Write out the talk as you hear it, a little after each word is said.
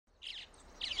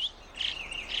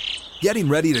Getting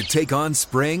ready to take on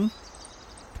spring?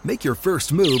 Make your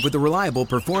first move with the reliable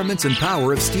performance and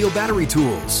power of Steel battery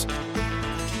tools.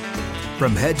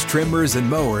 From hedge trimmers and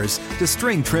mowers to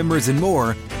string trimmers and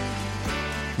more,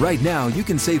 right now you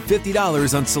can save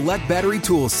 $50 on select battery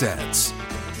tool sets.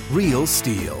 Real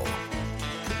Steel.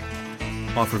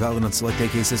 Offer valid on select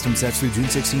AK system sets through June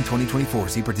 16, 2024.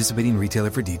 See participating retailer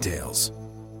for details.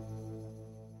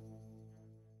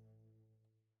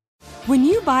 When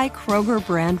you buy Kroger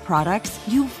brand products,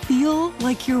 you feel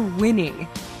like you're winning.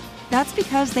 That's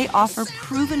because they offer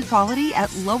proven quality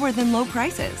at lower than low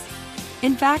prices.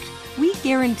 In fact, we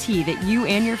guarantee that you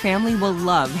and your family will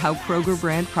love how Kroger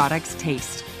brand products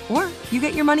taste, or you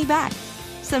get your money back.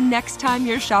 So next time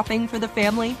you're shopping for the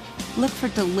family, look for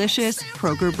delicious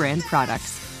Kroger brand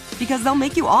products, because they'll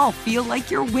make you all feel like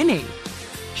you're winning.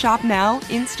 Shop now,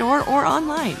 in-store, or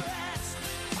online.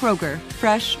 Kroger,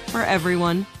 fresh for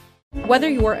everyone. Whether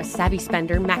you're a savvy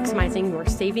spender maximizing your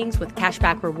savings with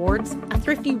cashback rewards, a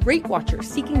thrifty rate watcher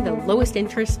seeking the lowest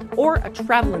interest, or a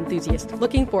travel enthusiast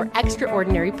looking for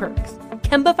extraordinary perks,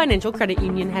 Kemba Financial Credit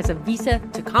Union has a visa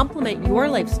to complement your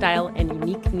lifestyle and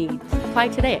unique needs. Apply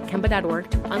today at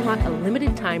Kemba.org to unlock a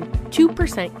limited time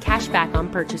 2% cash back on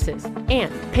purchases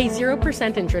and pay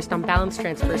 0% interest on balance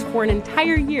transfers for an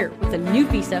entire year with a new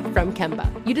visa from Kemba.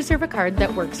 You deserve a card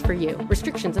that works for you.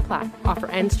 Restrictions apply. Offer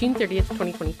ends June 30th,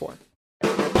 2024.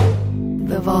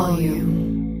 The volume.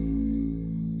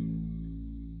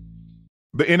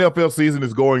 The NFL season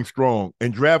is going strong,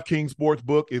 and DraftKings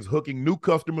Sportsbook is hooking new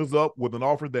customers up with an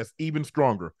offer that's even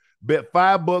stronger. Bet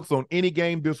 $5 on any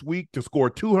game this week to score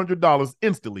 $200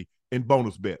 instantly in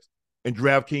bonus bets. And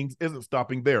DraftKings isn't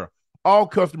stopping there. All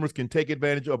customers can take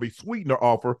advantage of a sweetener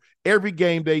offer every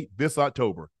game day this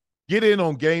October. Get in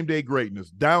on game day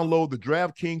greatness. Download the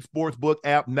DraftKings Sportsbook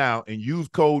app now and use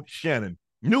code Shannon.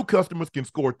 New customers can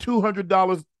score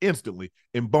 $200 instantly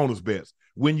in bonus bets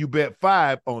when you bet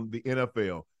 $5 on the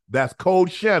NFL. That's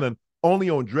code Shannon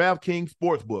only on DraftKings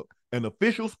Sportsbook, an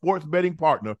official sports betting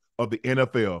partner of the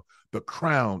NFL. The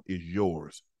crown is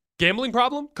yours. Gambling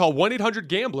problem? Call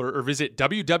 1-800-GAMBLER or visit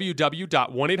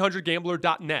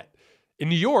www.1800gambler.net. In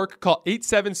New York, call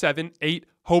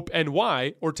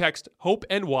 877-8-HOPE-NY or text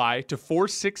HOPE-NY to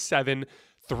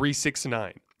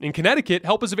 467-369. In Connecticut,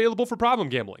 help is available for problem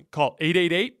gambling. Call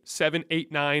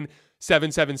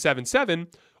 888-789-7777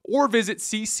 or visit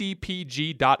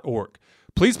ccpg.org.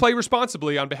 Please play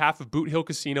responsibly on behalf of Boot Hill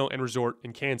Casino and Resort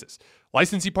in Kansas.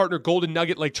 Licensee partner Golden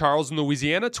Nugget Lake Charles in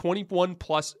Louisiana. 21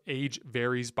 plus, age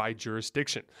varies by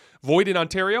jurisdiction. Void in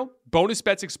Ontario. Bonus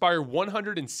bets expire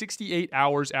 168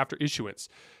 hours after issuance.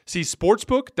 See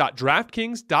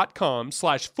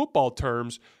sportsbook.draftkings.com/football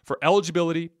terms for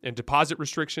eligibility and deposit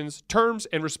restrictions, terms,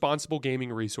 and responsible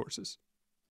gaming resources.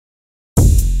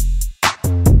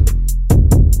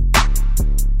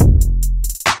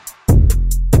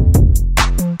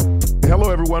 Hello,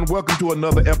 everyone. Welcome to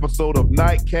another episode of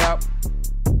Nightcap.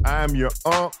 I'm your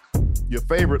your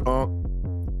favorite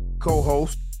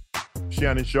co-host,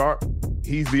 Shannon Sharp.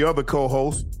 He's the other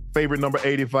co-host, favorite number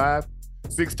 85,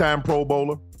 six-time Pro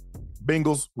Bowler,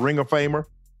 Bengals Ring of Famer,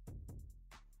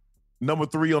 number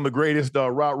 3 on the greatest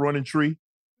route running tree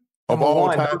of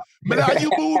all time. But now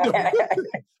you moved him.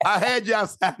 I had you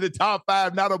outside the top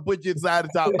 5. Now don't put you inside the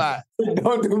top 5.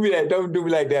 Don't do me that. Don't do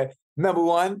me like that. Number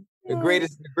 1. The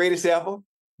greatest ever.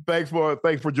 Thanks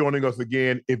for joining us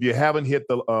again. If you haven't hit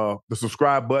the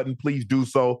subscribe button, please do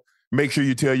so. Make sure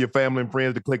you tell your family and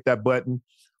friends to click that button.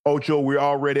 Ocho, we're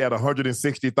already at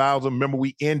 160,000. Remember,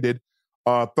 we ended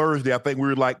Thursday. I think we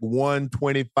were like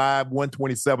 125,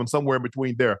 127, somewhere in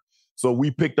between there. So we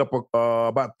picked up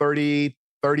about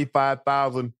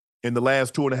 35,000 in the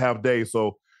last 2.5 days.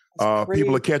 So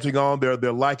people are catching on.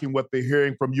 They're liking what they're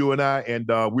hearing from you and I, and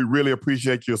we really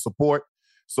appreciate your support.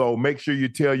 So make sure you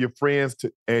tell your friends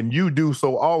and you do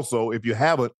so also. If you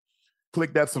haven't,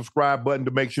 click that subscribe button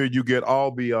to make sure you get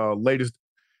all the latest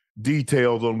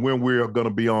details on when we're going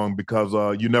to be on, because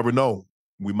you never know.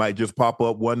 We might just pop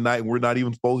up one night and we're not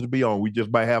even supposed to be on. We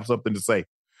just might have something to say.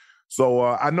 So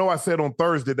I know I said on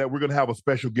Thursday that we're going to have a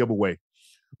special giveaway.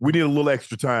 We need a little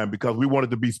extra time because we want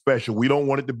it to be special. We don't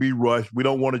want it to be rushed. We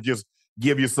don't want to just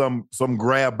give you some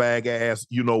grab bag ass,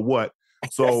 you know what.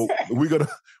 So we're gonna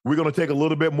take a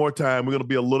little bit more time. We're gonna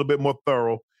be a little bit more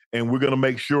thorough, and we're gonna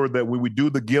make sure that when we do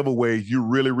the giveaways, you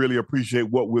really, really appreciate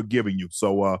what we're giving you.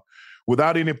 So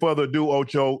without any further ado,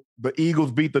 Ocho, the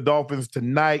Eagles beat the Dolphins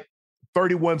tonight,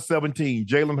 31-17.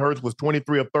 Jalen Hurts was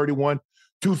 23 of 31,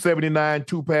 279,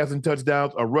 2 passing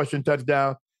touchdowns, a rushing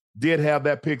touchdown. Did have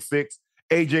that pick 6.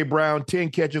 A.J. Brown,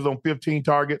 10 catches on 15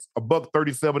 targets,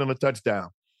 $137 and a touchdown.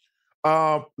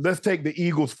 Let's take the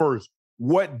Eagles first.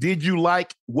 What did you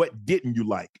like? What didn't you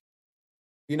like?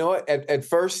 You know what? At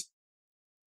first,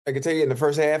 I can tell you in the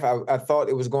first half, I thought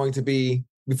it was going to be,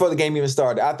 before the game even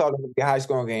started, I thought it would be a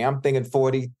high-scoring game. I'm thinking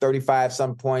 40, 35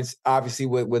 some points, obviously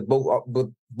with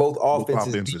both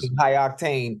offenses being high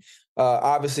octane.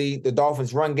 Obviously, the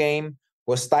Dolphins' run game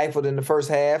was stifled in the first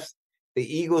half. The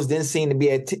Eagles didn't seem to be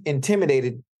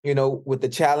intimidated, with the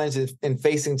challenge and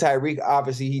facing Tyreek.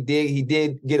 Obviously, he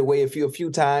did get away a few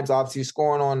times, obviously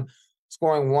scoring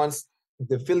once.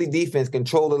 The Philly defense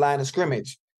controlled the line of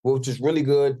scrimmage, which was really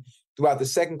good throughout the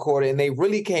second quarter, and they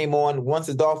really came on once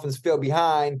the Dolphins fell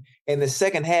behind in the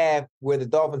second half, where the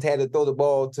Dolphins had to throw the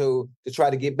ball to try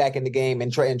to get back in the game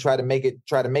and try to make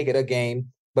it a game.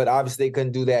 But obviously they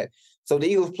couldn't do that. So the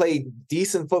Eagles played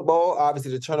decent football.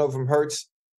 Obviously the turnover from Hurts,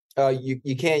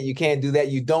 you can't do that.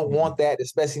 You don't want that,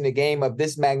 especially in a game of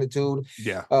this magnitude.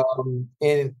 Yeah.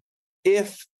 And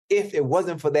if it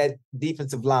wasn't for that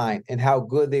defensive line and how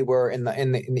good they were in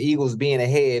the Eagles being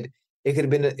ahead, it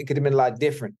could have been a lot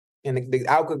different. And the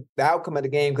outcome of the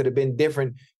game could have been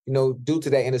different, due to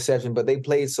that interception. But they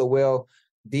played so well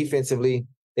defensively,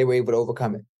 they were able to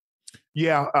overcome it.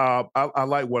 Yeah, I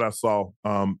like what I saw.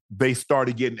 They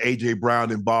started getting A.J.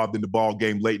 Brown involved in the ball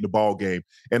game late in the ball game.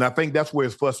 And I think that's where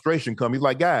his frustration comes. He's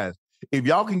like, guys, if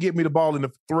y'all can get me the ball in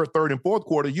the third and fourth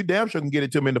quarter, you damn sure can get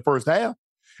it to me in the first half.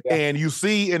 Yeah. And you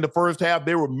see in the first half,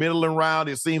 they were middling around.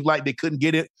 It seems like they couldn't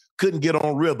get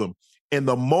on rhythm. And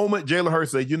the moment Jalen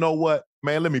Hurts said, you know what,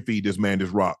 man, let me feed this man this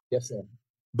rock. Yes, sir.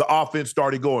 The offense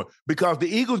started going because the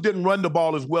Eagles didn't run the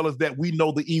ball as well as that. We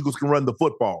know the Eagles can run the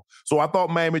football. So I thought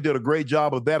Miami did a great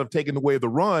job of that, of taking away the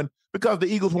run, because the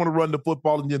Eagles want to run the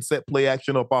football and then set play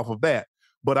action up off of that.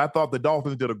 But I thought the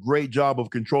Dolphins did a great job of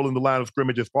controlling the line of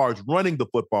scrimmage as far as running the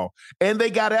football. And they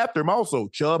got after him also.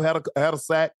 Chubb had a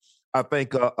sack, I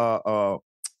think 15,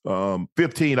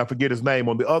 I forget his name.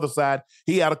 On the other side,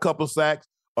 he had a couple of sacks.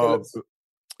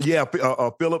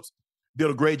 Phillips did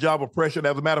a great job of pressure.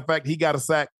 As a matter of fact, he got a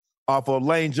sack off of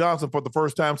Lane Johnson for the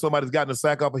first time somebody's gotten a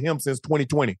sack off of him since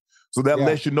 2020. So that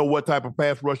lets you know what type of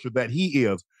pass rusher that he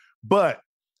is. But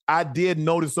I did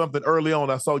notice something early on.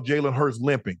 I saw Jalen Hurts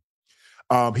limping.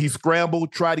 He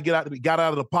scrambled, tried to got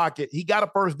out of the pocket. He got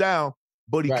a first down,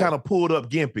 but he kind of pulled up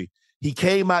gimpy. He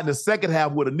came out in the second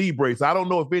half with a knee brace. I don't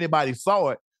know if anybody saw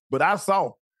it, but I saw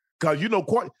it. Because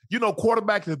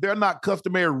quarterbacks, if they're not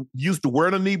customary used to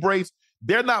wearing a knee brace,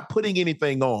 they're not putting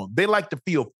anything on. They like to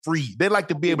feel free. They like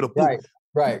to be able to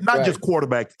put, not just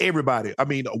quarterbacks, everybody. I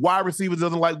mean, wide receivers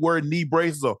doesn't like wearing knee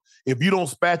braces. Or if you don't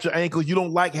spatch your ankles, you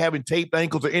don't like having taped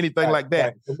ankles or anything like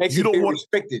that. It makes you feel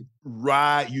restricted.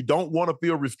 Right. You don't want to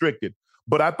feel restricted.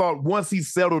 But I thought once he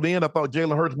settled in,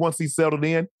 Jalen Hurts, once he settled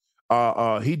in,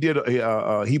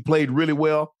 he played really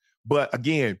well. But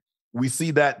again, we see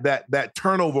that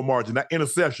turnover margin, that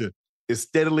interception is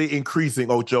steadily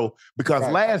increasing, Ocho, because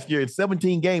last year in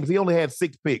 17 games, he only had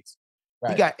 6 picks.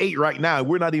 He got 8 right now, and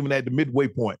we're not even at the midway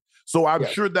point. So I'm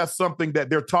sure that's something that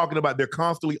they're talking about. They're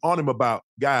constantly on him about,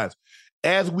 guys.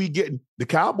 As we get, the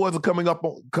Cowboys are coming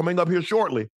up here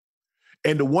shortly.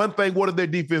 And the one thing, what did their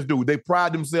defense do? They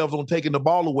pride themselves on taking the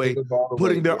ball away,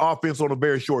 putting their offense on a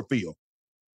very short field.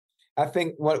 I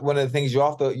think one of the things you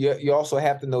also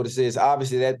have to notice is,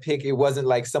 obviously, that pick, it wasn't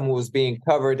like someone was being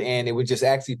covered and it was just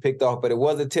actually picked off, but it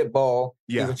was a tip ball.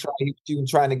 Yeah. He was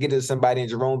trying to get it to somebody, and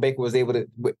Jerome Baker was able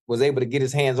to get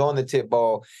his hands on the tip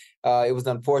ball. It was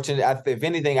unfortunate. If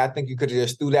anything, I think you could have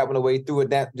just threw that one away, threw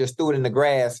it in the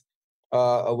grass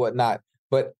or whatnot.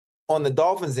 But on the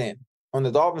Dolphins end,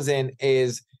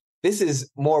 this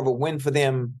is more of a win for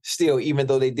them still, even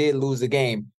though they did lose the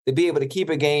game. To be able to keep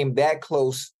a game that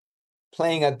close,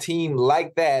 playing a team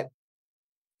like that,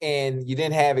 and you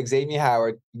didn't have Xavier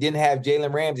Howard, you didn't have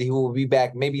Jalen Ramsey, who will be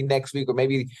back maybe next week or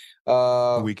maybe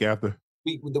the week after.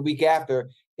 The week after,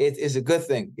 it's a good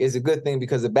thing. It's a good thing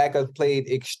because the backups played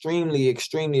extremely,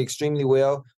 extremely, extremely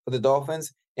well for the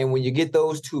Dolphins. And when you get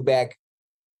those two back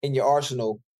in your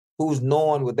arsenal, who's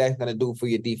knowing what that's going to do for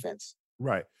your defense?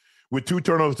 Right. With 2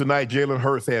 turnovers tonight, Jalen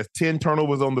Hurts has 10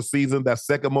 turnovers on the season. That's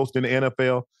second most in the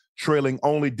NFL, trailing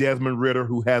only Desmond Ridder,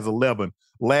 who has 11.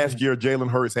 Last year,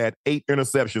 Jalen Hurts had 8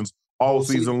 interceptions all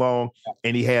season long,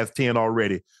 and he has 10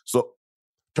 already. So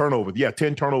turnovers,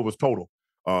 10 turnovers total.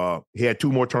 He had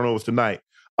 2 more turnovers tonight.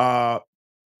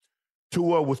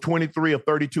 Tua was 23 of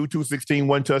 32, 216,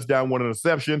 1 touchdown, 1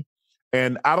 interception.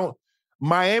 And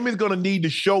Miami's going to need to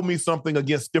show me something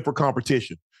against stiffer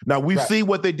competition. Now, we see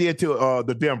what they did to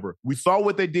the Denver. We saw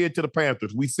what they did to the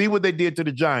Panthers. We see what they did to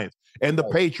the Giants and the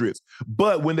Patriots.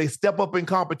 But when they step up in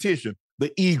competition,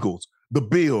 the Eagles, the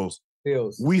Bills,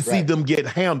 we see them get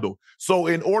handled. So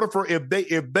in order for if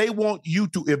they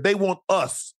want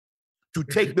us to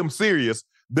take them serious,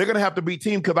 they're going to have to beat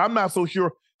teams, because I'm not so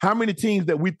sure how many teams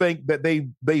that we think that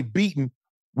they've beaten.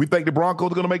 We think the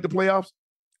Broncos are going to make the playoffs.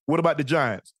 What about the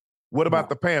Giants? What about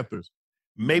the Panthers?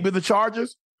 Maybe the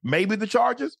Chargers? Maybe.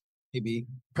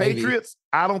 Patriots?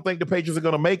 I don't think the Patriots are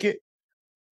going to make it.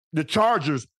 The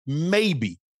Chargers,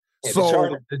 maybe. Yeah,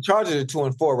 so the Chargers are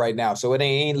 2-4 right now, so it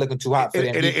ain't looking too hot for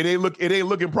them. It ain't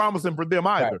looking promising for them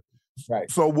either. Right.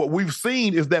 So what we've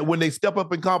seen is that when they step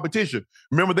up in competition,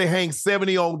 remember they hang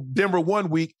 70 on Denver one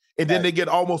week, and then they get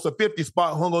almost a 50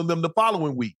 spot hung on them the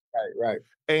following week. Right.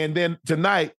 And then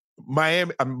tonight,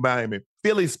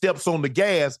 Philly steps on the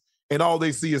gas, and all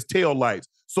they see is tail lights.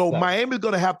 So Miami's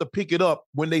going to have to pick it up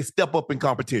when they step up in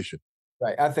competition.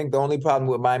 Right. I think the only problem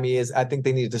with Miami is I think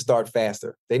they need to start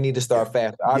faster.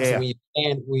 Obviously,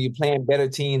 when you're playing better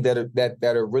teams that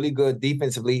are really good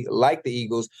defensively, like the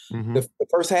Eagles, the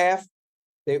first half,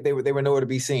 they were nowhere to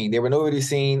be seen. They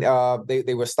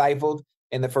were stifled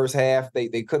in the first half.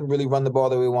 They couldn't really run the ball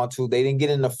the way they want to. They didn't get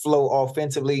in the flow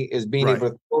offensively as being able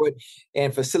to throw it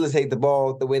and facilitate the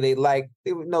ball the way they like.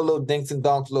 There were no little dinks and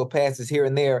donks, little passes here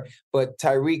and there, but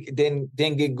Tyreek didn't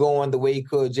get going the way he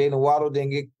could. Jalen Waddle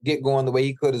didn't get going the way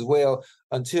he could as well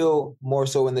until more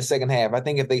so in the second half. I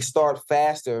think if they start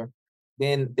faster,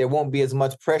 then there won't be as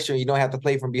much pressure. You don't have to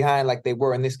play from behind like they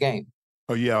were in this game.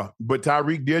 Oh, yeah. But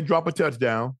Tyreek did drop a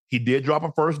touchdown. He did drop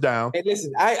a first down. Hey,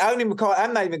 listen, I'm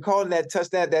not even calling that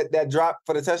touchdown, that drop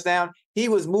for the touchdown. He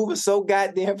was moving so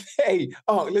goddamn fast.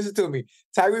 Listen to me.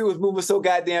 Tyreek was moving so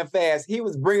goddamn fast. He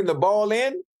was bringing the ball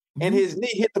in, and his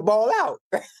knee hit the ball out.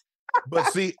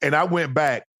 But see, and I went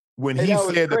back when he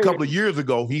said a couple of years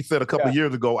ago,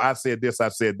 I said this, I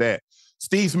said that.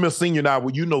 Steve Smith Sr. and I,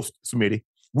 Smitty,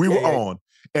 we were on.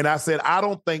 And I said, I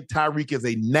don't think Tyreek is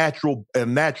a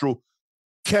natural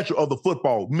catcher of the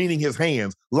football, meaning his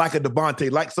hands, like a Devontae,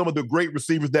 like some of the great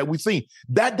receivers that we've seen.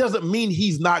 That doesn't mean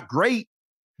he's not great.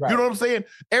 Right. You know what I'm saying?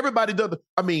 Everybody does.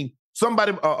 Some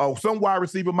wide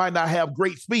receiver might not have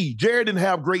great speed. Jared didn't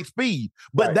have great speed,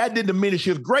 but that didn't diminish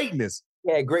his greatness.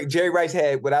 Yeah, great. Jerry Rice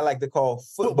had what I like to call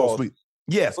football speed.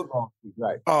 Yes. Football speed,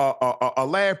 right.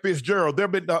 Larry Fitzgerald. There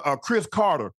have been Chris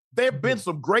Carter. There have been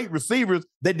some great receivers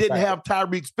that didn't have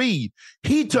Tyreek speed.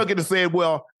 He took it and said,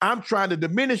 well, I'm trying to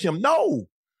diminish him. No,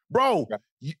 bro,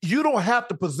 you don't have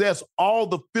to possess all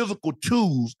the physical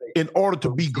tools in order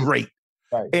to be great.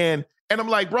 Right. And I'm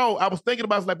like, bro, I was thinking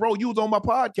about it, bro, you was on my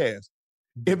podcast.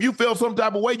 If you felt some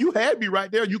type of way, you had me right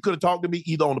there. You could have talked to me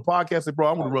either on the podcast and said, bro,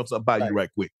 I'm going to run something by you right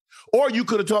quick. Or you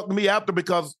could have talked to me after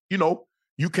because,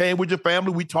 you came with your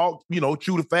family. We talked,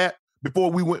 chew the fat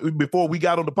before we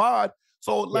got on the pod.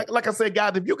 So like I said,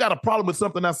 guys, if you got a problem with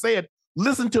something I said,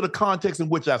 listen to the context in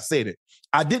which I said it.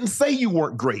 I didn't say you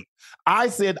weren't great. I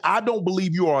said, I don't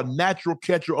believe you are a natural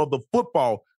catcher of the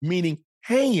football, meaning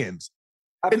hands.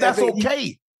 And that's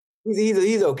okay.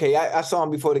 He's okay. I saw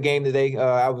him before the game today.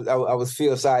 I was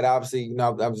field side. Obviously, I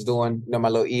was doing my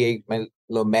little EA, my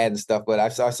little Madden stuff. But I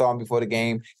saw him before the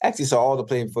game. Actually, saw all the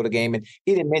play before the game, and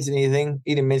he didn't mention anything.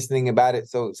 He didn't mention anything about it.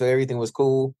 So everything was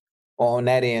cool on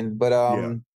that end. But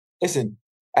listen,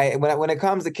 when it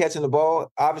comes to catching the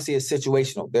ball, obviously it's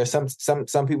situational. There's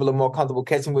some people are more comfortable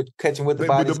catching with the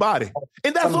body. With the body,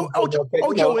 and that's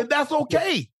and that's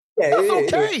okay. Yeah,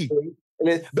 that's okay.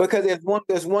 Because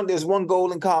there's one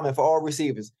goal in common for all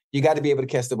receivers. You got to be able to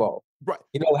catch the ball. Right.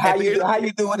 How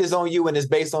you do it is on you, and it's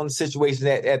based on the situation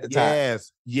at the time.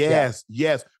 Yes.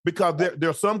 Because there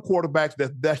are some quarterbacks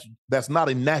that's not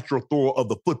a natural thrower of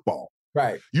the football.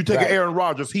 Right. You take an Aaron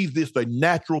Rodgers, he's just a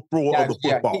natural thrower of the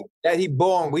football. He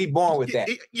born with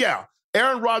that.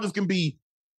 Aaron Rodgers can be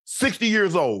 60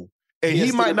 years old, and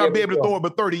he might not be able to throw it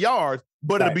but 30 yards,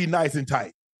 but it'll be nice and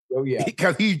tight. Oh, yeah.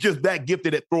 Because he's just that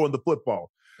gifted at throwing the football.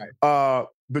 Right.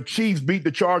 The Chiefs beat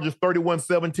the Chargers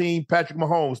 31-17. Patrick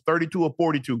Mahomes, 32 of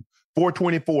 42,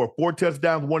 424, 4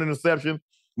 touchdowns, 1 interception.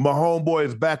 Mahomes boy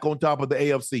is back on top of the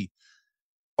AFC.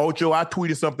 Ocho, I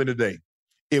tweeted something today.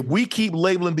 If we keep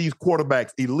labeling these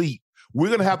quarterbacks elite, we're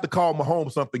going to have to call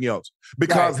Mahomes something else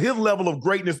because his level of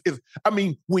greatness is,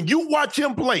 when you watch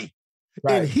him play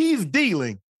and he's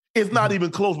dealing, it's not even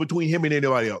close between him and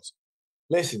anybody else.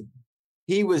 Listen.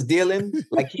 He was dealing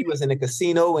like he was in a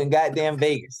casino in goddamn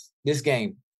Vegas this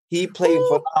game. He played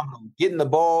phenomenal, getting the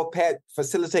ball,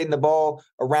 facilitating the ball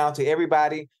around to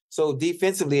everybody. So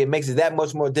defensively, it makes it that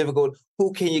much more difficult.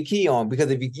 Who can you key on? Because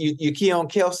if you key on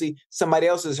Kelsey, somebody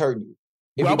else is hurting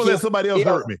you. I'm going to let somebody else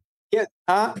hurt me. Yeah,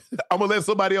 huh? I'm going to let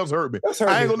somebody else hurt me.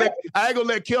 I ain't going to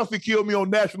let Kelsey kill me on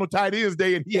National Tight Ends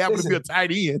Day, and he happens to be a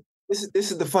tight end. This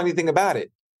is the funny thing about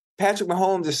it. Patrick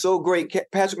Mahomes is so great.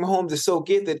 Patrick Mahomes is so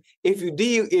gifted. If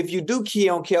you do key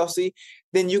on Kelsey,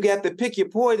 then you got to pick your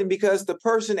poison because the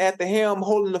person at the helm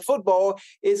holding the football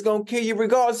is going to kill you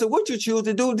regardless of what you choose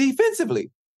to do defensively.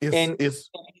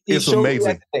 It's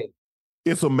amazing.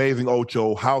 It's amazing,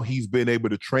 Ocho, how he's been able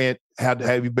to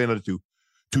have you been able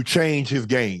to change his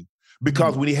game.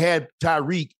 Because when he had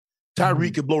Tyreek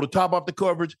could blow the top off the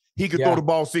coverage. He could throw the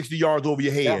ball 60 yards over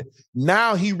your head. Yeah.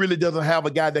 Now he really doesn't have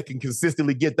a guy that can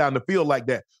consistently get down the field like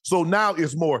that. So now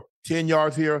it's more 10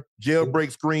 yards here,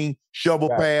 jailbreak screen, shovel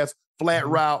pass, flat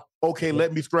route. Okay,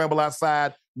 let me scramble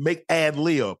outside, make ad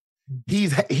lib.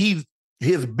 His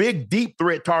big deep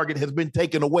threat target has been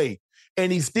taken away.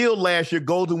 And he still last year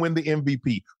goes and win the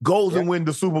MVP, goes and win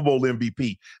the Super Bowl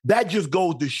MVP. That just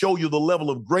goes to show you the level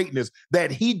of greatness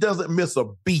that he doesn't miss a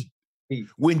beat.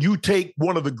 When you take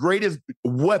one of the greatest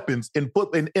weapons in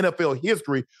NFL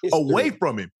history away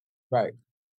from him. Right.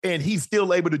 And he's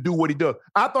still able to do what he does.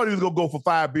 I thought he was going to go for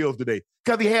 5 bills today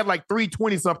because he had like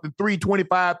 320-something,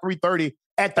 325, 330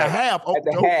 at the half.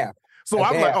 Half. So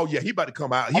I was like, oh, yeah, he about to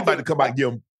come out. He about to come out and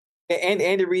give him. And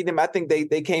Andy Reid, I think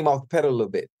they came off the pedal a little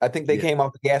bit. I think they came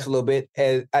off the gas a little bit.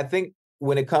 And I think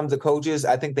when it comes to coaches,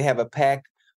 I think they have a pack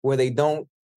where they don't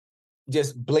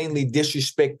just blatantly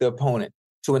disrespect the opponent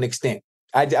to an extent.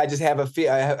 I just have a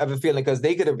feeling because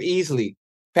they could have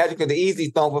Patrick could have easily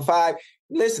thrown for 5.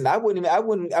 Listen, I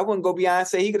wouldn't go beyond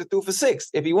say he could have threw for 6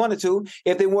 if he wanted to.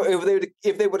 If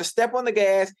they were to step on the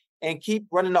gas and keep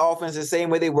running the offense the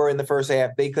same way they were in the first half,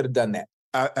 they could have done that.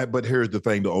 But here's the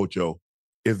thing, to Ocho,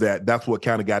 is that's what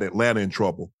kind of got Atlanta in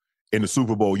trouble in the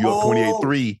Super Bowl. You're up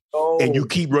 28-3, and you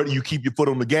keep running, you keep your foot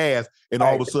on the gas, and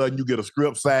all of a sudden you get a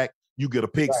strip sack, you get a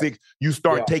pick six, you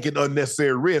start taking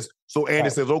unnecessary risks. So Andy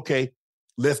says, okay,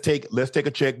 let's take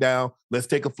a check down, let's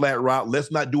take a flat route, let's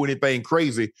not do anything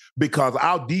crazy because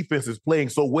our defense is playing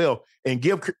so well. And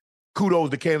give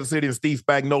kudos to Kansas City and Steve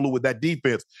Spagnuolo with that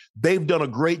defense. They've done a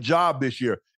great job this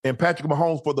year. And Patrick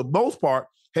Mahomes, for the most part,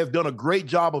 has done a great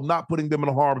job of not putting them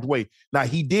in harm's way. Now,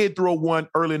 he did throw one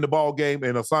early in the ball game,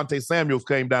 and Asante Samuels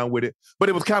came down with it, but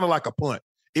it was kind of like a punt.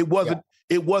 It wasn't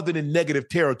in negative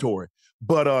territory.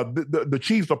 But the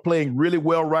Chiefs are playing really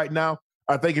well right now.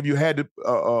 I think if you had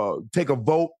to take a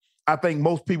vote, I think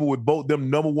most people would vote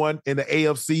them number 1 in the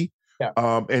AFC.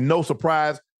 Yeah. And no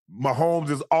surprise,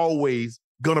 Mahomes is always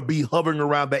going to be hovering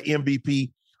around that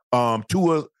MVP.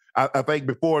 Tua, I think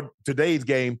before today's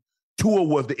game, Tua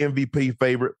was the MVP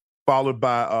favorite, followed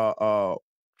by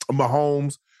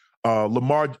Mahomes.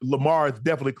 Lamar has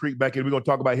definitely creeped back in. We're going to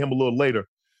talk about him a little later.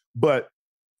 But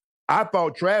I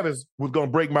thought Travis was going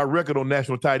to break my record on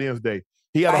National Tight Ends Day.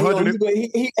 He had 100.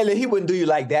 He wouldn't do you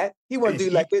like that. He wouldn't do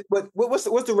you like that. What's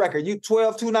the record? You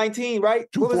 12, 219, right?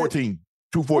 214.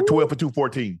 12 for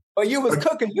 214. Oh, you was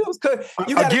cooking. You was cooking.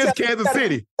 Against Kansas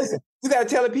City. You got to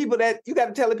tell the people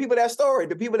that story.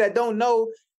 The people that don't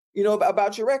know,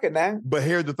 about your record now. But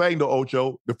here's the thing, though,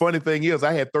 Ocho. The funny thing is,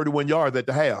 I had 31 yards at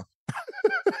the half.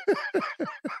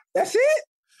 That's it?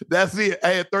 That's it. I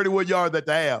had 31 yards at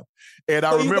the half. And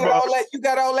I remember you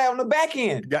got all that on the back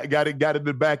end. Got it in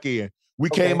the back end. We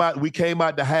came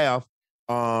out the half,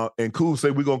 and Cool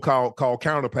said we're gonna call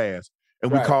counter pass.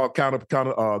 And we called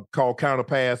counter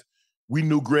pass. We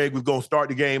knew Greg was gonna start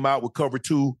the game out with cover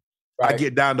 2. Right. I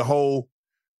get down the hole,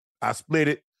 I split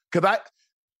it.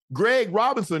 Greg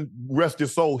Robinson, rest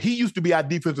his soul, he used to be our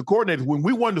defensive coordinator. When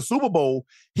we won the Super Bowl,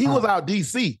 he was our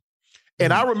DC.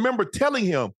 And I remember telling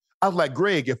him, I was like,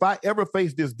 Greg, if I ever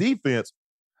face this defense,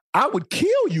 I would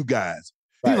kill you guys.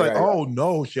 He's oh,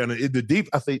 no, Shannon, the deep.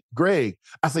 I say, Greg,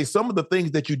 some of the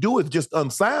things that you do is just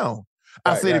unsound.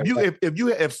 I said,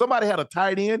 if somebody had a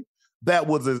tight end that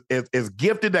was as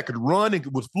gifted, that could run and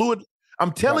was fluid,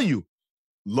 I'm telling you,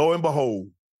 lo and behold,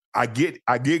 I get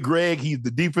Greg. He's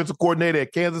the defensive coordinator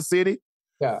at Kansas City.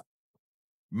 Yeah.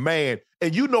 Man.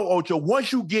 And Ocho,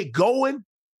 once you get going,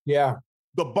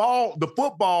 the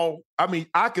football,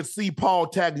 I could see Paul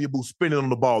Tagliabue spinning on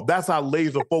the ball. That's how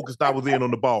laser focused I was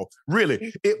on the ball.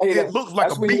 Really. It looks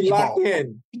like a beach ball.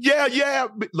 In. Yeah.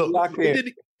 Look,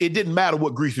 it didn't matter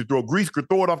what Grease could throw. Grease could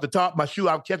throw it off the top of my shoe.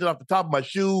 I would catch it off the top of my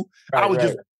shoe. I was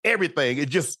just everything.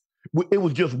 It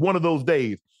was just one of those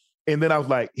days. And then I was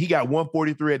like, he got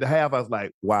 143 at the half. I was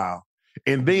like, wow.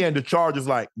 And then the Chargers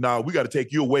like, nah, we got to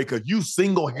take you away because you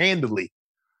single-handedly.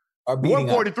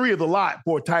 143 is a lot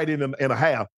for a tight end and a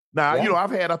half. Now,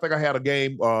 I think I had a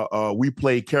game. We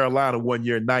played Carolina one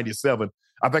year in 97.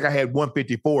 I think I had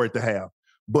 154 at the half.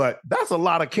 But that's a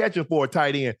lot of catching for a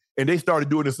tight end. And they started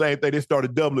doing the same thing. They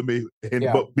started doubling me,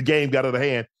 but the game got out of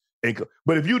hand.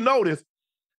 But if you notice,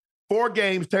 4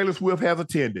 games Taylor Swift has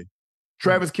attended.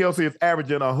 Travis Kelce is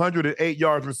averaging 108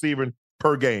 yards receiving,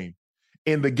 per game.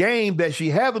 In the game that she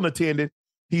hasn't attended,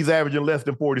 he's averaging less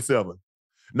than 47.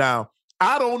 Now,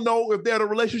 I don't know if they're in a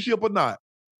relationship or not,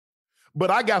 but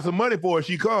I got some money for her.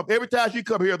 She comes. Every time she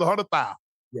come here, the 100,000.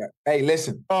 Yeah. Hey,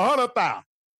 listen. 100,000.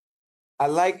 I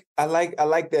like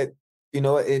that.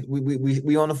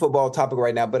 We on the football topic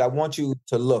right now, but I want you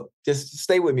to look. Just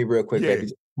stay with me real quick,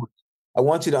 baby. I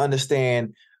want you to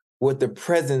understand what the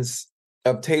presence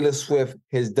of Taylor Swift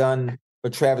has done for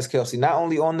Travis Kelce, not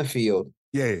only on the field,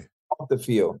 off the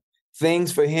field.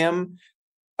 Things for him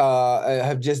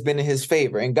have just been in his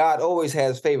favor, and God always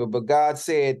has favor. But God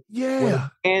said, when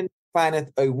a man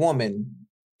findeth a woman,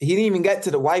 he didn't even get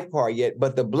to the wife part yet,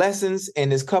 but the blessings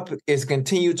in his cup is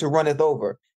continued to runneth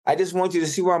over. I just want you to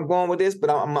see where I'm going with this, but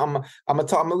I'm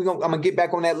gonna get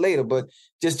back on that later. But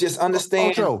just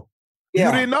understand. Ocho, you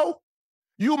didn't know?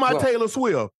 You my Taylor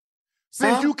Swift.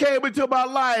 Since you came into my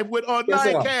life with a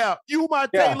Nightcap, you my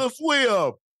Taylor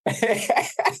Swift.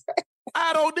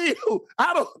 I don't need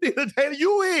a Taylor.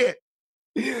 You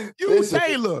it. Listen,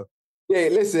 Taylor. Yeah,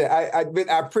 listen,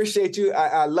 I appreciate you.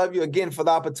 I love you again for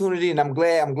the opportunity, and I'm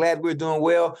glad we're doing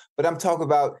well. But I'm talking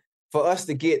about for us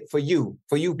to get for you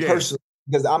personally,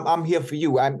 because I'm here for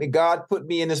you. God put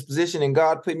me in this position, and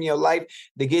God put me in your life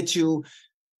to get you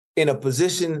in a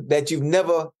position that you've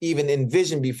never even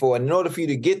envisioned before. And in order for you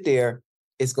to get there,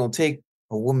 it's gonna take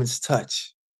a woman's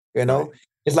touch. You know, right.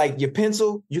 It's like your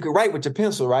pencil. You can write with your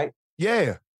pencil, right?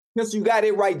 Yeah. Pencil, you got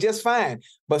it right just fine.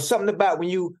 But something about when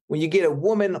you get a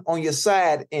woman on your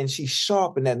side and she's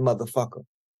sharp in that motherfucker.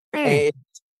 And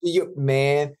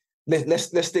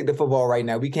let's stick to football right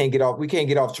now. We can't get off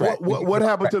track. What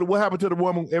happened to the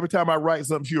woman? Every time I write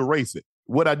something, she erase it.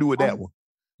 What I do with that one?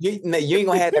 You ain't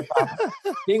gonna have that problem.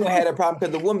 You ain't gonna have that problem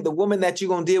because the woman that you're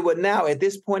gonna deal with now at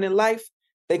this point in life,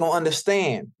 they're gonna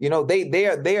understand. You know, they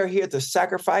are here to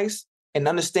sacrifice and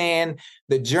understand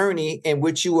the journey in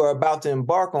which you are about to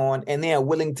embark on, and they are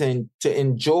willing to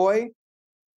enjoy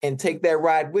and take that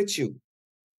ride with you.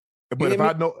 But if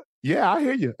I know, I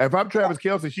hear you. If I'm Travis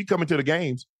Kelce, she coming to the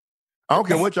games. I don't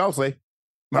care what y'all say.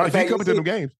 No, she coming to the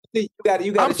games. You got.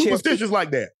 I'm superstitious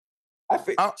like that.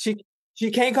 She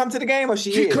can't come to the game, or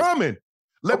she is? She coming.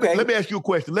 Let me ask you a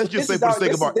question. Let's just say for the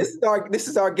sake of this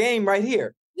is our game right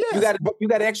here. Yes. You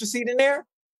got an extra seat in there?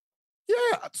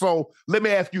 Yeah. So let me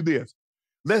ask you this.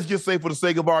 Let's just say for the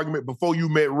sake of argument, before you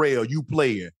met Rail, you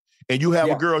playing, and you have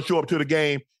a girl show up to the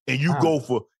game, and you go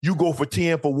for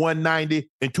 10 for 190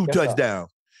 and 2 touchdowns.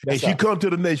 And she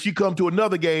come to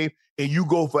another game, and you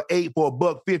go for 8 for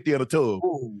 $150 and a tub.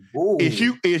 Ooh.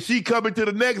 Is she coming to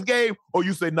the next game, or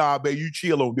you say, nah, baby, you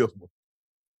chill on this one?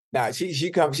 Nah,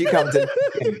 she come to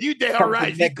you damn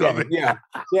right she coming. Yeah.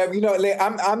 You know,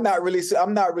 I'm not really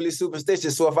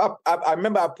superstitious. So if I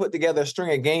remember I put together a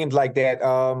string of games like that.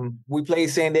 We played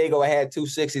San Diego, I had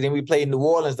 260. Then we played New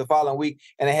Orleans the following week,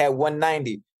 and I had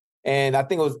 190. And I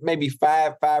think it was maybe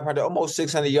 500, almost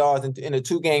 600 yards in a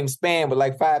 2-game span with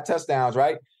like 5 touchdowns,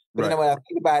 right? But then when I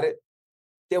think about it,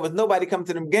 there was nobody coming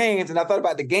to them games, and I thought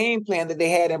about the game plan that they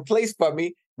had in place for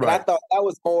me, and I thought that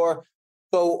was more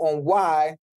so on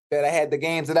why that I had the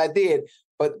games that I did,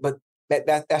 but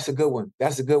that's a good one.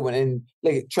 That's a good one. And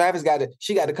like Travis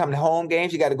she got to come to home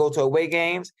games. She got to go to away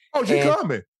games. Oh, she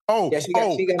coming. Oh, yeah, she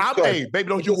got hey, baby,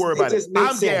 don't you worry about it.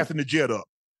 I'm gassing the jet up.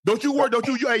 Don't you worry. Don't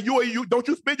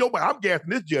you spend your money. I'm gassing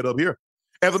this jet up here.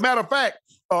 As a matter of fact,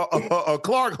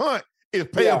 Clark Hunt is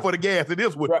paying for the gas in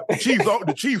this one. Right.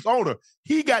 The Chiefs owner.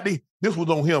 He got this was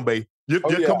on him, babe.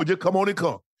 Just come on and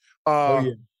come.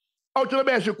 So let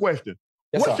me ask you a question.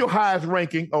 Yes, what's your highest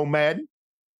ranking on Madden?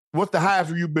 What's the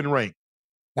highest you've been ranked?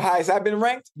 The highest I've been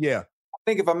ranked? Yeah. I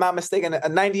think if I'm not mistaken, a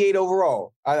 98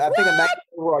 overall. I think a 98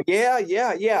 overall.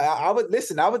 Yeah. I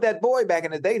was that boy back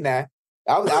in the day now.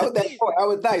 I was that boy. I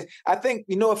was nice. I think,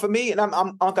 for me, and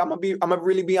I'm gonna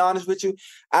really be honest with you.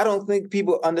 I don't think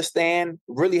people understand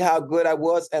really how good I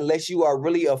was unless you are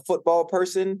really a football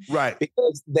person. Right.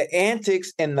 Because the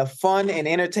antics and the fun and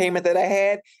entertainment that I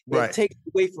had, it takes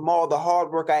away from all the hard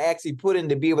work I actually put in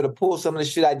to be able to pull some of the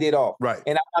shit I did off. Right.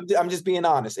 And I'm just being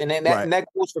honest. And that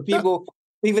goes for people,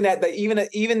 even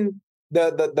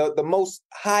the most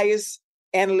highest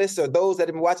analysts or those that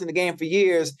have been watching the game for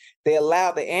years, they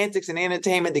allow the antics and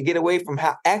entertainment to get away from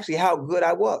how good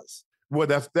I was. Well,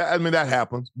 that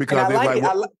happens because but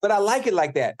I like it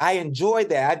like that. I enjoyed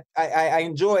that. I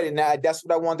enjoyed it, and that's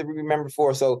what I wanted to be remembered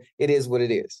for. So it is what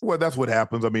it is. Well, that's what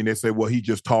happens. I mean, they say, well, he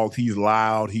just talks, he's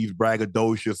loud, he's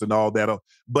braggadocious, and all that.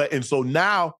 And so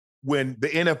now, when the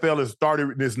NFL has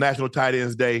started this National Tight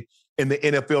Ends Day, and the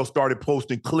NFL started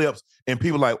posting clips, and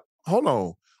people like, hold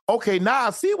on. Okay, now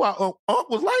I see why Unc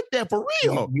was like that for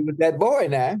real. You was that boy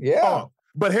now, yeah.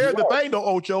 But here's the thing, though,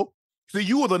 Ocho. See,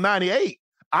 you was a 98.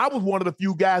 I was one of the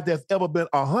few guys that's ever been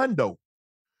a hundo.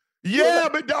 Yeah,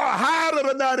 but dog, higher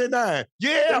than 99.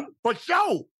 Yeah, for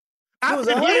sure. I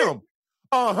can hear him.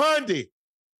 100.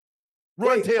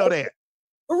 Run tell that.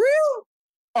 For real?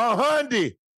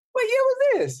 100. What year was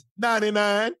this?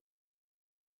 99.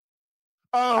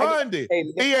 100.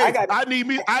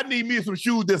 I need me some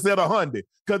shoes that said 100.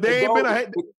 Because they ain't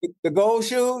been the gold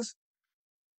shoes?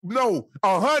 No,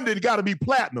 100 got to be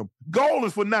platinum. Gold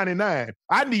is for 99.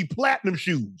 I need platinum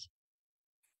shoes.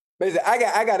 I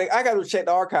got to check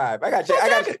the archive. I got to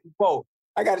check the vote.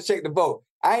 I got to check the vote.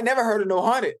 I ain't never heard of no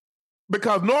 100.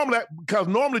 Because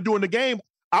normally during the game,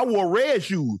 I wore red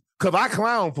shoes because I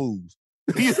clown fools.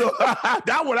 You know,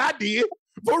 that's what I did.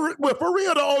 For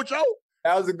real, the Ocho.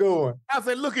 That was a good one. I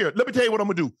said, look here, let me tell you what I'm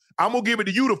going to do. I'm going to give it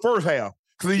to you the first half.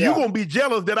 Because you're going to be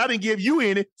jealous that I didn't give you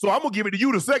any, so I'm going to give it to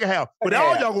you the second half. But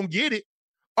all y'all going to get it.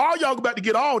 All y'all about to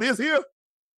get all this here.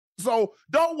 So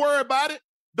don't worry about it.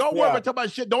 Don't worry about talking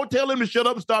about shit. Don't tell him to shut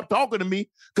up and stop talking to me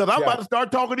because I'm about to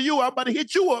start talking to you. I'm about to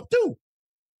hit you up too.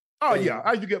 Oh, yeah.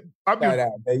 How you get?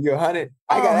 You're 100.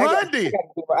 I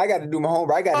got to do my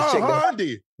homework. I got to check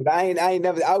 100. But I ain't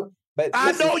never out. But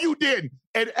I know you didn't.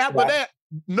 And after that,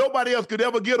 nobody else could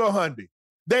ever get 100.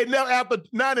 They never, after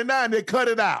 99, they cut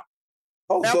it out.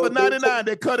 Oh, after 99,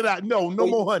 they cut it out. No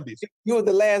more hundreds. You were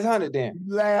the last 100 then?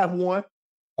 Last one.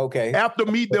 Okay. After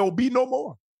me, there will be no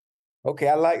more. Okay,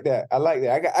 I like that.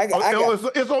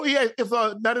 It's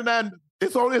a 99.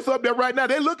 It's up there right now.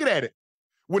 They're looking at it.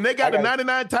 When they got the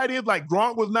 99 tight ends, like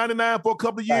Gronk was 99 for a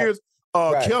couple of years.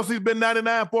 Kelsey's been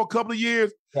 99 for a couple of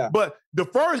years. Yeah. But the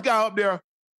first guy up there,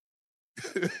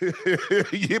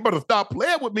 you better stop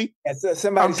playing with me.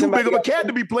 I'm too big of a cat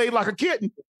to be played like a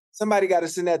kitten. Somebody got to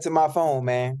send that to my phone,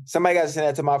 man. Somebody got to send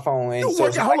that to my phone. And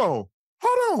hold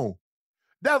on.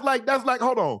 That's like,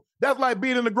 hold on. That's like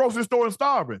being in the grocery store and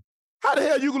starving. How the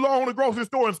hell you can own a grocery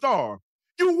store and starve?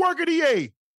 You work at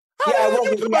EA. I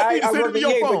work at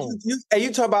EA.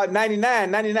 You talk about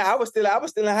 99. I was still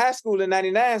in high school in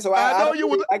 99, so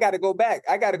I got to go back.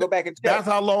 I got to go back and check. That's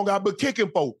how long I've been kicking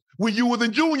folks. When you was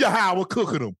in junior high, I was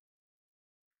cooking them.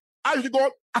 I used to go.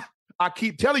 I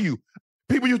keep telling you,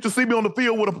 people used to see me on the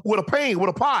field with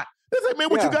a pot. They say, man,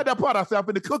 what you got that pot? I said, I'm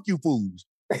finna cook you fools.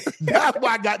 That's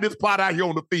why I got this pot out here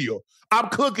on the field. I'm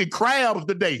cooking crabs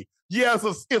today. Yeah,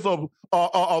 it's a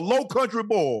low country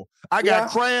boil. I got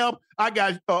crab. I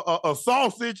got a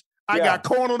sausage. I got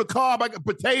corn on the cob. I got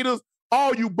potatoes.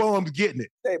 All you bums getting it.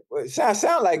 Hey,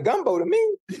 sound like gumbo to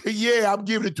me. Yeah, I'm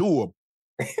giving it to them.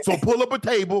 So pull up a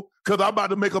table because I'm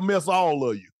about to make a mess of all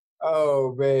of you.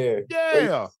 Oh, man.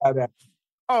 Yeah.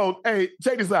 Oh, hey,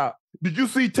 check this out. Did you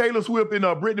see Taylor Swift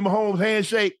and Brittany Mahomes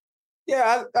handshake?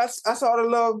 Yeah, I saw the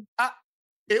little.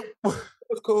 It was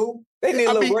cool. They need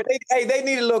a little work. They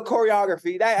need a little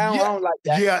choreography. I don't like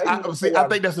that. Yeah, I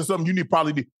think that's something you need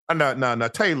probably do. No,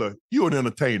 Taylor, you're an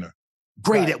entertainer.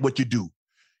 Great at what you do.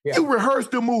 Yeah. You rehearse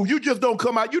the move. You just don't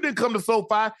come out. You didn't come to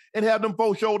SoFi and have them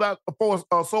four sold out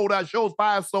shows,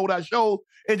 5 sold out shows,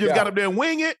 and just got up there and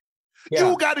wing it. Yeah.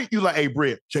 You got it. You like, hey,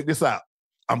 Britt, check this out.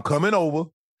 I'm coming over.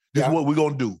 This is what we're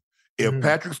going to do. If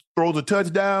Patrick throws a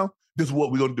touchdown, this is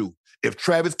what we're going to do. If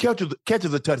Travis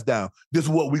catches a touchdown, this is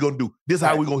what we're going to do. This is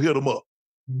how we're going to hit them up.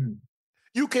 Mm-hmm.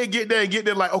 You can't get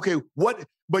there like, okay, what?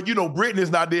 But,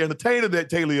 Brittany's not the entertainer that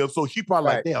Taylor is, so she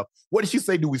probably like, damn, what did she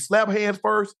say? Do we slap hands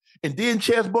first and then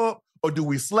chest bump? Or do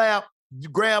we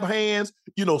grab hands,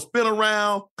 spin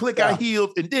around, click our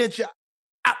heels, and then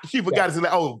she forgot to say,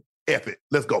 like, oh, F it,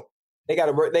 let's go. They got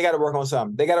to work on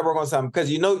something.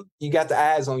 Because you got the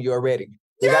eyes on you already.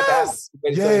 Yes.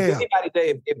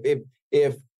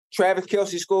 If Travis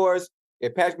Kelce scores,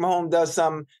 if Patrick Mahomes does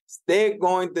something,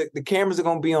 the cameras are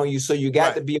going to be on you. So you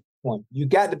got to be on point. You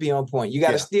got to be on point. You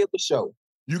got to steal the show.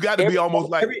 You got to be almost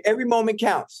like every moment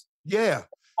counts. Yeah.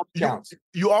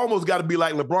 You almost got to be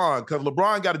like LeBron because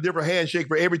LeBron got a different handshake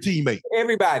for every teammate.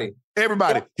 Everybody.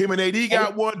 Yeah. Him and AD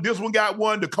got one. This one got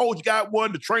one. The coach got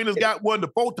one. The trainers got one. The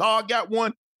photog got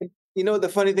one. The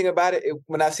funny thing about it,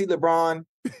 when I see LeBron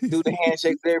do the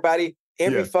handshake with everybody,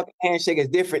 every fucking handshake is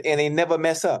different and they never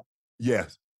mess up.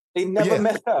 Yes. They never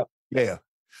mess up. Yeah.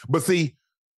 But see,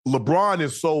 LeBron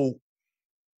is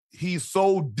he's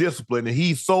so disciplined and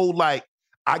he's so like,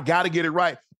 I got to get it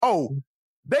right. Oh,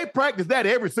 they practice that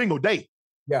every single day.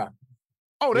 Yeah.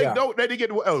 Oh, they know they get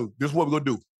this is what we're going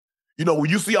to do. When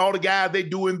you see all the guys, they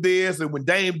doing this and when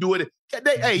Dame doing it,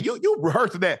 hey, you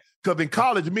rehearsing that. Because in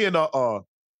college, me and the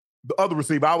other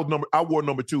receiver, I wore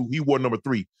number 2, he wore number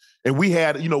 3. And we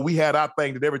had our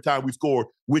thing that every time we scored,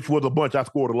 which was a bunch, I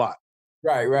scored a lot.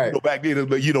 Right. Back then,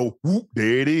 whoop,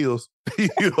 there it is. You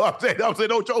know what I'm saying? I'm saying,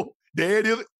 no, Joe, there it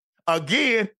is.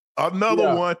 Again,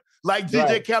 Another one. Like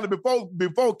G.J. Cali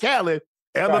before Cali,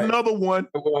 and another one.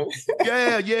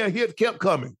 Hits kept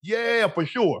coming. Yeah, for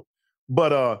sure.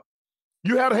 But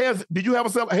did you have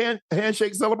a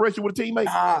handshake celebration with a teammate?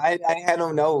 I ain't had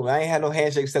no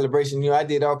handshake celebration. I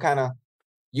did all kind of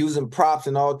using props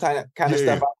and all kind of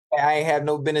stuff I ain't have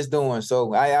no business doing.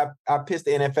 So I pissed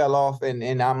the NFL off,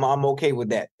 and I'm okay with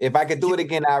that. If I could do it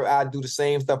again, I'd do the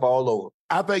same stuff all over.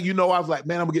 I think, I was like,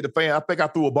 man, I'm going to get the fan. I think I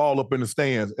threw a ball up in the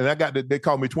stands, and they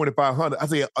called me $2,500. I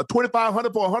said,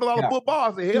 $2,500 for a $100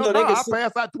 football? I said, hell no, I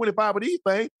pass out $25 of these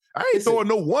things. I ain't throwing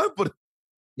no one for the...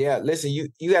 Yeah, listen, you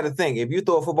got to think. If you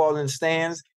throw a football in the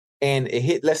stands and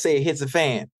let's say it hits a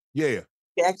fan. Yeah.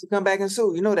 They actually come back and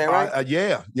sue. You know that, right?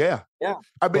 Yeah.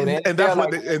 I mean, and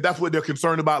that's what they're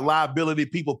concerned about, liability,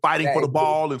 people fighting for the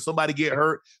ball and somebody get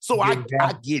hurt. So I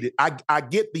get it. I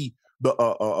get the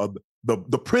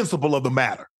principle of the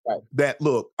matter. Right. That,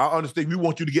 look, I understand we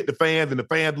want you to get the fans, and the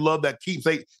fans love that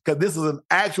keepsake, because this is an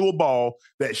actual ball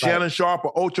that Shannon Sharp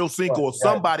or Ocho Cinco or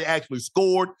somebody actually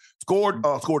scored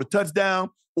a touchdown,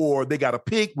 or they got a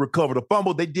pick, recovered a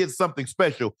fumble. They did something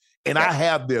special. And I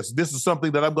have this. This is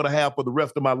something that I'm going to have for the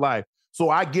rest of my life.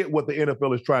 So I get what the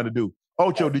NFL is trying to do.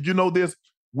 Ocho, did you know this?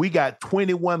 We got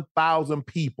 21,000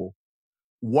 people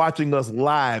watching us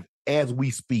live as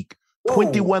we speak.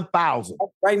 21,000.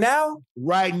 Right now?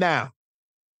 Right now.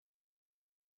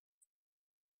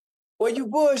 Well, you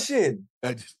bullshit.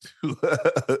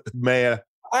 Man.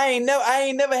 I ain't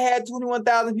never had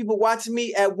 21,000 people watching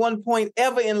me at one point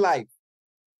ever in life.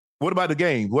 What about the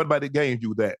games? What about the games you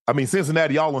was at? I mean,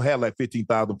 Cincinnati, y'all don't have like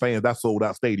 15,000 fans. That sold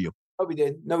out stadium. No,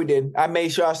 we didn't. I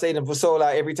made sure our stadium was sold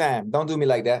out every time. Don't do me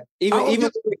like that.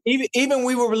 Even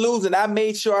we were losing, I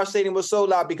made sure our stadium was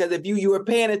sold out, because if you were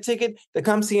paying a ticket to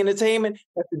come see entertainment,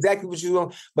 that's exactly what you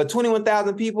want. But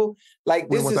 21,000 people, like,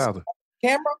 this is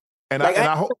camera. And like,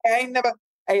 I hope I ain't never.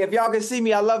 Hey, if y'all can see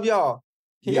me, I love y'all.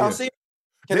 Can y'all see me?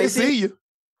 Can they see you?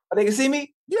 They can see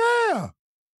me? Yeah.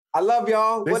 I love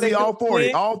y'all. They see all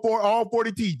 40, all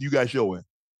 40 teeth you got showing.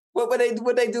 What they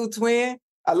do, twin?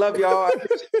 I love y'all.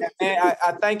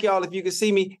 I thank y'all if you can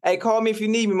see me. Hey, call me if you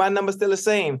need me. My number's still the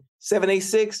same.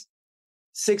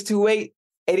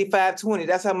 786-628-8520.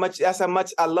 That's how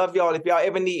much I love y'all. If y'all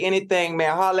ever need anything,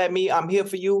 man, holler at me. I'm here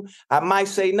for you. I might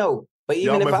say no, but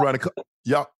even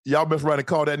y'all mess around and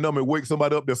call that number and wake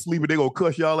somebody up that's sleeping, they gonna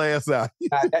cuss y'all ass out.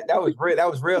 That was real. That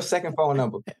was real second phone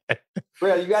number.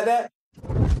 Real, you got that?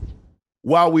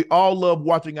 While we all love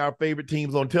watching our favorite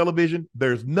teams on television,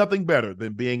 there's nothing better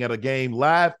than being at a game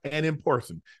live and in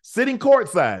person, sitting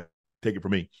courtside. Take it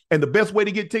from me. And the best way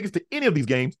to get tickets to any of these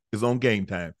games is on Game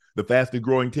Time, the fastest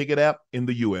growing ticket app in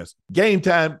the U.S. Game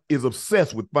Time is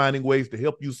obsessed with finding ways to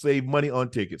help you save money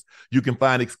on tickets. You can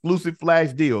find exclusive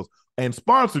flash deals and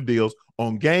sponsor deals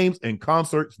on games and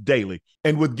concerts daily.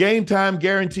 And with Game Time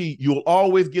Guarantee, you'll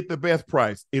always get the best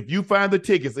price. If you find the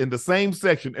tickets in the same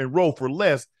section and row for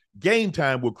less, Game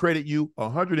Time will credit you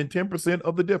 110%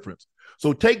 of the difference.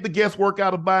 So take the guesswork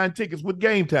out of buying tickets with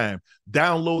Game Time.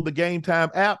 Download the Game Time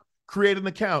app, create an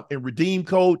account, and redeem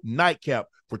code Nightcap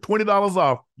for $20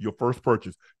 off your first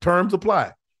purchase. Terms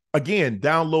apply. Again,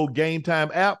 download Game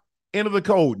Time app, enter the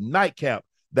code Nightcap.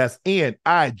 That's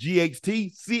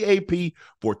NIGHTCAP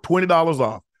for $20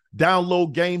 off.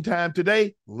 Download Game Time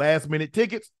today. Last minute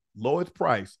tickets, lowest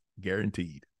price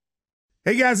guaranteed.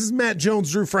 Hey guys, this is Matt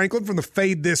Jones, Drew Franklin from the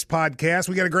Fade This podcast.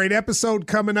 We got a great episode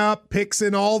coming up, picks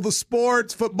in all the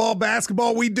sports, football,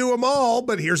 basketball, we do them all,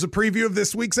 but here's a preview of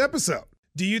this week's episode.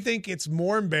 Do you think it's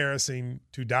more embarrassing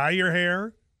to dye your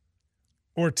hair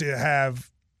or to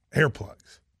have hair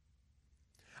plugs?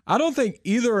 I don't think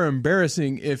either are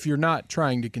embarrassing if you're not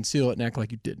trying to conceal it and act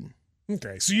like you didn't.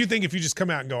 Okay, so you think if you just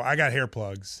come out and go, I got hair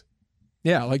plugs.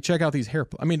 Yeah, like check out these hair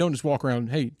plugs. I mean, don't just walk around,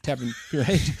 hey, tapping,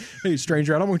 hey,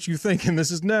 stranger, I don't want you thinking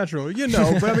this is natural. You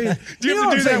know, but I mean, do you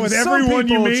have to do that with everyone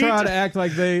you meet? Try to act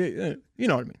like they, you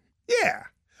know what I mean? Yeah.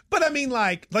 But I mean,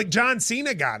 like John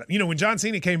Cena got it. You know, when John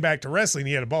Cena came back to wrestling,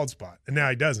 he had a bald spot, and now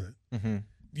he doesn't. Mm-hmm.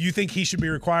 Do you think he should be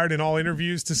required in all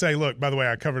interviews to say, look, by the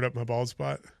way, I covered up my bald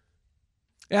spot?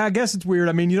 Yeah, I guess it's weird.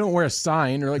 I mean, you don't wear a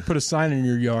sign or like put a sign in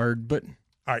your yard, but.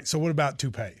 All right, so what about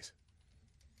toupees?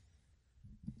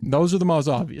 Those are the most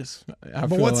obvious.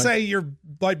 But let's say you're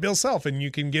like Bill Self and you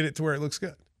can get it to where it looks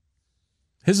good.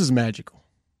 His is magical.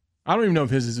 I don't even know if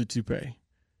his is a toupee.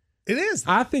 It is.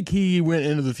 I think he went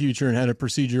into the future and had a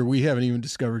procedure we haven't even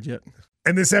discovered yet.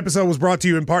 And this episode was brought to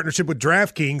you in partnership with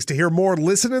DraftKings. To hear more,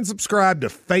 listen and subscribe to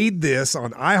Fade This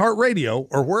on iHeartRadio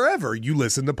or wherever you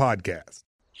listen to podcasts.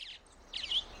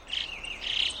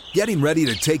 Getting ready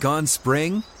to take on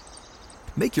spring?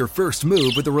 Make your first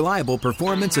move with the reliable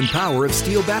performance and power of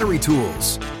Steel battery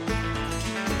tools.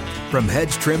 From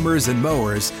hedge trimmers and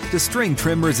mowers to string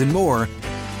trimmers and more,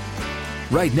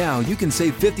 right now you can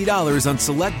save $50 on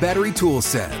select battery tool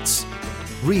sets.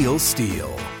 Real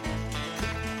STIHL.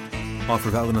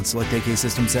 Offer valid on select AK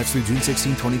system sets through June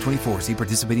 16, 2024. See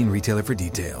participating retailer for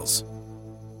details.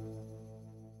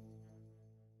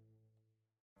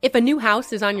 If a new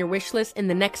house is on your wish list in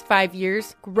the next 5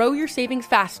 years, grow your savings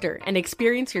faster and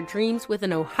experience your dreams with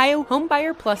an Ohio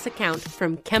Homebuyer Plus account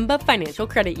from Kemba Financial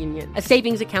Credit Union. A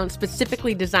savings account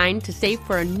specifically designed to save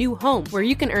for a new home where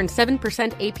you can earn 7%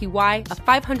 APY,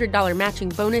 a $500 matching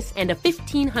bonus, and a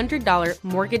 $1,500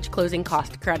 mortgage closing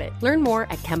cost credit. Learn more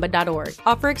at Kemba.org.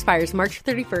 Offer expires March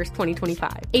 31st,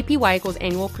 2025. APY equals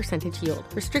annual percentage yield.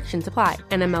 Restrictions apply.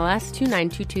 NMLS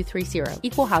 292230.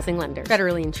 Equal housing lender.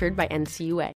 Federally insured by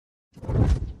NCUA.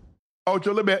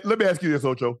 Ocho, let me ask you this,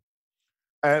 Ocho.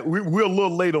 We're a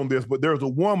little late on this, but there's a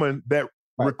woman that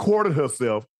recorded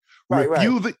herself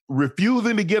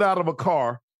refusing to get out of a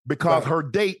car because her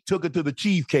date took her to the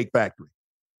Cheesecake Factory.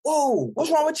 Whoa,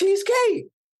 what's wrong with cheesecake?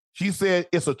 She said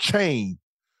it's a chain.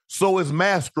 So is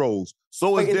Mastro's.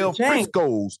 So is Del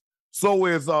Frisco's. So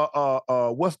is what's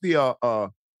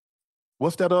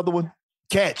that other one?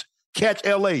 Catch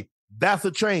LA. That's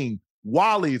a chain.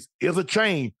 Wally's is a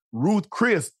chain. Ruth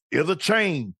Chris is a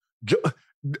chain.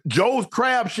 Joe's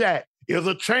Crab Shack is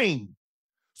a chain.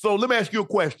 So let me ask you a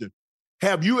question.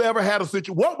 Have you ever had a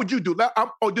situation? What would you do? This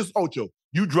is Ocho.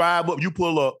 You drive up, you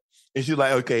pull up, and she's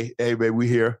like, okay, hey, baby, we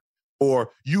here.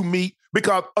 Or you meet.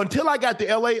 Because until I got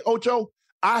to LA, Ocho,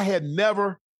 I had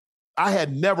never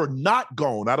not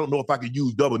gone. I don't know if I could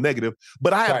use double negative,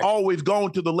 but I had always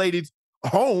gone to the lady's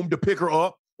home to pick her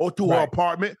up or to her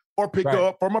apartment or pick her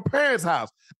up from her parents' house.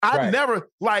 I never,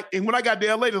 and when I got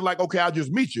to LA, they're like, okay, I'll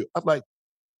just meet you. I was like,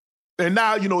 and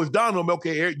now, it's done on me,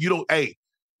 okay, Eric,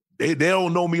 they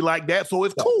don't know me like that, so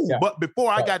it's cool. Yeah. But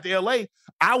before I got to LA,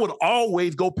 I would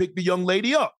always go pick the young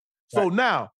lady up. So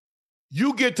now,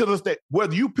 you get to the state,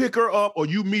 whether you pick her up or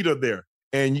you meet her there,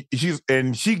 and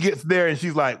she gets there and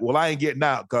she's like, well, I ain't getting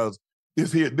out because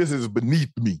this is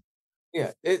beneath me.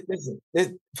 Yeah,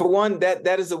 for one,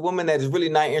 that is a woman that is really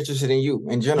not interested in you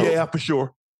in general. Yeah, for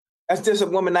sure. That's just a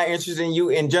woman not interested in you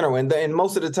in general. And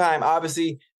most of the time,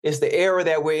 obviously, it's the era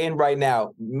that we're in right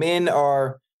now. Men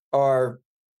are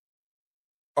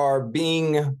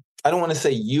being, I don't want to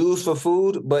say used for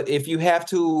food, but if you have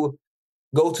to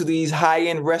go to these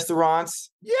high-end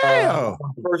restaurants,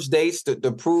 first dates to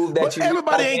prove that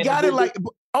everybody ain't got it like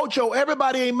Ocho.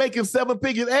 Everybody ain't making seven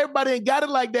figures. Everybody ain't got it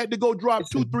like that to go drop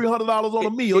 $200-300 on a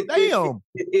meal. Damn,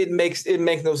 it makes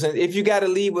no sense. If you got to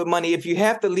lead with money, if you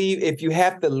have to lead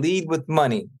with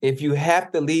money,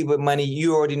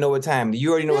 you already know what time.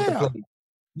 You already know what the plan.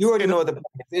 You already know what the plan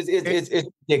is. It's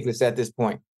ridiculous at this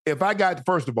point. If I got,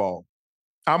 first of all,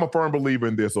 I'm a firm believer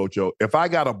in this, Ocho. If I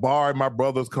got to borrow my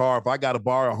brother's car, if I got to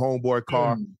borrow a homeboy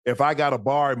car, if I got to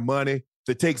borrow money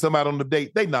to take somebody on the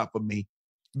date, they not for me.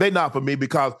 They not for me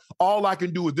because all I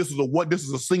can do is this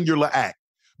is a singular act.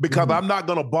 Because I'm not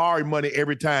going to borrow money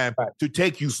every time to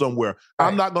take you somewhere.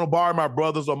 I'm not going to borrow my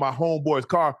brother's or my homeboy's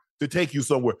car to take you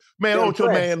somewhere. Man, Ocho,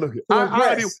 man, look.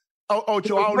 Ocho,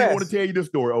 I don't even want to tell you this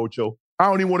story, Ocho. I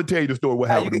don't even want to tell you the story what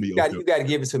happened to me, Ocho. You got to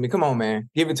give it to me. Come on, man.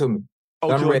 Give it to me.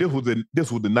 Ocho,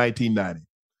 this was the 1990s.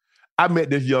 I met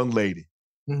this young lady,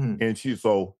 and she's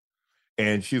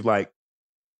like,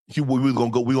 we're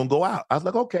gonna go out. I was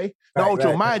like, okay. Now,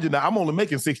 Ocho, mind you, now I'm only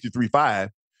making $63,500.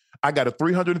 I got a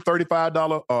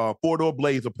 $335 4-door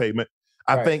Blazer payment.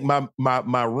 I think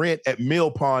my rent at Mill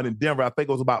Pond in Denver, I think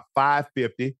it was about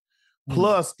 $550.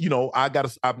 Plus, I got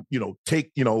to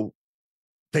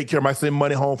take care of my send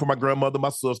money home for my grandmother, my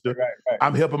sister.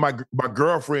 I'm helping my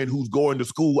girlfriend who's going to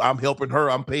school. I'm helping her.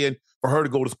 I'm paying for her to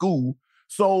go to school.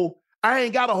 So I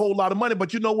ain't got a whole lot of money.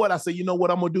 But you know what? I say, you know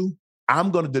what I'm going to do?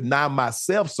 I'm going to deny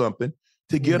myself something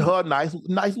to get her a nice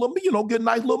little meal, get a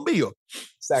nice little meal.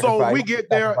 So we get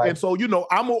there. And so, I'm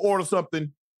going to order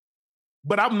something,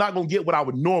 but I'm not going to get what I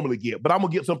would normally get. But I'm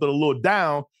going to get something a little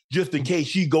down just in case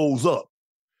she goes up.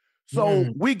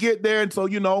 So we get there. And so,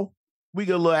 we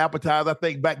get a little appetizer. I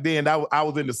think back then I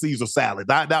was into Caesar salad.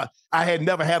 I had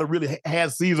never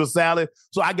had Caesar salad,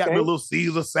 so I got me a little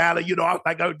Caesar salad. I was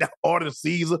like, I ordered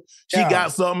Caesar. She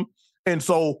got something, and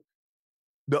so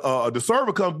the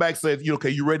server comes back and says, okay,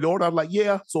 you ready to order? I'm like,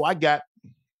 yeah. So I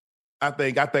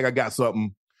think I got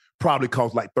something probably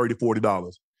cost like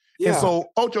 $30-40. Yeah. And so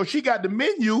Ocho, she got the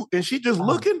menu and she just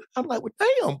looking. I'm like, well,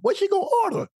 damn, what she gonna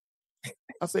order?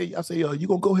 I say, you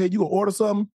gonna go ahead? You gonna order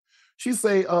something? She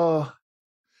say,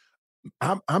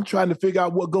 I'm trying to figure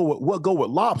out what go with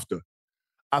lobster.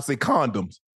 I say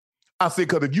condoms. I say,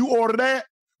 because if you order that,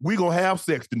 we gonna have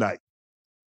sex tonight.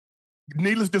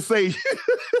 needless to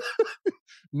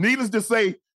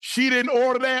say, she didn't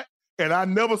order that, and I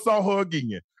never saw her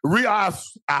again. I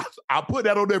put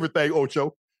that on everything,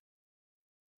 Ocho.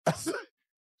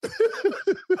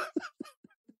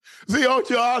 See,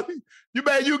 Ocho,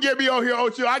 you get me on here,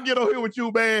 Ocho. I get on here with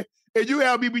you, man, and you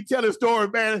have me be telling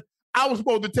stories, man. I was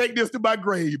supposed to take this to my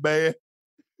grave, man.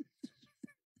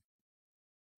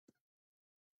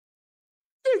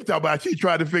 Talking about she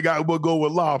trying to figure out what go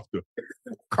with lobster.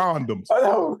 Condoms.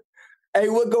 Oh, hey,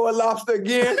 what go with lobster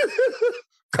again?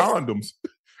 Condoms.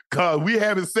 Cause we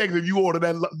having sex if you order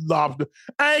that lobster.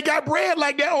 I ain't got bread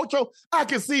like that, Ocho. I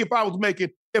can see if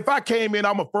I came in,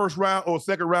 I'm a first round or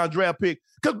second round draft pick.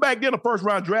 Cause back then a first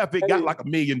round draft pick got like $1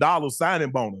 million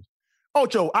signing bonus.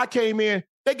 Ocho, I came in,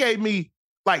 they gave me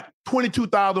like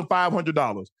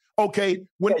 $22,500. Okay,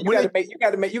 you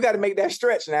got to make that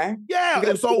stretch now. Yeah,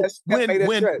 and so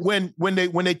when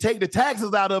they take the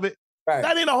taxes out of it, right,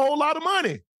 that ain't a whole lot of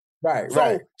money. Right.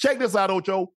 So check this out,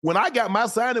 Ocho. When I got my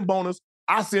signing bonus,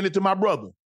 I sent it to my brother.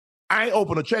 I ain't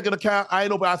open a checking account. I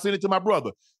sent it to my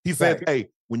brother. He said, "Hey,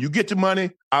 when you get your money,"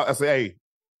 I say,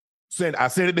 "Hey, I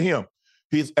sent it to him."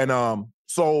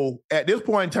 So at this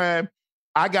point in time,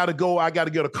 I gotta go. I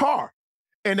gotta get a car,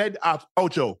 and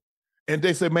Ocho, and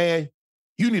they said, "Man,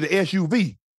 you need an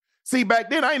SUV." See, back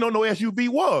then, I ain't know no SUV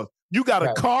was. You got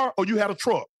a car or you had a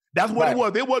truck. That's what it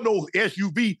was. There wasn't no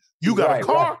SUV. You got a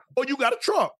car or you got a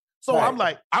truck. So I'm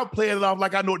like, I'm playing it off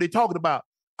like I know what they're talking about.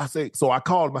 So I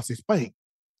called him. I said, Spank.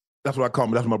 That's what I call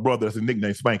him. That's my brother. That's his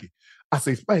nickname, Spanky. I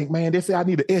say, Spank, man, they say I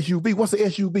need an SUV. What's an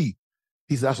SUV?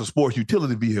 He said, that's a sports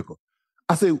utility vehicle.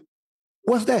 I said,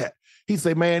 what's that? He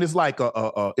said, man, it's like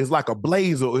a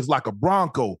Blazer. It's like a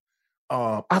Bronco.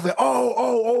 I said,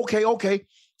 okay.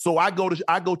 So I go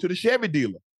to the Chevy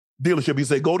dealership. He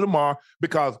said, go tomorrow,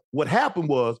 because what happened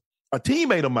was a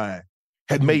teammate of mine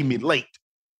had made me late.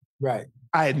 Right.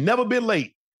 I had never been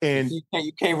late, and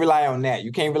you can't rely on that.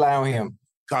 You can't rely on him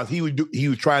because he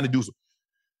was trying to do something.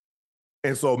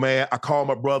 And so, man, I called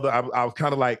my brother. I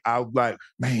was like,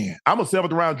 man, I'm a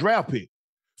 7th round draft pick.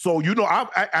 So,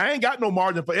 I ain't got no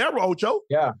margin for error, Ocho.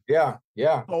 Yeah.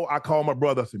 So I called my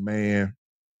brother. I said, man,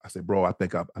 bro, I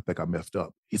think I messed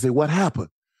up. He said, what happened?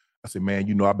 I said,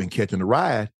 man, I've been catching a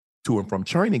ride to and from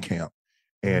training camp.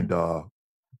 And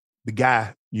the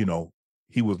guy, we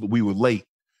were late,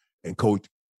 and Coach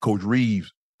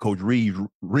Reeves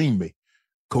reamed me.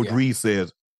 Coach Reeves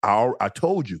says, I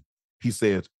told you. He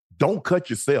says, don't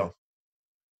cut yourself.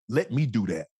 Let me do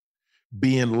that.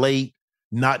 Being late,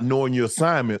 not knowing your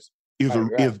assignments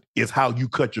is how you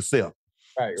cut yourself.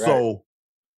 Right. So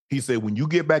he said, when you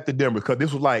get back to Denver, because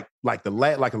this was like the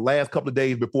last couple of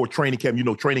days before training camp,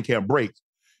 training camp breaks.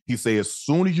 He said, as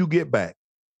soon as you get back,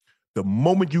 the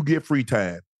moment you get free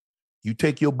time, you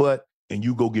take your butt and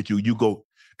you go.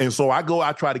 And so I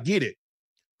try to get it.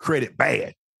 Credit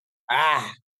bad.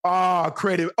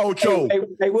 Credit. Ocho.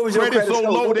 Hey, what was your credit so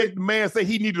score? low that the man said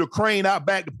he needed a crane out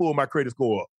back to pull my credit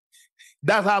score up.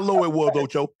 That's how low it was,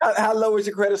 Ocho. How low was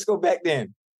your credit score back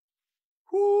then?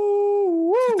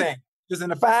 What you think? Just in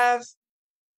the 5s?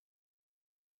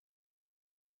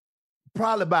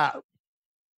 Probably about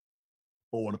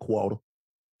 4.25.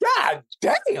 God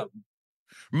damn.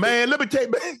 Man, let me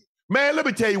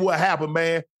tell you what happened,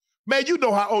 man. Man, you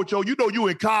know how, Ocho, you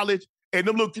in college and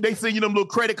they send you them little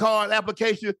credit card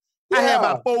applications. Yeah. I had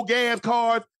about 4 gas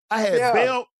cards. I had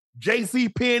Belt,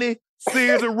 JC Penney,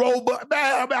 Sears and Roebuck.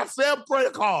 Man, about 7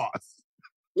 credit cards.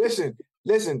 Listen.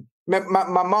 Man,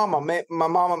 my mama,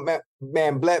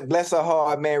 man, bless her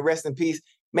heart, man, rest in peace.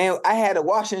 Man, I had a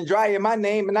washer and dryer in my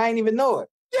name, and I didn't even know it.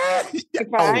 Yeah.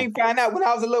 I ain't find out when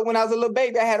I was a little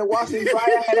baby. I had a washer and dryer.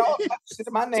 I had all that shit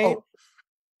in my name.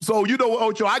 So you know what,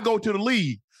 Ocho? I go to the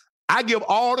league. I give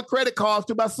all the credit cards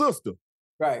to my sister.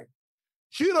 Right.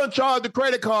 She done charge the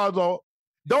credit cards on.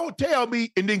 Don't tell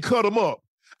me and then cut them up.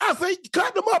 I say,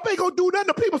 cut them up ain't gonna do nothing.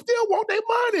 The people still want their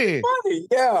money.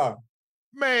 Yeah.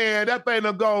 Man, that thing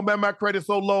done gone, man. My credit's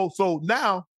so low. So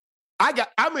now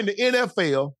I'm in the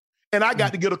NFL and I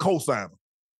got to get a cosigner.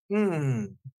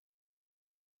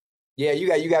 Yeah,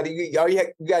 you got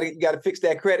to fix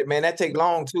that credit, man. That take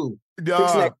long too. Fixing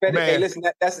that credit, man. Hey, listen,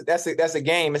 that's a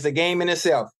game. It's a game in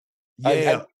itself.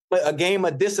 Yeah, a game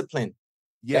of discipline.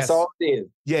 Yes. That's all it is.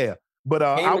 Yeah, but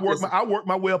I work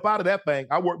my way up out of that thing.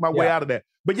 I work my way out of that.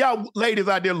 But y'all ladies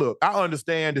out there, look, I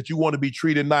understand that you want to be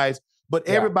treated nice, but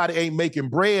everybody ain't making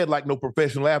bread like no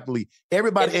professional athlete.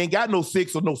 Everybody ain't got no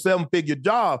 6 or no 7-figure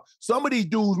job. Some of these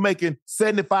dudes making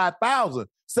 $75,000.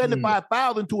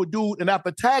 $75,000 to a dude, and after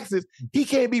taxes, he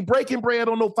can't be breaking bread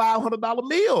on no $500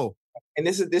 meal. And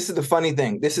this is the funny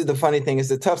thing. It's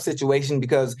a tough situation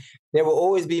because there will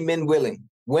always be men willing.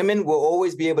 Women will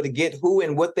always be able to get who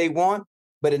and what they want,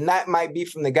 but it not might be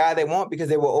from the guy they want, because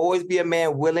there will always be a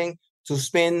man willing to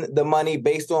spend the money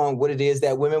based on what it is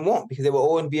that women want, because there will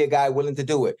always be a guy willing to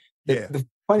do it. The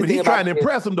funny but thing he's trying to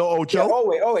impress him, though, Ocho.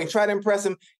 Yeah, always try to impress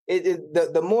him.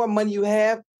 The more money you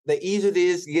have, the easier it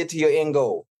is to get to your end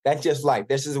goal. That's just life.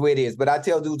 That's just the way it is. But I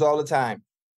tell dudes all the time,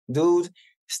 dudes,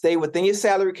 stay within your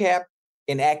salary cap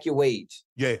and act your wage.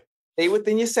 Yeah. Stay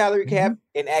within your salary cap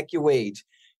and act your wage.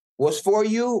 What's for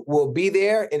you will be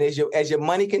there. And as your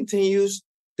money continues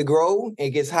to grow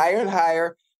and gets higher and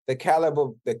higher, the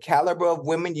caliber of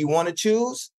women you want to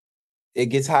choose, it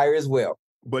gets higher as well.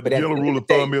 But the general rule of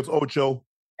thumb is, Ocho,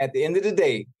 at the end of the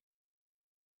day,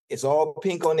 it's all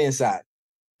pink on the inside.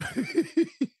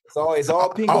 It's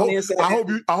all pink on the inside.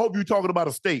 I hope you're talking about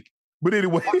a steak. But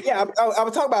anyway. Yeah, I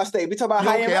was talking about a steak. We talk about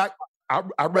high end.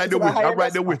 I'm right there with you. I'm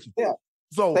right there with you. Yeah.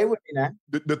 So stay with me now.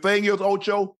 The thing is,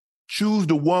 Ocho, choose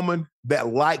the woman that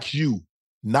likes you,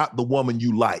 not the woman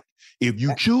you like. If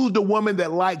you choose the woman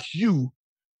that likes you,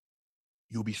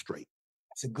 you'll be straight.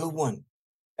 That's a good one.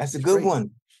 That's a good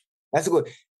one. That's a good.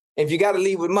 If you got to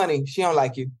leave with money, she don't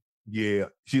like you. Yeah,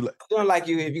 she don't like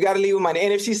you. If you got to leave with money,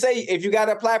 and if you got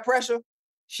to apply pressure,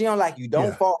 she don't like you.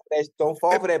 Don't fall for that. Don't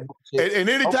fall for that bullshit. And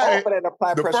anytime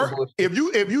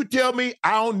if you tell me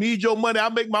I don't need your money, I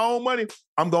make my own money,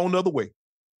 I'm going the other way.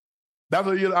 I've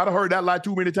heard that lie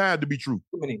too many times to be true.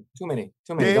 Too many.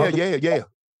 Yeah.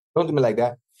 Don't do me like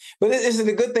that. But this is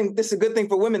a good thing. This is a good thing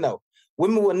for women, though.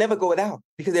 Women will never go without,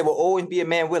 because there will always be a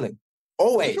man willing.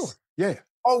 Always. Sure. Yeah.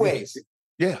 Always.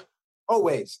 Yeah.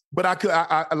 Always. But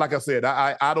I like I said,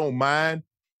 I don't mind.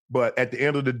 But at the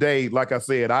end of the day, like I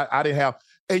said, I didn't have.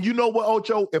 And you know what,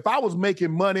 Ocho? If I was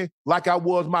making money like I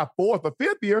was my 4th or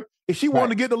 5th year, if she wanted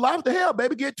to get the lobster, hell,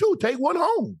 baby, get 2, take 1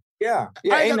 home. Yeah.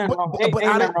 I didn't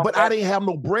have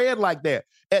no bread like that.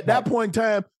 At that point in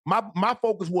time, my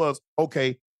focus was,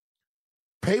 okay,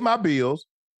 pay my bills,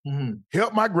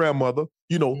 help my grandmother.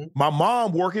 You know, my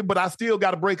mom working, but I still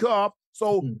got to break her off.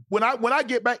 So when I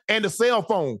get back, and the cell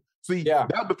phone, that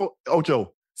was before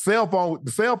Ocho.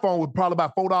 The cell phone was probably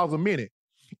about $4 a minute.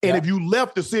 And if you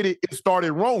left the city, it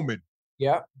started roaming.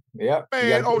 Yeah.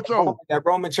 Man, Ocho. That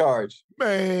roaming charge.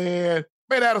 Man,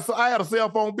 I had a cell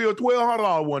phone bill,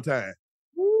 $1,200 one time.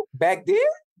 Back then?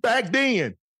 Back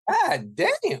then. God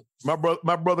damn.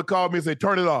 My brother called me and said,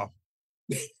 turn it off.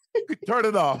 Turn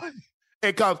it off. And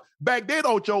because back then,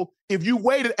 Ocho, if you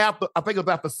waited after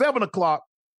 7 o'clock,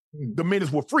 the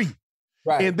minutes were free.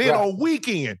 Right. And then on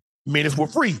weekend, minutes were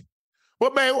free.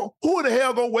 But man, who the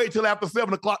hell gonna wait till after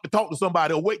 7 o'clock to talk to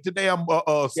somebody, or wait till damn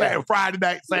Friday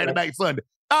night, Saturday night, Sunday?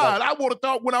 I want to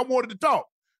talk when I wanted to talk.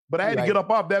 But I had to get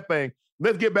up off that thing.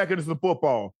 Let's get back into some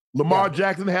football. Lamar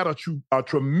Jackson had a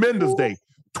tremendous day.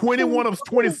 21 of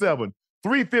 27,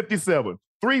 357,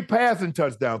 3 passing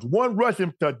touchdowns, 1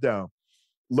 rushing touchdown.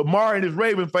 Lamar and his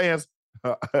Raven fans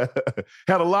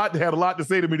had a lot to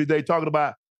say to me today, talking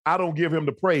about I don't give him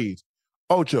the praise.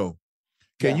 Ocho,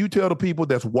 can you tell the people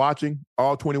that's watching,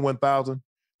 all 21,000,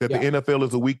 that the NFL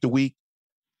is a week to week?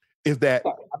 Is that?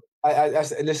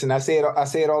 Listen, I say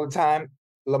it all the time.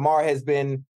 Lamar has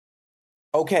been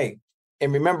okay.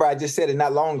 And remember, I just said it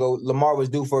not long ago, Lamar was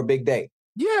due for a big day.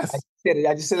 Yes.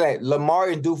 I just said that. Lamar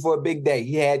is due for a big day.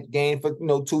 He had gained for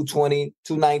 220,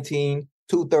 219,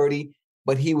 230,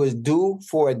 but he was due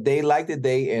for a day like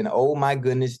today, and oh my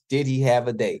goodness, did he have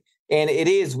a day. And it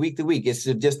is week to week. It's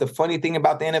just the funny thing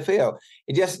about the NFL.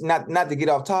 It just, not to get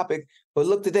off topic, but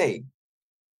look today.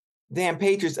 Damn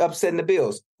Patriots upsetting the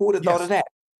Bills. Who would have thought of that?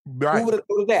 Right. Who would have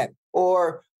thought of that?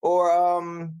 Or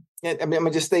I'm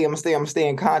gonna stay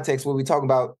in context what we talk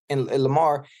about in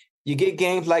Lamar. You get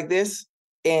games like this,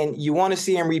 and you want to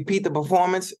see him repeat the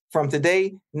performance from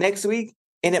today, next week,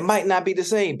 and it might not be the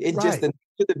same. It's just the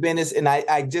business, and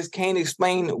I just can't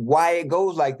explain why it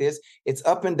goes like this. It's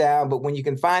up and down, but when you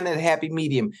can find that happy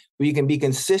medium where you can be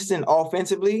consistent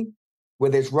offensively,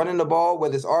 whether it's running the ball,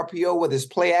 whether it's RPO, whether it's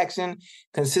play action,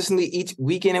 consistently each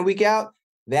week in and week out,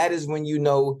 that is when you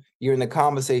know you're in the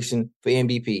conversation for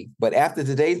MVP. But after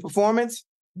today's performance,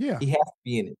 he has to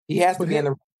be in it. He has to be in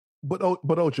the. But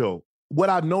Ocho, what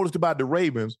I noticed about the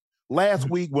Ravens last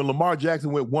week when Lamar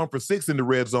Jackson went 1 for 6 in the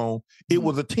red zone, it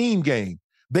was a team game.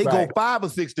 They go 5 or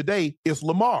 6 today. It's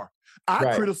Lamar.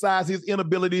 I criticize his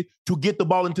inability to get the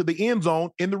ball into the end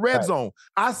zone in the red zone.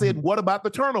 I said, what about the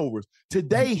turnovers?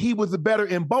 Today, he was better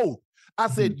in both. I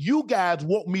said, you guys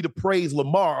want me to praise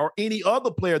Lamar or any other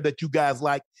player that you guys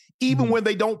like, even when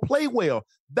they don't play well.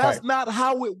 That's not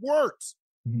how it works.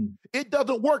 It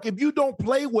doesn't work. If you don't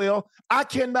play well, I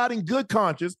cannot in good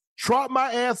conscience trot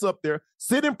my ass up there,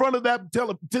 sit in front of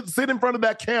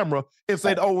that camera and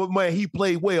say, oh, man, he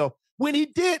played well. when he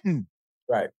didn't.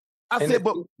 Right. I said,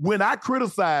 but when I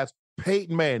criticize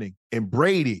Peyton Manning and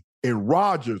Brady and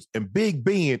Rodgers and Big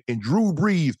Ben and Drew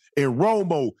Brees and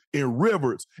Romo and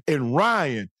Rivers and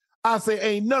Ryan, I say,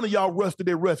 ain't none of y'all rushed to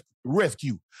their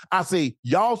rescue. I say,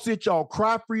 y'all sit y'all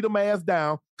cry freedom ass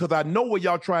down because I know where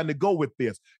y'all trying to go with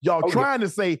this. Y'all trying to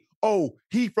say, oh,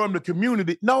 he from the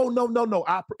community. No.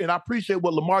 And I appreciate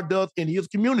what Lamar does in his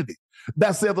community.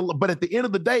 That says, but at the end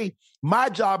of the day, my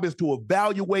job is to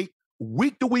evaluate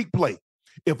week-to-week play.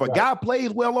 If a guy plays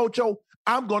well, Ocho,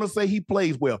 I'm going to say he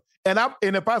plays well. And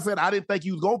if I said I didn't think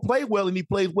he was going to play well and he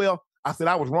plays well, I said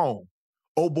I was wrong.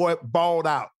 Oh, boy, balled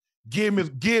out. Give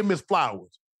him his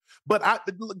flowers. But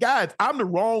guys, I'm the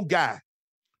wrong guy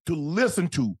to listen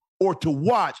to or to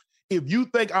watch if you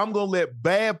think I'm going to let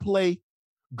bad play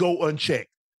go unchecked.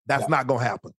 That's not going to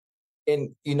happen. And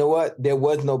you know what? There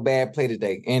was no bad play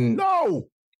today. And no,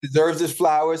 deserves his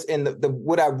flowers. And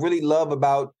what I really love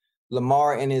about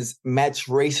Lamar and his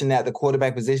maturation at the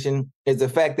quarterback position is the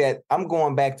fact that I'm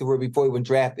going back to where before he was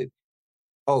drafted.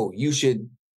 Oh, you should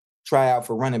try out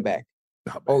for running back.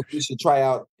 Oh, you should try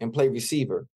out and play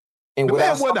receiver. And the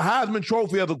man won the Heisman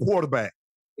Trophy as a quarterback.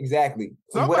 Exactly.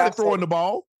 Somebody throwing the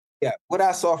ball. Yeah. What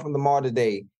I saw from Lamar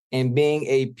today and being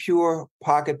a pure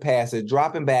pocket passer,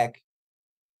 dropping back,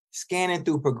 scanning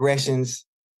through progressions.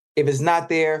 If it's not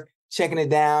there, checking it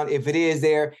down. If it is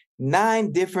there,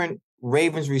 9 different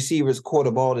Ravens receivers caught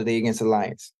a ball today against the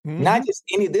Lions. Mm-hmm. Not just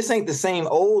any. This ain't the same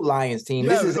old Lions team.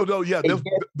 Yeah, this is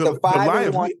the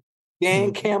 5-1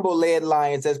 Dan Campbell-led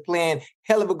Lions that's playing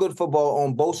hell of a good football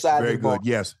on both sides of the ball. Very good,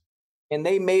 yes. And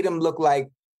they made him look like,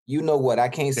 you know what, I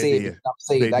can't say it. I'm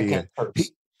saved. I can't curse.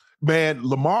 Man,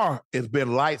 Lamar has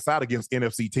been lights out against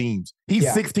NFC teams. He's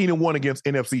 16-1 against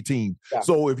NFC teams. Yeah.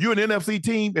 So if you're an NFC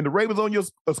team and the Ravens on your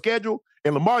schedule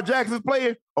and Lamar Jackson's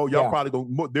playing, y'all probably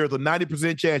going. There's a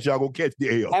 90% chance y'all gonna catch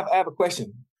the L. I have a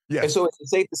question. Yeah. And so is it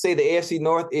safe to say the AFC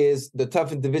North is the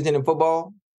toughest division in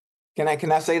football? Can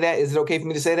I say that? Is it okay for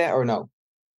me to say that or no?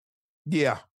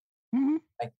 Yeah. Mm-hmm.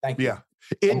 Thank you. Yeah.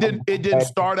 It didn't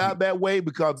start out that way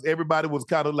because everybody was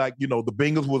kind of like, the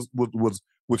Bengals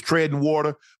was treading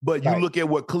water. But you look at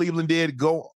what Cleveland did,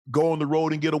 go on the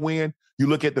road and get a win. You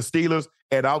look at the Steelers,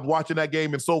 and I was watching that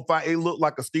game in SoFi. It looked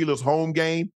like a Steelers home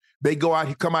game. They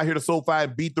come out here to SoFi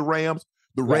and beat the Rams.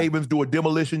 The Ravens do a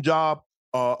demolition job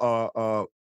on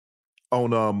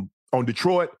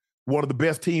Detroit. One of the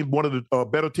best teams, one of the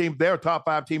better teams. They're a top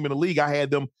 5 team in the league. I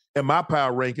had them in my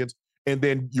power rankings, and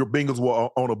then your Bengals were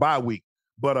on a bye week.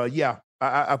 But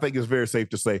I think it's very safe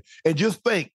to say. And just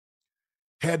think,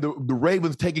 had the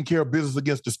Ravens taken care of business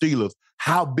against the Steelers,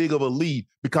 how big of a lead?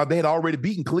 Because they had already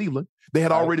beaten Cleveland. They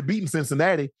had already beaten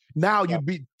Cincinnati. Now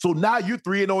now you're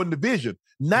 3-0 in the division.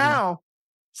 Now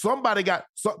somebody got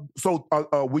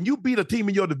when you beat a team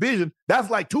in your division, that's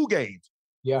like 2 games.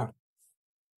 Yeah.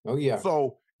 Oh yeah.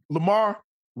 So Lamar,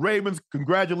 Ravens,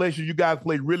 congratulations. You guys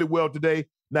played really well today.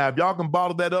 Now, if y'all can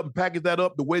bottle that up and package that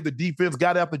up the way the defense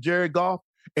got after Jared Goff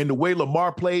and the way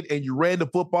Lamar played and you ran the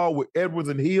football with Edwards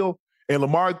and Hill, and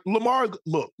Lamar's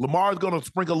going to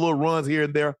sprinkle little runs here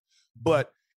and there. But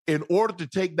in order to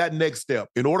take that next step,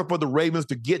 in order for the Ravens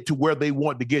to get to where they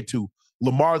want to get to,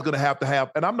 Lamar's going to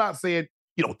have, and I'm not saying,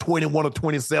 21 or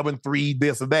 27, 3,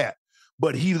 this or that,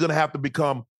 but he's going to have to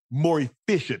become more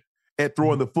efficient at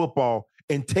throwing the football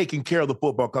and taking care of the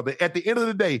football. Because at the end of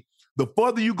the day, the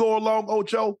further you go along,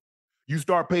 Ocho, you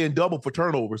start paying double for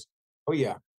turnovers. Oh,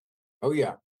 yeah.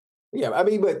 Yeah, I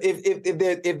mean, but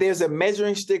if there's a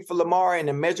measuring stick for Lamar and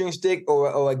a measuring stick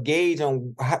or a gauge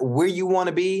on where you want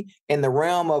to be in the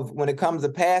realm of when it comes to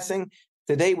passing,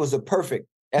 today was a perfect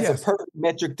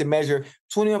metric to measure.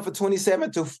 21 for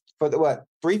 27 for what,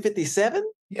 357?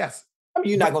 Yes. I mean,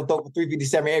 you're not going to throw for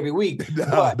 357 every week.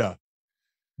 No.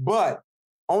 But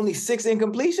only 6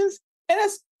 incompletions?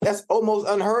 And that's almost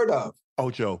unheard of.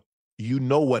 Ocho, you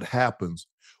know what happens.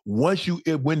 Once you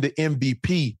win the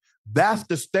MVP, that's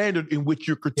the standard in which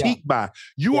you're critiqued by.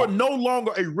 You are no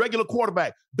longer a regular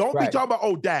quarterback. Don't be talking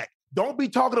about Dak. Don't be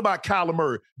talking about Kyler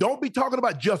Murray. Don't be talking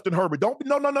about Justin Herbert.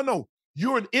 No.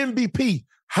 You're an MVP.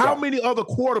 How many other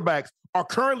quarterbacks are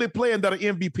currently playing that are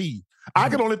MVP? I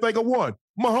can only think of one.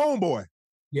 Mahomes boy.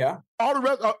 Yeah. All the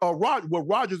rest,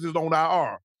 Rodgers is on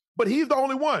IR, but he's the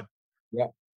only one. Yeah.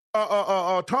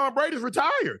 Tom Brady's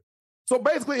retired. So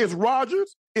basically it's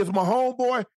Rodgers, it's Mahomes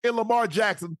boy, and Lamar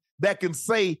Jackson that can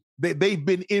say that they've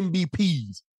been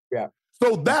MVPs. Yeah.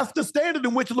 So that's the standard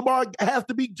in which Lamar has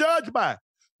to be judged by.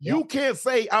 You can't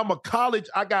say I'm a college,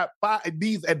 I got 5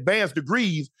 these advanced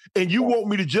degrees, and you want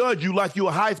me to judge you like you're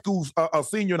a high school, a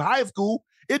senior in high school.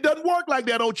 It doesn't work like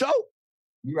that, Ocho.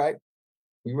 You're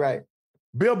right.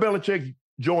 Bill Belichick,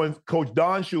 joined Coach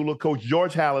Don Shula, Coach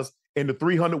George Halas in the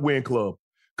 300-win club.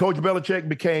 Coach Belichick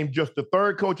became just the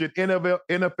third coach in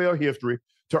NFL history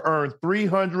to earn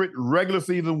 300 regular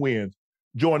season wins,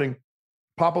 joining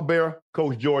Papa Bear,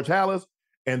 Coach George Halas,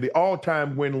 and the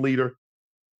all-time win leader,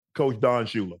 Coach Don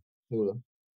Shula.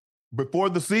 Before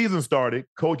the season started,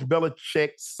 Coach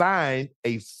Belichick signed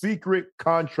a secret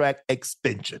contract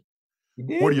extension.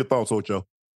 What are your thoughts, Ocho?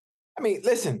 I mean,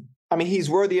 listen. I mean, he's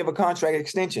worthy of a contract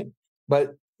extension.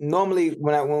 But normally,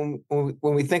 when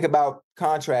we think about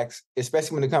contracts,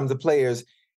 especially when it comes to players,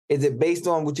 is it based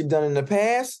on what you've done in the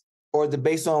past, or is it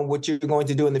based on what you're going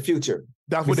to do in the future?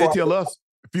 That's what they tell us.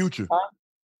 Future.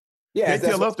 Yeah, they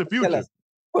tell us the future.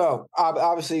 Well,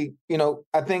 obviously,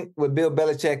 I think with Bill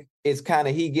Belichick, it's kind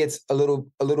of he gets a little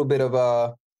bit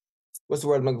of what's the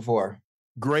word I'm looking for?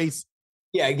 Grace.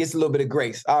 Yeah, he gets a little bit of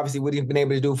grace. Obviously, what he's been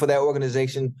able to do for that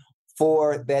organization,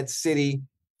 for that city,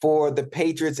 for the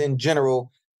Patriots in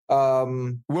general.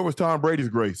 Where was Tom Brady's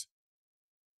grace?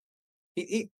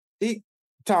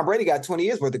 Tom Brady got 20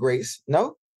 years worth of grace.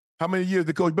 No? How many years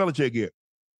did Coach Belichick get?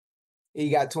 He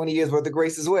got 20 years worth of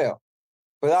grace as well.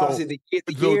 But obviously,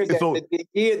 the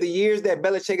years that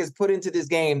Belichick has put into this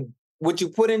game, what you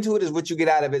put into it is what you get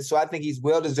out of it. So I think he's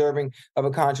well deserving of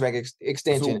a contract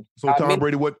extension. So Tom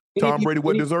Brady wasn't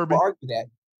deserving?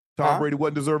 Tom Brady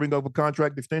wasn't deserving of a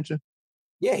contract extension?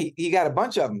 Yeah, he got a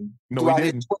bunch of them. No, he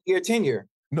didn't. His 20-year tenure.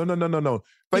 No.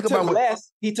 He took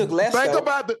less. Think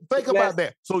about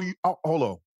that. So hold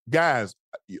on, guys.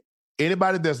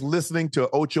 Anybody that's listening to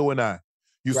Ocho and I,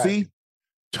 you see,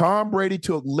 Tom Brady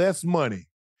took less money,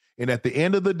 and at the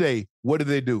end of the day, what did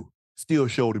they do? Still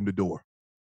showed him the door.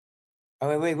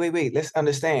 Oh, wait. Let's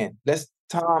understand.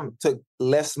 Tom took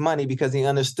less money because he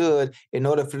understood in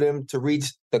order for them to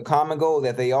reach the common goal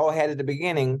that they all had at the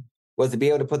beginning was to be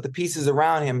able to put the pieces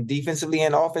around him defensively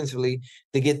and offensively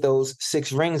to get those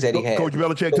 6 rings that he had. Coach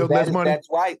Belichick took less money?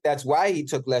 That's why he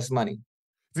took less money.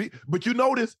 See, but you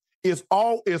notice it's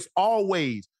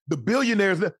always the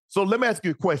billionaires. So let me ask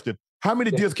you a question. How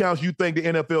many discounts you think the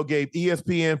NFL gave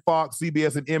ESPN, Fox,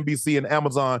 CBS, and NBC and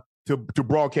Amazon to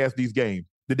broadcast these games?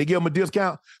 Did they give them a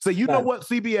discount? Say, you know what,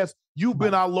 CBS, you've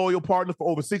been our loyal partner for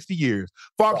over 60 years.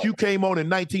 Fox, you came on in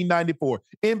 1994.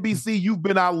 NBC, you've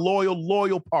been our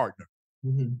loyal partner.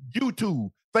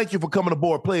 YouTube, thank you for coming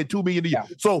aboard, playing $2 million a year.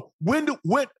 So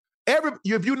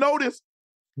if you notice,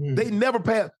 they never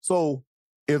pass. So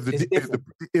is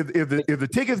the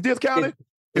tickets discounted?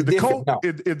 Is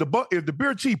the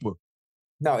beer cheaper?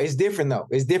 No, it's different though.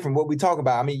 It's different what we talk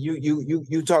about. I mean,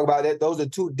 you talk about that. Those are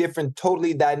two different,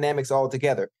 totally dynamics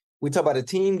altogether. We talk about a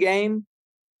team game,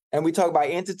 and we talk about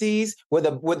entities where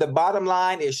the bottom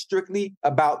line is strictly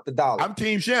about the dollar. I'm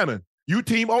Team Shannon. You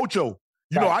Team Ocho.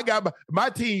 You know, I got my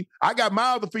team. I got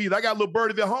my other fees. I got little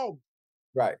birdies at home.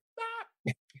 Right.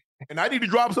 And I need to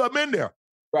drop something in there.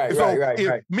 Right.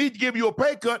 If me give you a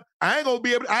pay cut, I ain't gonna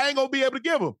be able to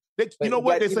give them. You know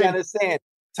what they say? Understand?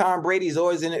 Tom Brady's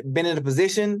always been in a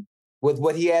position with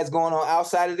what he has going on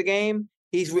outside of the game.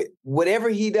 Whatever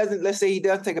he doesn't. Let's say he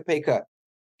does take a pay cut.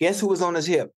 Guess who was on his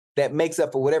hip that makes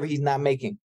up for whatever he's not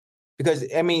making? Because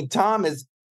I mean, Tom is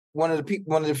one of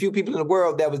the few people in the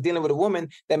world that was dealing with a woman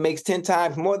that makes 10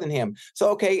 times more than him.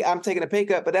 So okay, I'm taking a pay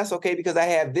cut, but that's okay because I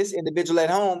have this individual at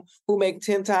home who makes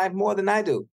 10 times more than I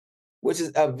do, which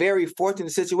is a very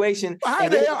fortunate situation.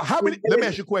 Let me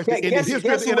ask you a question. In the history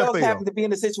of the NFL, happen to be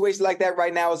in a situation like that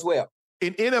right now as well.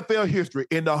 In NFL history,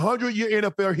 in the 100-year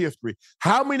NFL history,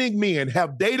 how many men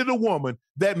have dated a woman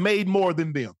that made more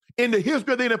than them? In the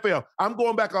history of the NFL, I'm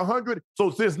going back 100. So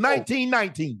since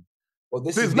 1919. Well,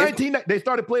 they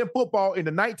started playing football in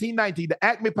the 1990, the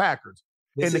Acme Packers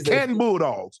and the Canton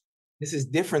Bulldogs. This is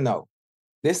different, though.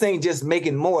 This ain't just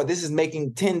making more. This is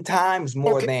making 10 times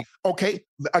more than. Okay.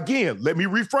 Again, let me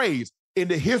rephrase. In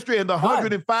the history, in the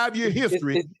 105-year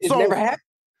history. It never happened.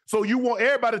 So you want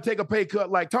everybody to take a pay cut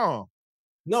like Tom?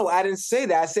 No, I didn't say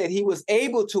that. I said he was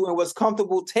able to and was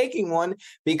comfortable taking one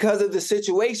because of the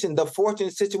situation, the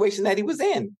fortunate situation that he was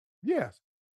in. Yes.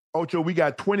 Ocho, we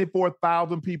got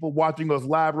 24,000 people watching us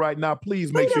live right now.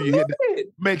 Please make sure you hit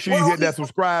that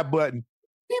subscribe button.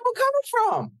 People coming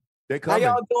from? They coming.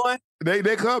 How y'all doing?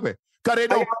 They coming. They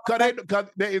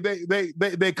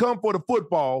come for the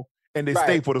football and they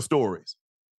stay for the stories.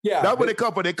 Yeah, that's what they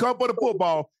come for. They come for the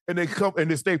football and they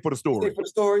stay for the stories. Stay for the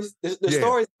stories. The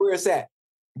stories where it's at.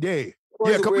 Yeah.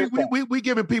 Because we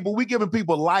giving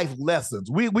people life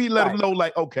lessons. We let them know,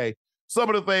 like, okay, some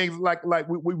of the things like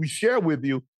we share with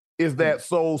you is that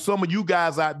so some of you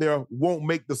guys out there won't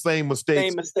make the same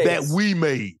mistakes that we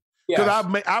made. Because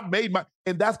I've made my,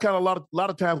 and that's kind of a lot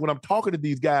of times when I'm talking to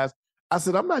these guys, I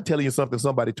said, I'm not telling you something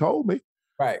somebody told me.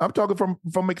 Right. I'm talking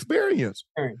from experience.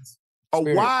 A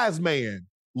wise man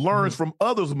learns from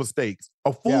others' mistakes.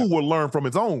 A fool will learn from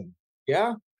his own.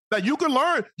 Yeah. Now you can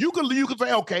learn. You can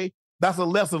say, okay, that's a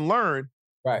lesson learned.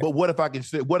 Right. But what if I can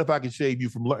shave you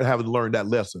from having to learn that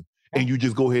lesson, and you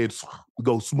just go ahead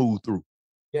go smooth through?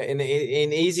 Yeah, and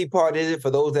the easy part is it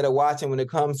for those that are watching when it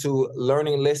comes to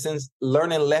learning lessons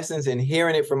and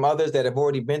hearing it from others that have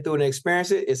already been through and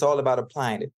experienced it. It's all about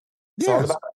applying it. It's all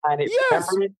about applying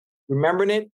it,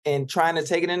 remembering it, and trying to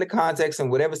take it into context in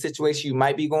whatever situation you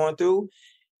might be going through.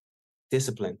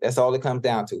 Discipline. That's all it comes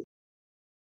down to.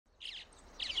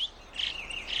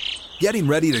 Getting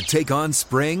ready to take on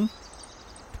spring?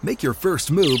 Make your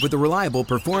first move with the reliable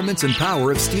performance and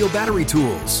power of Steel battery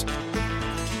tools.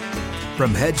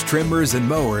 From hedge trimmers and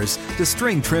mowers to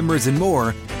string trimmers and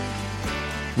more,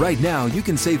 right now you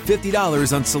can save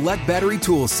 $50 on select battery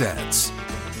tool sets.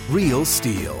 Real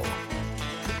Steel.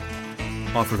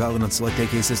 Offer valid on select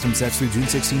AK system sets through June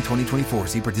 16, 2024.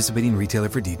 See participating retailer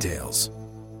for details.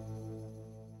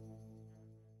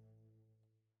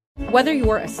 Whether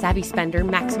you're a savvy spender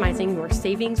maximizing your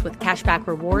savings with cashback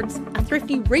rewards, a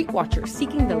thrifty rate watcher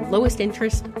seeking the lowest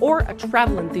interest, or a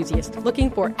travel enthusiast looking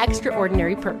for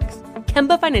extraordinary perks,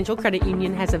 Kemba Financial Credit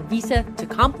Union has a visa to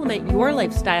complement your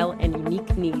lifestyle and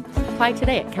unique needs. Apply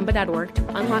today at Kemba.org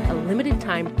to unlock a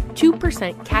limited-time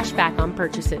 2% cash back on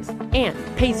purchases and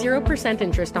pay 0%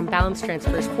 interest on balance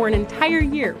transfers for an entire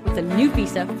year with a new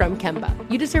visa from Kemba.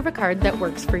 You deserve a card that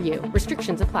works for you.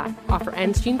 Restrictions apply. Offer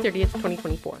ends June 30th,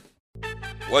 2024.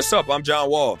 What's up? I'm John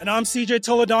Wall. And I'm CJ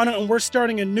Toledano, and we're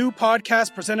starting a new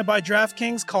podcast presented by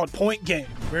DraftKings called Point Game.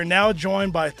 We're now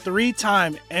joined by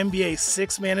three-time NBA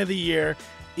Sixth Man of the Year,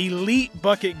 elite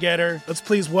bucket getter. Let's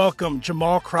please welcome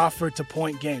Jamal Crawford to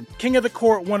Point Game. King of the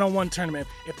Court one-on-one tournament.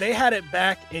 If they had it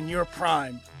back in your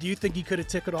prime, do you think you could have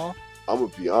took it all? I'm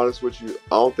going to be honest with you.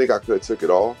 I don't think I could have took it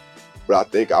all, but I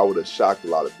think I would have shocked a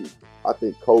lot of people. I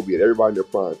think Kobe and everybody in their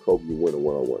prime, Kobe would win a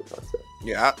one-on-one contest.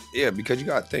 Yeah, because you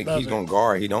got to think he's going to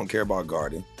guard. He don't care about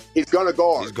guarding. He's going to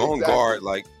guard. He's going to guard.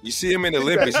 Like, you see him in the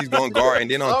Olympics, he's going to guard.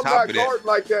 And then on top of that. I'm not guarding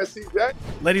like that, CJ.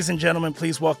 Ladies and gentlemen,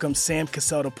 please welcome Sam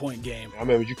Cassell to Point Game. I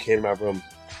remember you came out from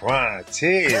prime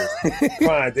 10.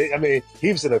 I mean,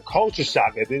 he was in a culture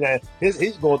shock. And then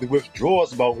he's going through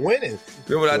withdrawals about winning.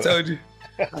 Remember what I told you?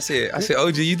 I said,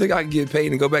 OG, you think I can get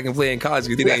paid and go back and play in college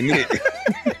because it ain't it?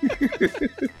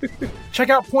 Check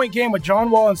out Point Game with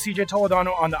John Wall and CJ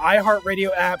Toledano on the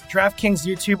iHeartRadio app, DraftKings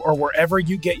YouTube, or wherever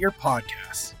you get your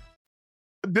podcasts.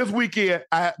 This weekend,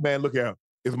 look at her.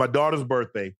 It's my daughter's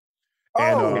birthday.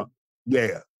 And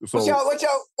So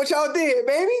what y'all did,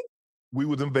 baby? We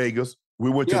was in Vegas. We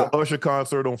went to the Usher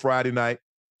concert on Friday night.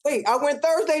 Wait, I went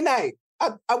Thursday night.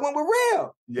 I went with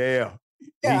Real. Yeah.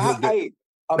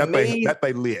 Amazing. That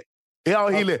thing lit. He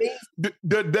lit.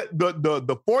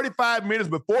 The 45 minutes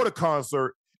before the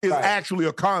concert is actually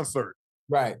a concert.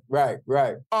 Right.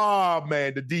 Oh,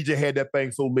 man, the DJ had that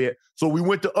thing so lit. So we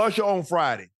went to Usher on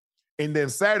Friday. And then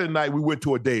Saturday night, we went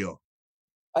to Adele.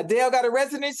 Adele got a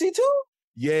residency too?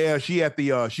 Yeah, she at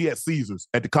Caesars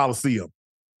at the Coliseum.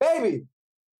 Baby.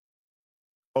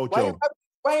 Ocho.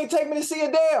 Why ain't take me to see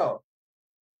Adele?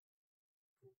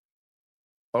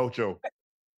 Ocho.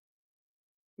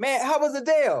 Man, how was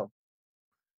Adele?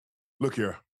 Look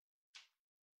here.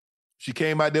 She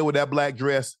came out there with that black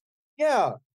dress.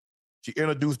 Yeah. She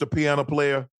introduced the piano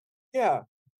player. Yeah.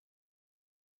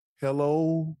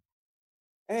 Hello.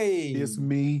 Hey. It's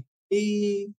me.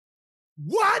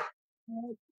 What?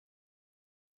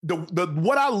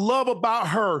 What I love about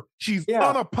her, she's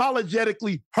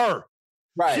unapologetically her.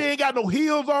 Right. She ain't got no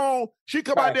heels on. She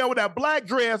come out there with that black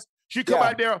dress. She come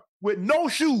out there with no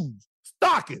shoes,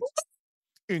 stockings,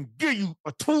 and give you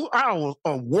 2 hours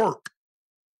of work.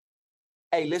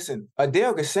 Hey, listen,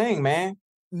 Adele can sing, man.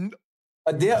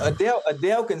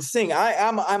 Adele can sing.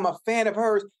 I'm a fan of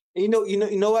hers. You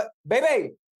know what,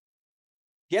 baby?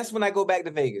 Guess when I go back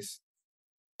to Vegas?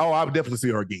 Oh, I would definitely see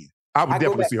her again. I would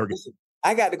definitely see her again. Listen,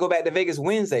 I got to go back to Vegas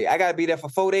Wednesday. I got to be there for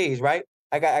 4 days, right?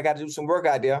 I got to do some work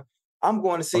out there. I'm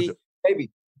going to see,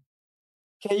 baby.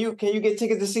 Can you get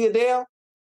tickets to see Adele?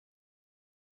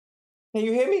 Can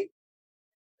you hear me?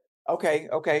 Okay.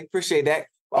 Appreciate that.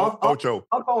 Ocho.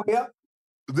 I'm on here.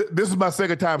 This is my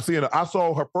second time seeing her. I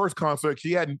saw her first concert.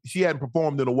 She hadn't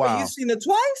performed in a while. You seen her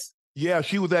twice? Yeah,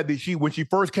 she was when she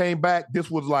first came back. This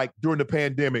was like during the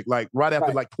pandemic, like right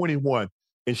after like 21,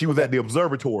 and she was at the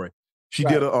observatory. She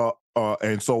did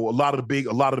and so a lot of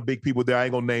the big people there. I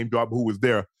ain't gonna name drop who was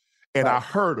there, and I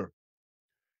heard her,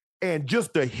 and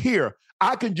just to hear,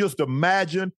 I can just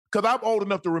imagine because I'm old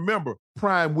enough to remember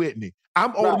Prime Whitney.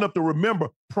 I'm old enough to remember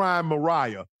Prime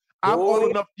Mariah. I'm old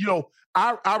enough,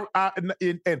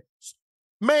 and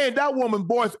man, that woman's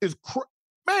voice is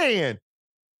man.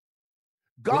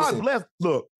 God bless.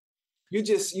 Look, you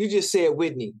just said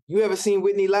Whitney. You ever seen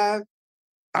Whitney live?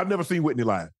 I've never seen Whitney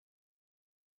live.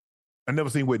 I've never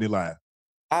seen Whitney live.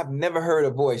 I've never heard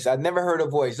a voice. I've never heard a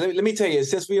voice. Let me tell you,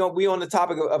 since we on the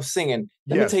topic of singing,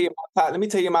 let me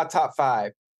tell you my top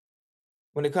 5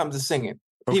 when it comes to singing.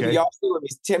 Okay. People, y'all stay with me.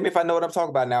 Tell me if I know what I'm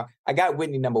talking about now. I got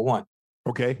Whitney number 1.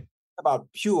 Okay. About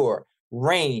pure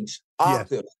range,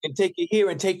 octave, and take you here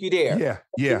and take you there. Yeah,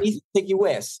 yeah. East, take you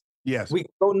west. Yes. We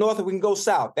can go north and we can go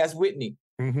south. That's Whitney.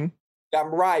 Mm-hmm. Got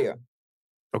Mariah.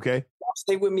 Okay. Y'all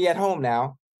stay with me at home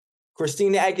now.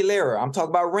 Christina Aguilera. I'm talking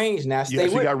about range now. Stay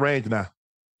with me. She got range now.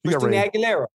 Christina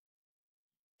Aguilera.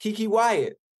 Kiki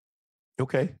Wyatt.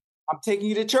 Okay. I'm taking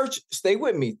you to church. Stay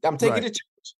with me. I'm taking you to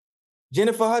church.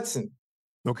 Jennifer Hudson.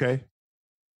 Okay.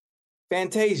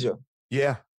 Fantasia.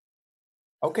 Yeah.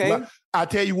 Okay. Well, I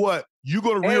tell you what, you're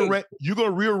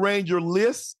gonna rearrange your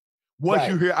list once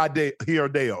you hear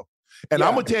Adele. And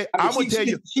I'm gonna tell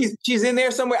you, she's in there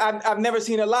somewhere. I've never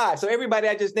seen her live. So everybody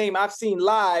I just named, I've seen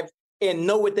live and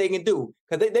know what they can do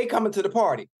because they coming to the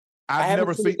party. I've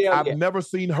never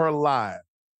seen her live.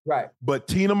 Right. But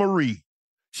Tina Marie,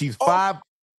 she's 5.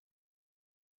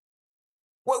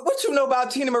 What you know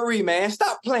about Tina Marie, man?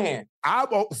 Stop playing.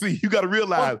 You got to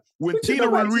realize when Tina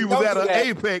Marie was at her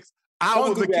apex, I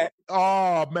was a kid.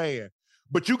 Oh man!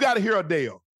 But you got to hear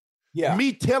Adele. Yeah.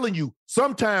 Me telling you,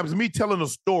 sometimes me telling a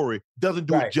story doesn't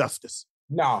do it justice.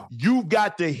 No. You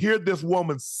got to hear this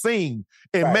woman sing.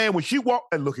 And man, when she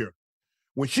walked, and look here,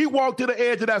 when she walked to the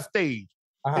edge of that stage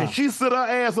and she sit her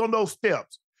ass on those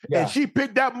steps and she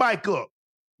picked that mic up,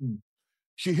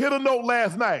 she hit a note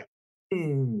last night.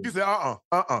 She said,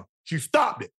 She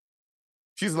stopped it.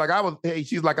 She's like, I'm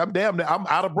damn near, I'm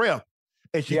out of breath.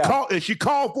 And she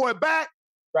called for it back.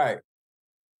 Right.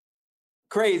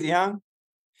 Crazy, huh?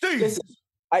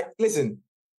 Listen,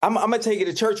 I'm gonna take you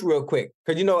to church real quick.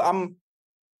 Cause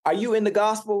are you in the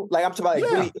gospel? Like I'm talking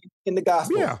about really in the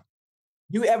gospel. Yeah.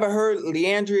 You ever heard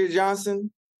Leandria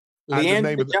Johnson or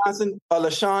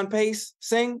LaShawn Pace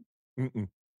sing? Mm-mm.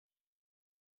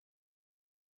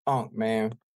 Oh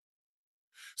man.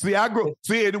 See,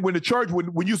 when the church,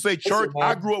 when you say church,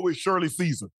 I grew up with Shirley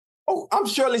Caesar. Oh, I'm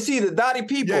Shirley Caesar, Dottie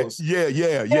Peoples.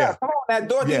 Yeah. Come on, that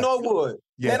Dorothy Norwood.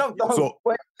 Yeah.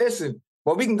 Listen.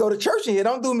 Well, we can go to church in here.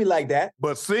 Don't do me like that.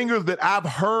 But singers that I've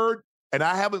heard and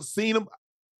I haven't seen them,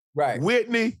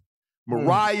 Whitney,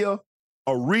 Mariah,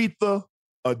 Aretha,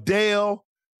 Adele,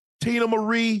 Tina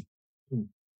Marie.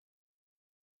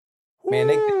 Man,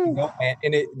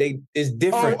 it's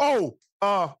different.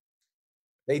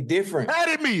 They different.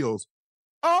 Patty Mills.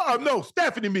 No,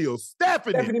 Stephanie Mills.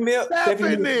 Stephanie Mills.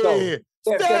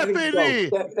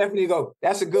 Stephanie go.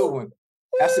 That's a good one.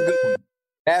 Stephanie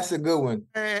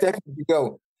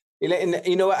go. And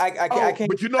you know what? I can't.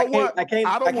 But you know what? I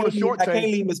don't want to shortchange. I can't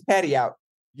leave Miss Patty out.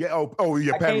 Yeah.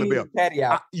 Patty LaBelle. Patty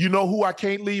out. You know who I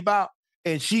can't leave out?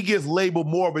 And she gets labeled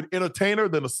more of an entertainer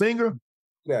than a singer.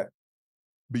 Yeah.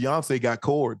 Beyonce got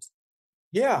chords.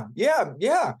 Yeah.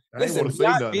 Listen,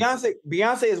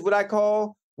 Beyonce is what I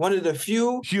call one of the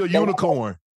few. She a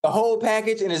unicorn. The whole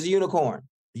package and is a unicorn.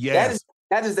 Yeah.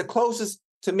 That is the closest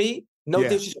to me. No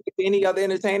disrespect to any other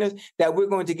entertainers that we're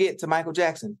going to get to Michael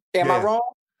Jackson. Am I wrong?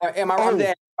 Am I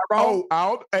wrong?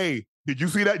 Hey, did you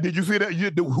see that?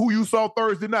 Who you saw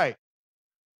Thursday night?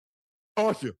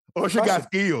 Usher. Usher got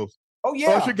skills. Oh yeah.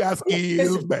 Usher got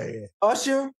skills, man.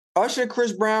 Usher,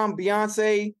 Chris Brown,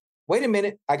 Beyonce. Wait a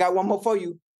minute. I got one more for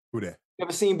you. Who that? You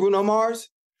ever seen Bruno Mars?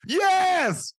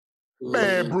 Yes.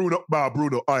 Man, Bruno.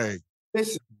 Hey.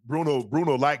 Listen.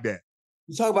 Bruno like that.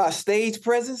 You talk about stage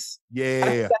presence?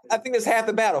 Yeah. I think that's half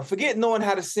the battle. Forget knowing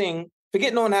how to sing.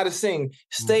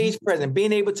 Stage presence,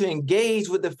 being able to engage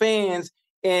with the fans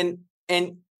and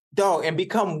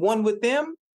become one with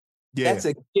them. Yeah. That's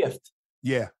a gift.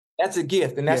 Yeah. That's a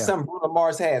gift. And that's something Bruno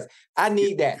Mars has. I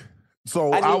need that.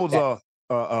 So I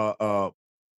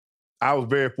was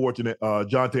very fortunate.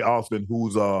 Jonte Austin,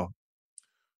 who's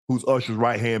Usher's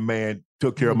right-hand man,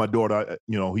 took care of my daughter.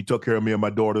 He took care of me and my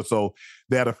daughter. So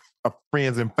they had a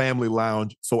friends and family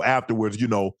lounge. So afterwards,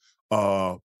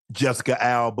 Jessica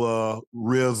Alba,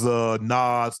 RZA,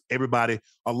 Nas, everybody,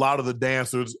 a lot of the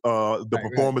dancers,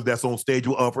 performers that's on stage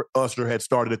with Usher had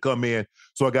started to come in.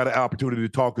 So I got an opportunity to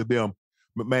talk to them.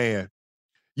 But man,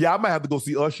 I might have to go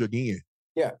see Usher again.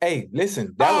 Yeah. Hey,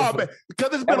 listen.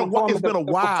 Because it's been a while.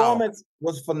 The performance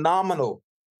was phenomenal.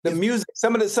 The music,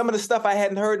 some of the stuff I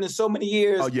hadn't heard in so many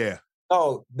years. Oh yeah.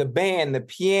 Oh, the band, the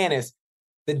pianist,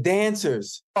 the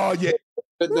dancers. Oh yeah.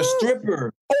 The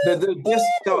stripper.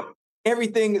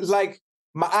 Everything is like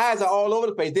my eyes are all over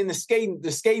the place. Then the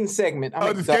skating segment.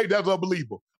 I'm that's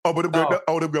unbelievable. Oh, but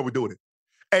them girls were doing it.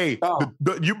 Hey,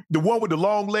 the one with the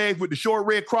long legs with the short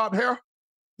red cropped hair?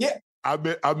 Yeah. I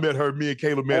met her. Me and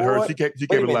Kayla met her. She came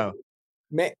in line.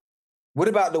 Man, what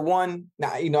about the one?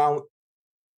 Now, I don't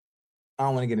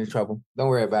want to get in trouble. Don't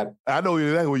worry about it. I know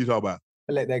exactly what you're talking about.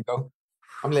 I let that go.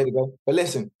 I'm letting it go. But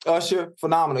listen, Usher,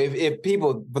 phenomenal. If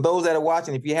people, for those that are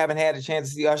watching, if you haven't had a chance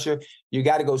to see Usher, you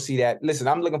got to go see that. Listen,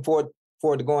 I'm looking forward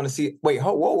to going to see. Wait,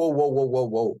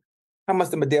 whoa. How much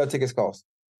the Adele tickets cost?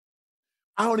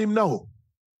 I don't even know.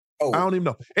 Oh, I don't even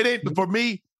know. It ain't for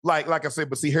me. Like I said,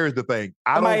 but see, here's the thing.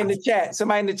 Somebody in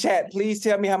the chat, please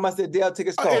tell me how much the Adele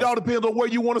tickets cost. It all depends on where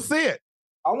you want to see it.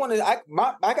 I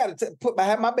got to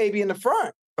have my baby in the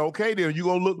front. Okay, then you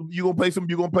gonna pay some.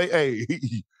 You gonna pay? Hey,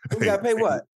 you gotta pay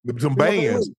what? Some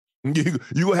bands. You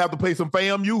gonna have to pay some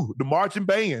FAMU, the marching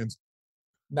bands.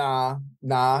 Nah.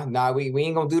 We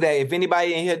ain't gonna do that. If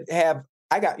anybody in here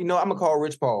I'm gonna call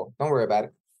Rich Paul. Don't worry about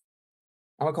it.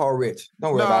 I'm gonna call Rich.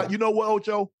 Don't worry about it. You know what,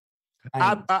 Ocho?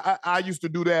 I used to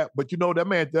do that, but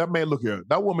that man, look here.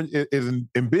 That woman is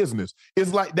in business.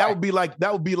 It's like that would be like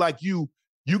you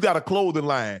got a clothing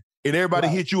line and everybody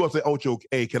hit you up and say, Ocho,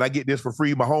 hey, can I get this for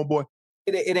free, my homeboy?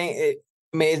 It ain't.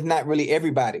 It's not really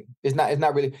everybody. It's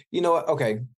not really. You know what?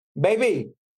 Okay, baby.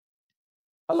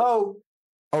 Hello,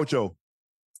 Ocho.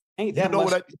 Ain't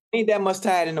that much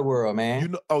tied in the world, man. You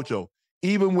know, Ocho.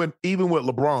 Even with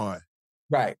LeBron.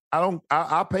 Right.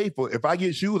 I pay for it. If I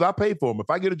get shoes, I pay for them. If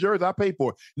I get a jersey, I pay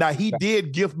for it. Now, he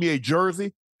did gift me a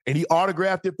jersey and he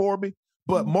autographed it for me.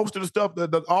 But most of the stuff,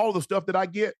 all the stuff that I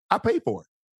get, I pay for it.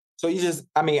 So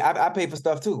I pay for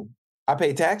stuff too. I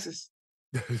pay taxes.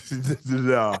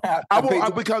 No.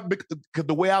 Because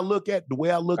the way I look at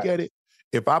it,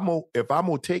 if I'm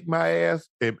gonna take my ass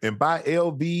and buy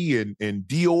LV and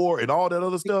Dior and all that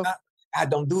other stuff, I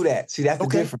don't do that. See, that's the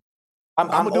difference. I'm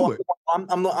gonna do it.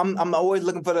 I'm always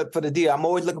looking for the deal. I'm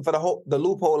always looking for the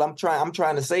loophole. I'm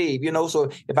trying to save. So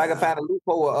if I can find a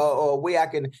loophole or a way I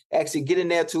can actually get in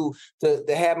there to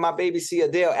have my baby see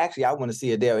Adele. Actually, I want to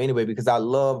see Adele anyway because I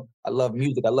love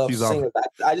music. I love singers.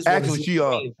 I just actually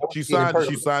she signed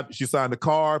the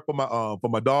card for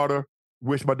my daughter.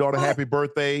 Wished my daughter happy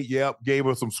birthday. Yep, gave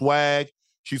her some swag.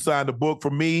 She signed a book for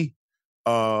me.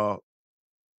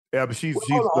 Yeah, but she's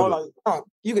hold on.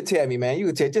 You could tell me,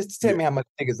 man. Just tell me how much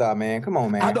tickets are, man. Come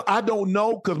on, man. I don't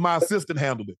know because my assistant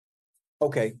handled it.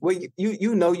 Okay. Well,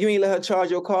 you know you ain't let her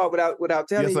charge your card without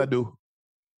telling you. Yes, I do.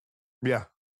 Yeah.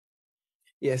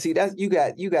 Yeah. See, that's you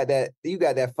got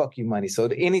that fuck you money. So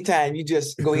anytime you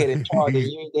just go ahead and charge it,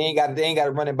 they ain't got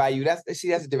to run it by you. That's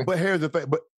a different. But here's the thing.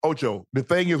 But Ocho, the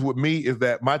thing is with me is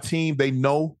that my team, they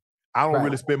know I don't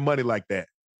really spend money like that.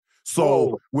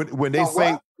 So when they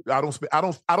say I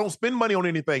don't spend money on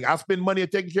anything. I spend money on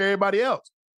taking care of everybody else.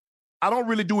 I don't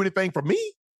really do anything for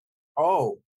me.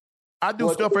 Oh. I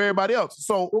do stuff for everybody else.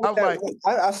 So I was like,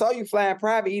 I saw you flying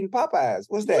private eating Popeyes.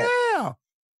 What's that? Yeah.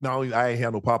 No, I ain't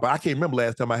had no Popeyes. I can't remember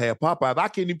last time I had Popeyes. I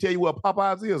can't even tell you what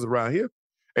Popeyes is around here.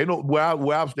 Ain't no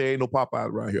where I'm staying, ain't no Popeyes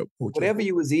around here. Whatever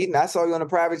you was eating, I saw you on a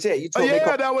private jet. You told me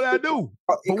that's what I do.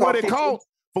 For what it costs,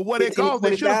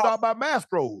 they should have stopped by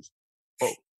Mastro's.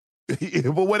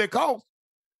 For what it costs.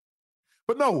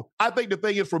 But no, I think the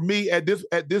thing is for me at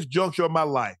this juncture of my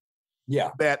life,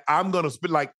 that I'm gonna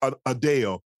spend like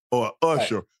Adele or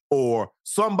Usher or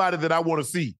somebody that I want to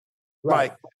see.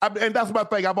 Right. And that's my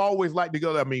thing. I've always liked to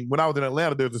go. I mean, when I was in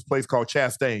Atlanta, there's this place called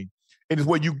Chastain, and it's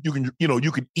where you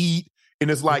can eat, and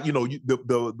it's like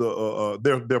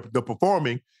they're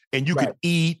performing, and you can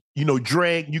eat,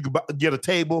 drink, you can get a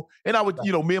table, and I would,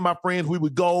 me and my friends, we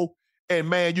would go, and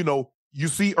man, you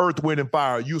see Earth, Wind, and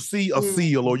Fire, you see a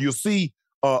Seal, or you see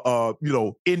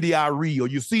Indy Ari, or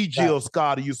you see Jill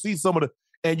Scott, or you see some of the,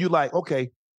 and you're like, okay,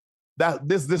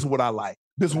 this is what I like.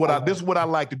 This is what I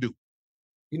like to do.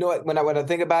 You know what? When I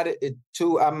think about it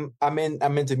too, I'm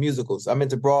into musicals. I'm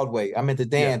into Broadway. I'm into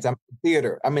dance. I'm into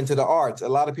theater. I'm into the arts. A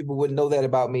lot of people wouldn't know that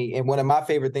about me. And one of my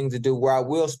favorite things to do, where I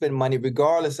will spend money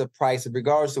regardless of price,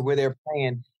 regardless of where they're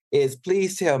playing, is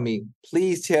please tell me,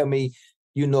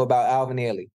 you know about Alvin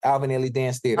Ailey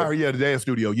Dance Theater. Oh yeah, the dance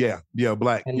studio. Yeah,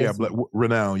 black, black,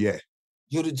 renowned. Yeah,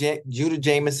 Judah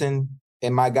Jameson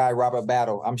and my guy Robert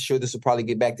Battle. I'm sure this will probably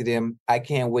get back to them. I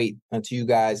can't wait until you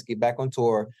guys get back on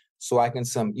tour. So I can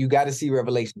you got to see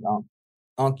Revelations,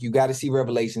 Unc. You got to see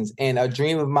Revelations. And a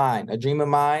dream of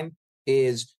mine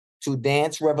is to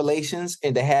dance Revelations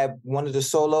and to have one of the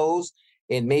solos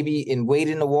and maybe in Wade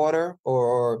in the Water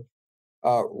or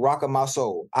Rock of My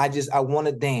Soul. I want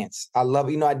to dance. I love,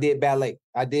 I did ballet.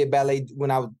 I did ballet when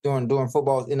I was during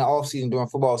football, in the off season, during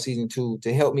football season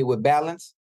to help me with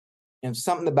balance. And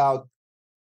something about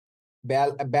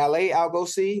Ballet, I'll go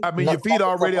see. I mean, your feet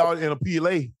already are in a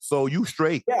PLA, so you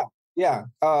straight. Yeah.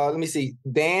 Let me see.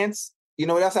 Dance. You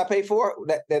know what else I pay for?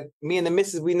 That me and the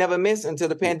missus, we never miss until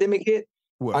the pandemic hit.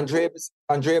 What? Andrea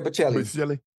Bocelli.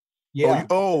 Bocelli? Yeah.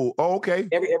 Okay.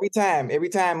 Every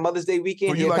time Mother's Day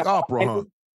weekend. So you like opera, huh?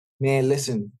 Man,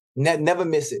 listen, never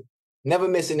miss it. Never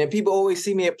miss it. And people always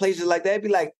see me at places like that, be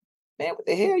like, man, what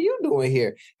the hell are you doing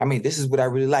here? I mean, this is what I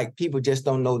really like. People just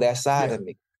don't know that side of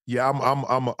me. Yeah,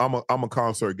 I'm a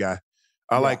concert guy.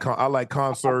 I like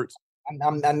concerts.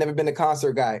 I've never been a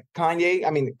concert guy. Kanye.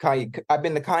 I've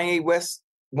been to Kanye West,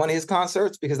 one of his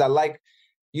concerts, because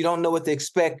you don't know what to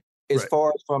expect as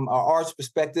far as from an arts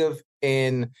perspective,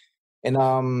 and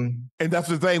that's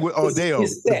the thing with Adele,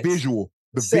 the visual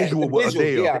with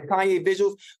Adele. Yeah, Kanye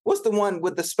visuals. What's the one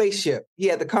with the spaceship? He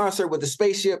had the concert with the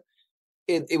spaceship.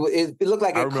 It looked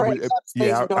like a crash.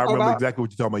 Yeah, I remember exactly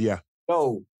what you're talking about. Yeah.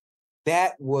 No,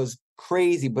 that was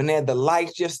crazy. But then the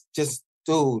lights just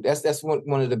dude, that's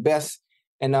one of the best.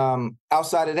 And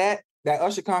outside of that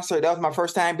Usher concert, that was my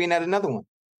first time being at another one.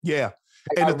 Yeah.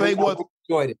 And the thing was,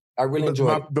 I really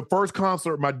enjoyed it. The first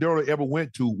concert my daughter ever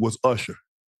went to was Usher.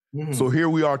 Mm-hmm. So here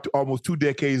we are almost 2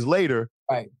 decades later.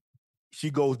 Right. She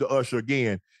goes to Usher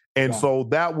again. And so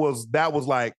that was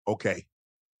like, okay.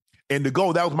 And that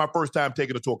was my first time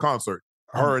taking her to a concert,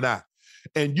 her and I.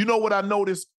 And you know what I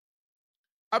noticed?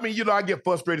 I mean, I get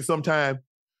frustrated sometimes,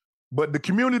 but the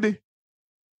community,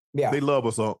 they love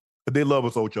us. They love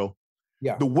us, Ocho.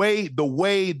 Yeah. The way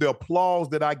the applause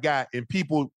that I got, and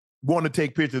people want to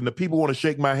take pictures, and the people want to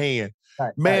shake my hand.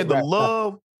 The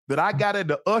love that I got at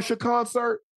the Usher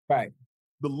concert, the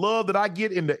love that I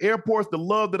get in the airports, the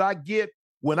love that I get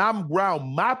when I'm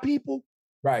around my people,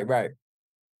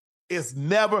 it's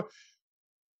never.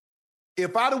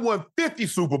 If I'd have won 50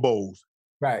 Super Bowls,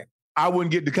 I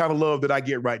wouldn't get the kind of love that I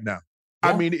get right now. Yeah.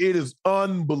 I mean, it is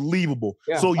unbelievable.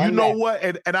 Yeah, so you know what?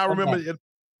 And I remember,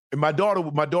 and my daughter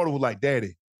was like,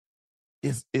 "Daddy,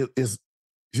 she's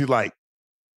like,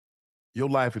 your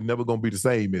life is never gonna be the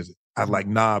same, is it?" I was like,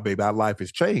 "Nah, baby, our life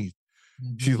has changed."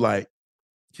 Mm-hmm.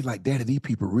 She's like, "Daddy, these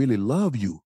people really love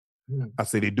you." Mm-hmm. I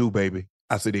said, "They do, baby."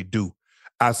 I said, "They do."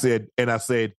 I said,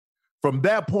 from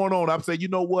that point on, I said, you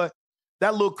know what?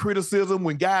 That little criticism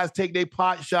when guys take their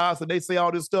pot shots and they say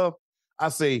all this stuff, I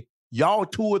say, y'all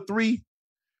 2 or 3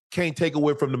 can't take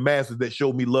away from the masses that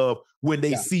show me love when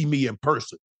they see me in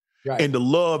person. Right. And the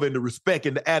love and the respect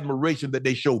and the admiration that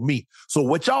they show me. So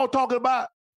what y'all talking about,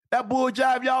 that bull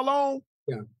jive y'all on,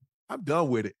 I'm done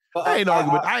with it. I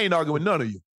ain't arguing with none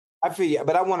of you. I feel you,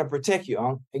 but I want to protect you,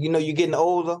 huh? You're getting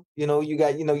older, you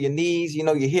got, your knees,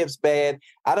 your hips bad.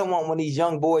 I don't want one of these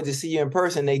young boys to see you in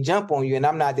person, they jump on you, and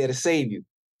I'm not there to save you.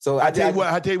 So I tell you what,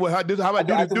 how about I do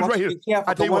this right here?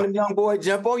 I tell you what, one of them young boys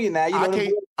jump on you now. I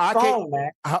can't,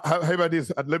 man. How about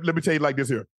this? Let me tell you like this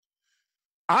here.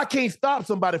 I can't stop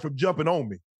somebody from jumping on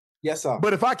me. Yes, sir.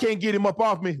 But if I can't get him up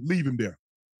off me, leave him there.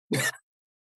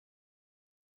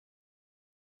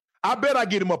 I bet I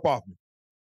get him up off me.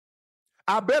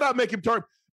 I bet I make him turn.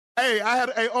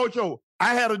 Ocho,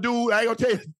 I had a dude, I ain't gonna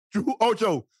tell you,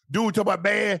 Ocho, dude talking about,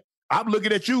 man, I'm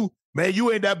looking at you, man,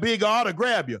 you ain't that big, I ought to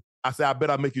grab you. I said, I bet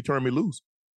I make you turn me loose.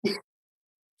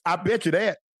 I bet you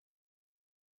that.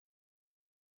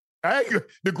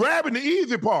 The grabbing the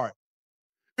easy part.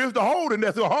 It's the holding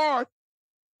that's so hard.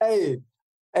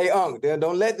 Hey, Unc,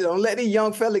 don't let the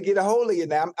young fella get a hold of you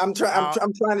now. I'm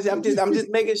just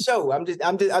making sure. I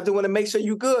just want to make sure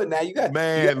you good now. You got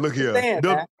look here.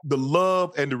 The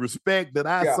love and the respect that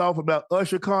I saw from that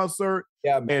Usher concert.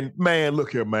 Yeah, man. And man,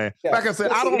 look here, man. Yeah. Like I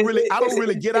said, I don't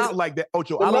really get out like that,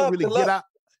 Ocho. I don't really get out.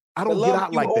 I don't get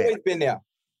out like that. Always been there.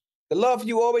 The love for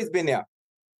you always been there.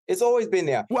 It's always been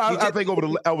there. Well, I think over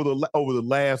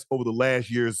the last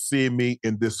years, seeing me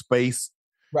in this space,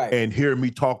 right, and hearing me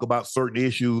talk about certain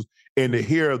issues, and to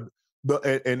hear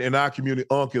in our community,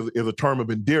 Unc is a term of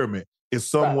endearment. It's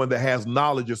someone that has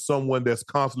knowledge. It's someone that's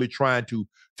constantly trying to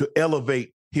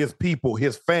elevate his people,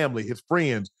 his family, his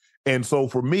friends. And so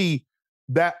for me,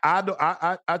 that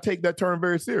I take that term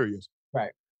very serious,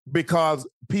 right? Because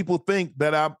people think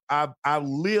that I'm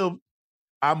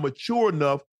mature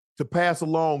enough to pass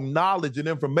along knowledge and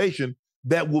information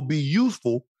that will be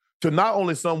useful to not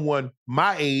only someone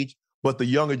my age, but the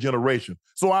younger generation.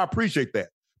 So I appreciate that.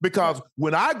 Because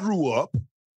when I grew up,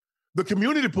 the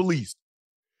community policed.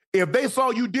 If they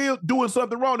saw you doing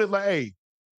something wrong, it's like, hey,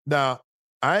 now,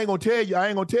 I ain't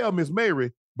gonna tell Miss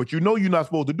Mary, but you're not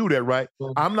supposed to do that, right?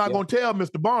 Mm-hmm. I'm not gonna tell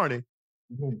Mr. Barney.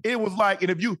 Mm-hmm. It was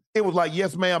like,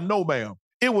 yes, ma'am, no, ma'am.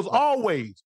 It was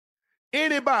always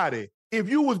anybody. If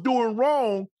you was doing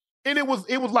wrong, and it was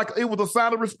a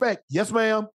sign of respect. Yes,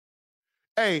 ma'am.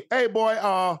 Hey, boy,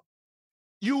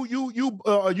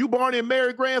 you born and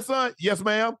married grandson? Yes,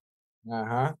 ma'am.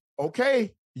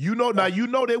 Okay. Now you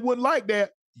know they wouldn't like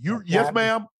that. Yes,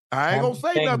 ma'am. I ain't gonna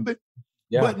say nothing.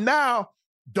 Yeah. But now,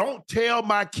 don't tell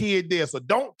my kid this or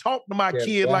don't talk to my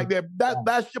kid like that.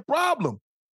 That's your problem.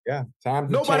 Yeah. Time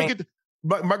to Nobody change. get.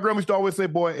 My grandma used to always say,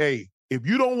 "Boy, hey, if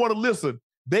you don't want to listen,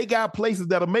 they got places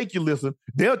that'll make you listen.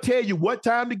 They'll tell you what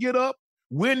time to get up,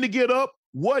 when to get up,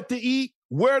 what to eat,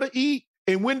 where to eat,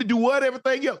 and when to do what,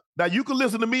 everything else. Now, you can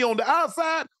listen to me on the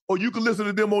outside or you can listen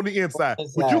to them on the inside.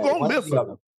 But you going to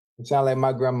listen. You sound like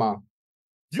my grandma.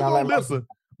 You going to listen.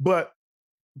 But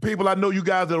people, I know you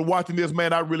guys that are watching this,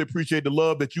 man, I really appreciate the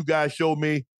love that you guys show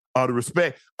me, the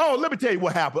respect. Oh, let me tell you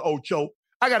what happened, Ocho.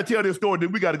 I got to tell this story,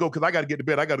 then we got to go because I got to get to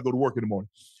bed. I got to go to work in the morning.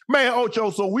 Man,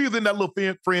 Ocho, so we was in that little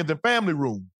friends and family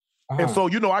room. And so,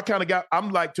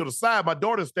 I'm like to the side. My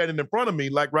daughter's standing in front of me,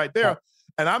 like right there.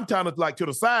 And I'm kind of like to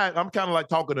the side. I'm kind of like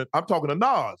talking to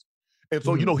Nas. And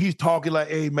so, he's talking like,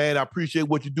 hey, man, I appreciate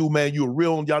what you do, man. You're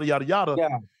real, yada, yada, yada.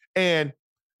 Yeah. And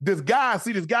this guy out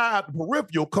the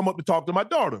peripheral come up to talk to my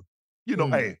daughter.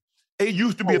 Hey, it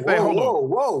used to be a thing. Hold on.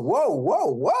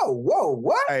 Whoa,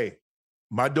 what? Hey,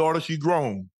 my daughter, she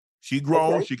grown. She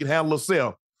grown. Okay. She can handle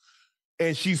herself.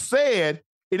 And she said,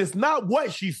 it is not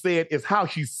what she said, it's how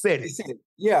she said it.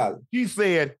 Yeah. She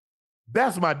said,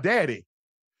 that's my daddy.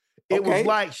 It was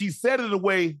like she said it in a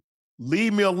way,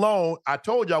 leave me alone. I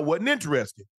told you I wasn't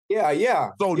interested.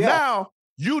 Yeah. So now,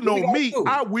 you know me,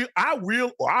 I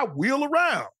wheel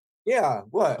around. Yeah,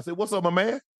 what? I said, what's up, my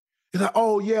man? He's like,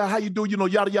 oh, yeah, how you doing?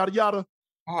 Yada, yada, yada.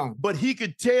 But he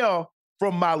could tell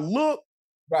from my look.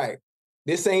 Right.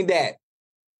 This ain't that.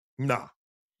 Nah.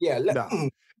 Yeah.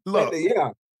 Look,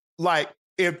 like,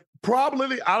 if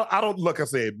probably, I don't, like I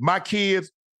said, my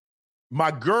kids, my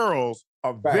girls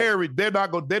are they're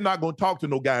not going to talk to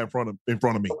no guy in front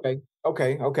of me.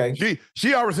 Okay.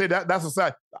 She already said that's a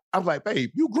side. I was like,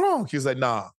 babe, you grown. She said,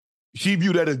 nah. She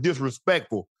viewed that as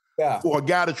disrespectful for a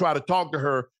guy to try to talk to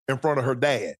her in front of her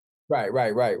dad.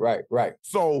 Right.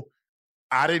 So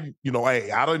I didn't,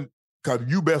 because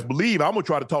you best believe I'm going to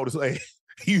try to talk to say,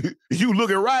 you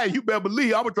looking right, you better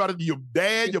believe I'm going to try to do your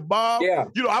dad, your mom. Yeah.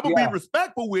 I'm going to be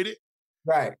respectful with it.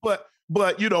 Right. But we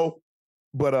had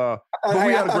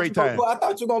a great time. I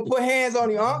thought you were going to put hands on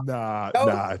you, huh? Nah.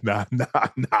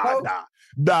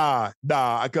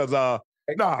 Because,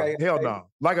 hell no.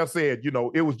 Like I said,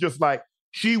 it was just like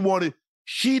she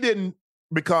didn't,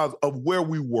 because of where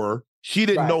we were, she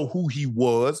didn't know who he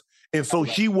was. And so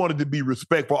she wanted to be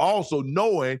respectful, also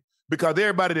knowing, because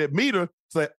everybody that meet her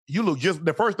say, you look just,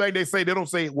 the first thing they say, they don't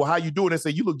say, well, how you doing? They say,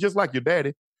 you look just like your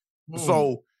daddy.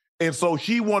 So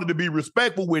she wanted to be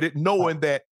respectful with it, knowing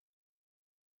that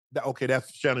okay,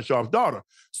 that's Shannon Sharp's daughter.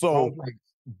 So,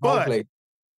 but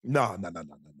no.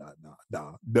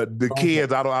 The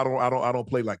kids, I don't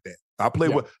play like that. I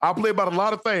play about a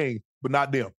lot of things, but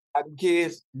not them.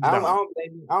 Kids, I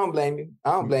don't blame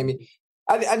you.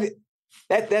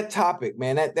 That topic,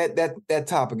 man, that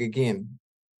topic again,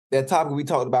 that topic we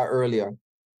talked about earlier,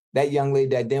 that young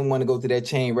lady that didn't want to go to that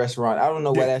chain restaurant. I don't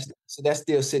know why that's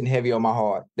still sitting heavy on my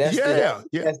heart. That's still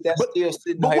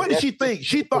sitting. But what did she think?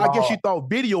 I guess she thought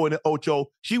video in it, Ocho.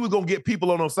 She was gonna get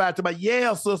people on her side to be like,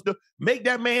 yeah, sister, make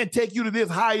that man take you to this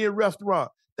high-end restaurant.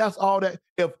 That's all that.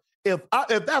 If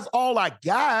that's all I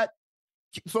got.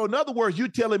 So in other words, you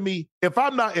telling me if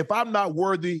I'm not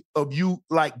worthy of you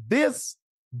like this,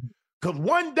 because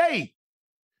one day,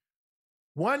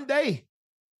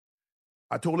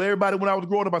 I told everybody when I was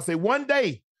growing up, I said, one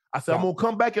day, I said, I'm going to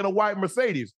come back in a white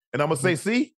Mercedes. And I'm going to say,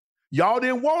 see, y'all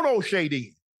didn't want O'Shea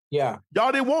then. Yeah.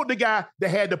 Y'all didn't want the guy that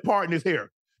had the part in his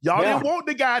hair. Y'all didn't want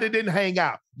the guy that didn't hang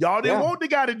out. Y'all didn't want the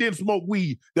guy that didn't smoke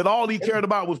weed, that all he cared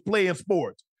about was playing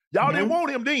sports. Y'all didn't want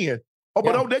him then. But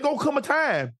there going to come a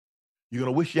time you're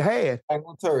going to wish you had. I'm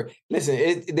going to tell you.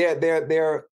 Listen,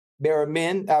 there are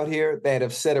men out here that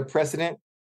have set a precedent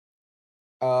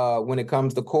when it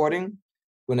comes to courting,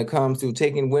 when it comes to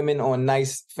taking women on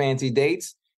nice, fancy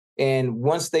dates. And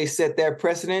once they set that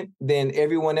precedent, then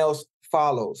everyone else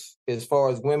follows as far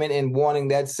as women and wanting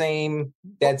that same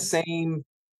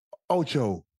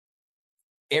Ocho.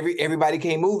 Everybody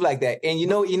can't move like that. And you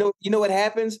know what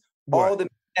happens? What? All the men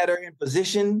that are in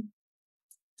position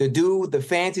to do the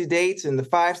fancy dates and the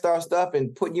 5-star stuff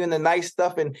and putting you in the nice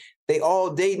stuff, and they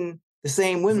all dating the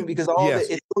same women because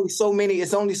it's only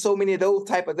so many of those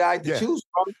type of guys to choose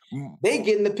from. They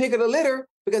getting the pick of the litter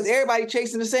because everybody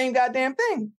chasing the same goddamn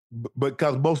thing.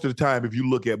 Because most of the time, if you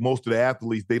look at most of the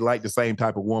athletes, they like the same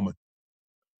type of woman.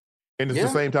 And it's the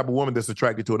same type of woman that's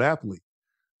attracted to an athlete.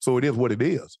 So it is what it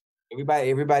is.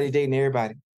 Everybody dating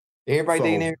everybody. Everybody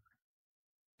dating everybody.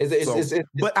 It's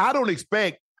but I don't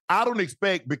expect I don't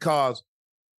expect because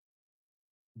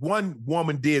one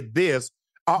woman did this,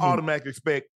 I automatically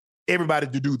expect everybody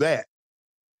to do that.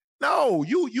 No,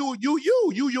 you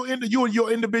your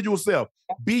individual self.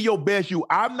 Be your best you.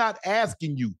 I'm not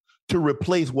asking you to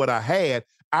replace what I had.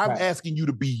 I'm asking you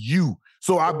to be you.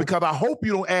 So because I hope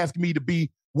you don't ask me to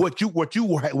be what you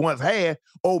once had.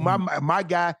 Oh, my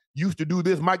guy used to do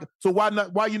this. So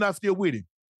why you not still with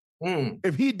him?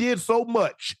 If he did so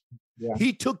much,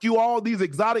 he took you all these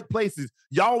exotic places.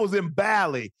 Y'all was in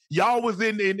Bali. Y'all was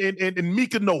in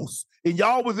Mykonos. And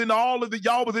y'all was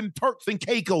in Turks and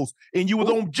Caicos. And you was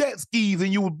on jet skis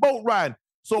and you was boat riding.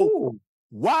 So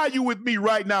why are you with me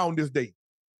right now on this date?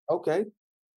 Okay.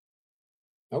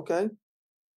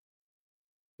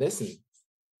 Listen,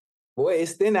 boy,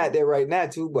 it's thin out there right now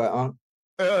too, but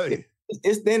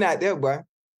it's thin out there, boy.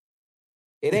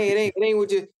 It ain't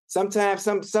what you. Sometimes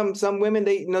some women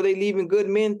they leaving good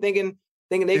men thinking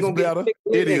they gonna better. Get.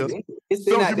 It is. It's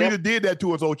Social media did that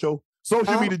to us, Ocho.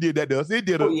 Social media did that to us. It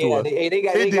did it to us.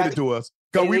 It did it to us.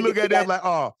 Because we look at that like,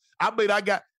 I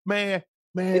got man.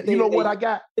 You know what I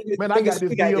got? Man, I got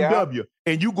this BMW,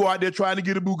 and you go out there trying to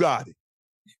get a Bugatti.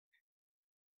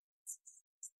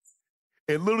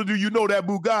 And little do you know that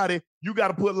Bugatti, you got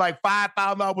to put like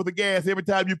 $5,000 worth of gas every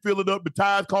time you fill it up. The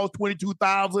tires cost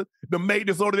 $22,000. The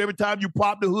maintenance on it every time you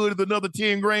pop the hood is another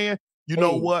 $10,000. You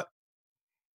know what?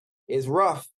 It's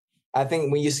rough. I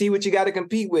think when you see what you got to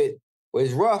compete with, well,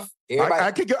 it's rough.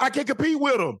 I can compete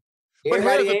with them. But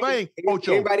here's the thing,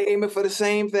 Ocho. Everybody aiming for the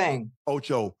same thing.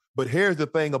 Ocho, but here's the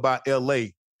thing about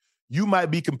LA. You might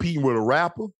be competing with a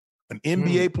rapper, an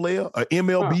NBA player, an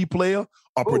MLB player,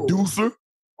 a producer.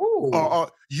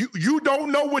 You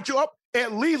don't know what you're up.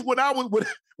 At least when I was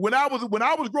growing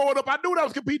up, I knew what I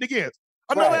was competing against.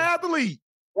 Another athlete.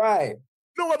 Right.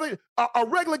 You know what I mean? A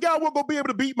regular guy wasn't gonna be able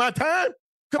to beat my time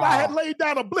because I had laid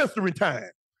down a blistering time.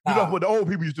 You know what the old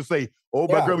people used to say.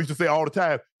 My girl used to say all the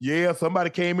time. Yeah, somebody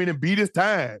came in and beat his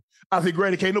time. I said,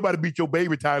 Granny, can't nobody beat your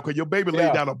baby time because your baby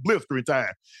laid down a blistering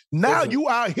time. Now you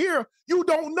out here, you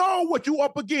don't know what you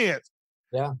up against.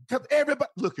 Yeah. Because everybody,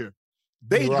 look here.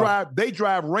 They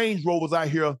drive Range Rovers out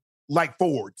here like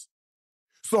Fords.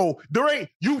 So there ain't,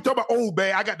 you talk about, oh,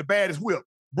 man, I got the baddest whip.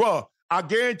 Bruh, I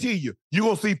guarantee you're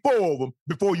going to see 4 of them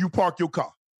before you park your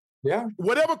car. Yeah.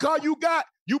 Whatever car you got,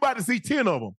 you about to see 10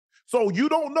 of them. So you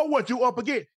don't know what you up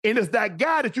against. And it's that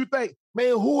guy that you think,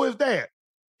 man, who is that?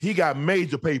 He got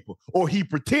major paper. Or he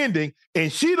pretending,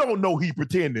 and she don't know he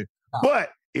pretending. But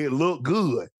it look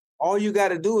good. All you got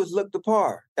to do is look the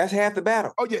part. That's half the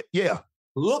battle. Oh, yeah.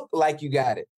 Look like you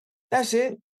got it. That's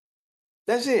it.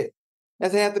 That's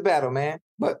half the battle, man.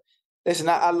 But listen,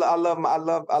 I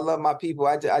love my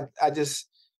people.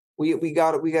 We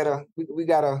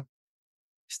gotta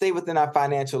stay within our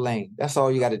financial lane. That's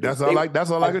all you got to do. That's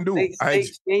all I can do. Stay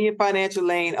in your financial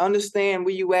lane. Understand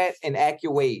where you at and act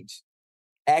your wage.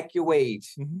 Act your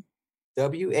wage.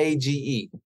 WAGE.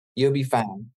 You'll be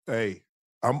fine. Hey.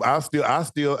 I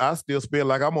still spend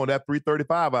like I'm on that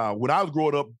 $3.35 hour. When I was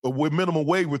growing up, with minimum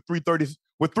wage with $3.35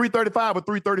 or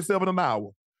 $3.37 an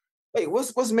hour. Wait,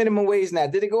 what's minimum wage now?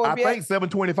 Did it go up yet? I think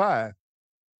 $7.25.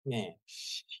 Man,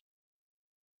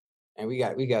 and we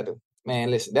got to,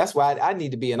 man. Listen, that's why I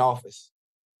need to be in office.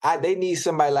 They need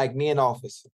somebody like me in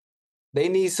office.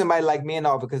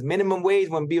 Because minimum wage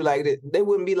wouldn't be like this. They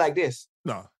wouldn't be like this.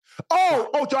 No. Oh,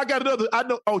 Ocho, I got another. I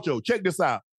know, Ocho. Check this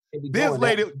out. This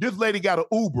lady got an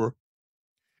Uber,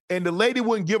 and the lady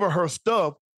wouldn't give her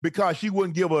stuff because she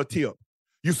wouldn't give her a tip.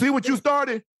 You see what you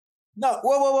started? No,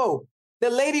 whoa. The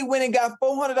lady went and got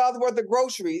 $400 worth of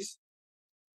groceries.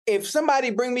 If somebody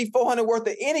bring me $400 worth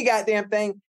of any goddamn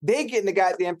thing, they getting the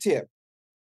goddamn tip.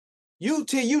 You know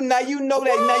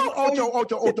that. Ocho,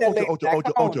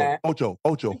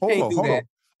 hold on.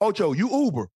 Ocho, you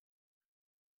Uber.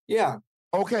 Yeah.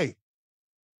 Okay.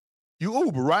 You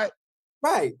Uber, right?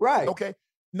 Right. Okay.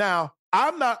 Now,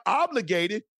 I'm not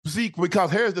obligated. See, because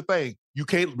here's the thing. You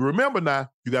can't remember now,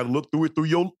 you got to look through it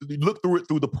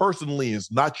through the person lens,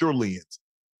 not your lens.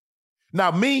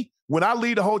 Now, me, when I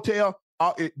leave the hotel,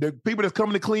 the people that's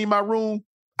coming to clean my room,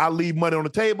 I leave money on the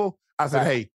table. I said,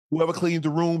 hey, whoever cleans the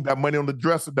room, that money on the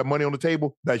dresser, that money on the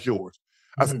table, that's yours.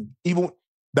 I said, even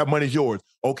that money's yours.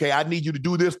 Okay, I need you to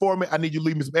do this for me. I need you to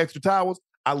leave me some extra towels.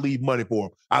 I leave money for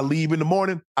them. I leave in the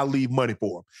morning. I leave money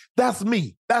for them. That's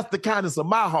me. That's the kindness of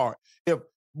my heart.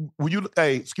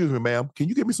 Hey, excuse me, ma'am, can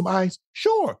you give me some ice?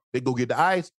 Sure. They go get the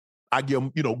ice. I give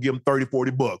them, give them $30,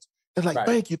 $40. It's like,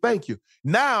 thank you.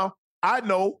 Now I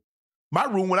know my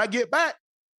room, when I get back,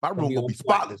 my room gonna be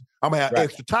spotless. I'm gonna have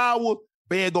extra towels.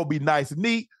 Bed gonna be nice and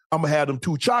neat. I'm gonna have them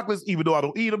 2 chocolates, even though I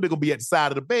don't eat them. They're gonna be at the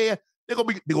side of the bed. They're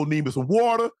gonna need me some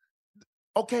water.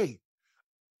 Okay,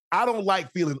 I don't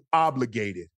like feeling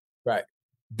obligated. Right.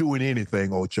 Doing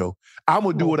anything, Ocho. I'm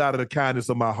going to do it out of the kindness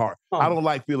of my heart. I don't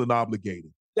like feeling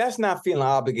obligated. That's not feeling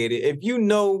obligated. If you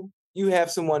know you have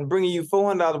someone bringing you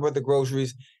 $400 worth of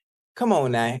groceries, come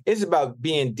on now. It's about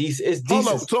being decent. It's decent.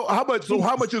 Hold on. So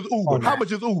how much is Uber? How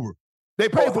much is Uber? They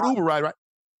pay for the Uber, right?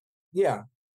 Yeah.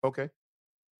 Okay.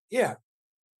 Yeah.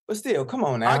 But still, come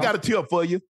on now. I got a tip for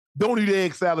you. Don't eat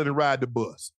egg salad and ride the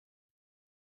bus.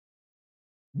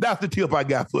 That's the tip I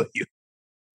got for you.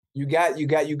 You got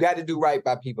to do right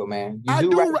by people, man. I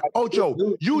do right. Ocho,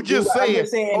 you just said,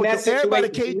 Ocho, everybody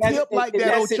can't tip like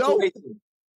that, Ocho.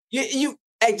 You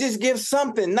just give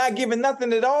something, not giving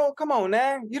nothing at all. Come on,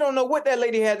 now. You don't know what that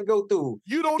lady had to go through.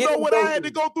 You don't know what I had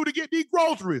to go through to get these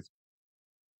groceries.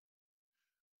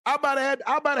 I might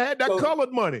have had that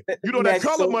colored money. You know that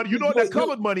colored money. You know what that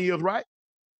colored money is, right?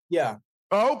 Yeah.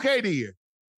 Okay, then.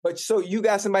 But so you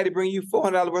got somebody bring you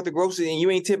 $400 worth of groceries and you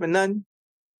ain't tipping nothing?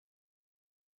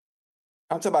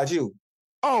 I'm talking about you.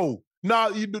 Oh,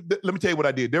 no, let me tell you what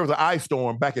I did. There was an ice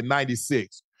storm back in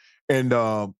 96. And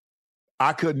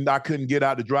I couldn't get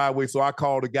out the driveway. So I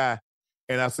called a guy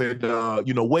and I said,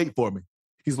 wait for me.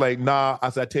 He's like, nah. I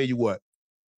said, I tell you what.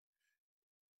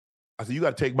 I said, you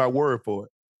got to take my word for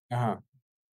it. Uh-huh.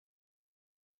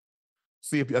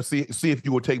 See if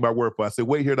you will take my word for it. I said,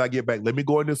 wait here till I get back. Let me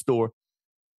go in this store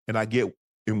and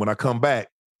when I come back,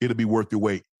 it'll be worth your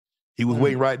wait. He was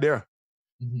waiting right there.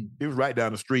 Mm-hmm. It was right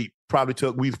down the street.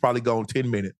 We was probably gone 10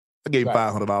 minutes. I gave him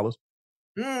 $500.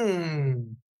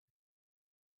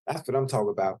 That's what I'm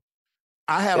talking about.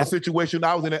 I had a situation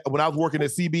I was in when I was working at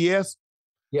CBS.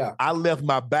 Yeah. I left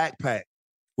my backpack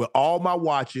with all my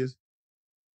watches,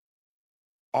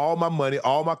 all my money,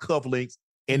 all my cufflinks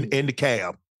in the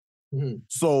cab. Mm-hmm.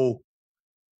 So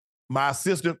my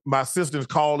assistant's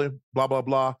calling, blah, blah,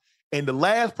 blah. And the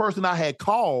last person I had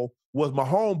called was my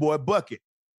homeboy, Bucket.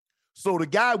 So the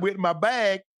guy went in my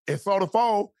bag and saw the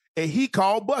phone, and he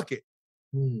called Bucket.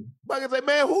 Bucket said,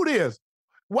 man, who this?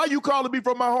 Why you calling me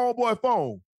from my homeboy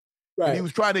phone? Right. And he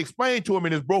was trying to explain to him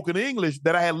in his broken English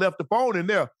that I had left the phone in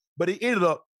there. But he ended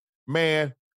up,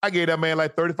 man, I gave that man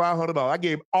like $3,500. I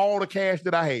gave him all the cash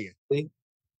that I had. See,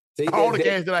 all the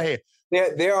cash that I had.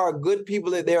 There are good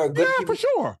people that there are good people.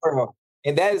 Yeah, for sure.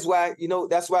 And that is why,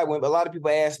 that's why when a lot of people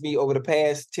ask me over the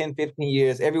past 10, 15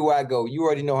 years, everywhere I go, you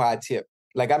already know how I tip.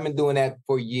 Like I've been doing that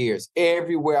for years.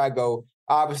 Everywhere I go,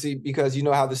 obviously, because you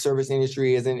know how the service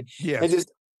industry is, and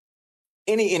just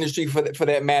any industry for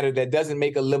that matter that doesn't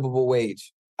make a livable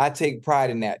wage. I take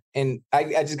pride in that. And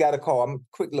I just got a call. I'm a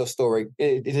quick little story.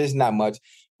 It is not much,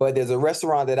 but there's a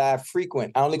restaurant that I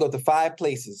frequent. I only go to 5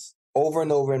 places over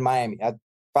and over in Miami.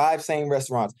 5 same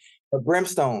restaurants. But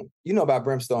Brimstone, you know about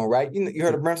Brimstone, right? You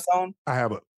heard of Brimstone? I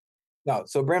haven't. No.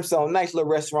 So Brimstone, nice little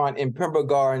restaurant in Pembroke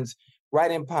Gardens, right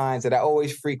in Pines that I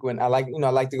always frequent. I like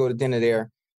to go to dinner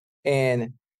there.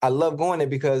 And I love going there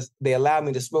because they allow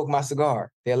me to smoke my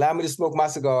cigar.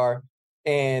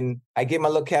 And I get my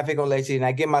little cafe con leche and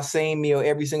I get my same meal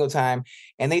every single time.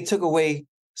 And they took away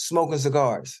smoking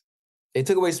cigars. They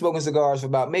took away smoking cigars for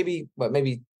about maybe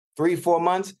 3-4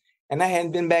 months. And I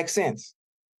hadn't been back since.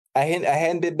 And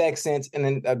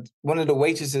then one of the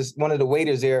waiters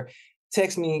there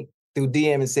texted me through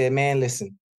DM and said, man,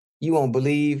 listen, you won't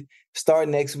believe,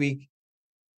 starting next week,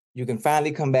 you can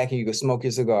finally come back and you can smoke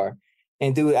your cigar.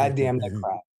 And dude, I damn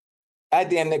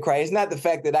near cried. It's not the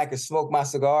fact that I could smoke my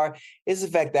cigar. It's the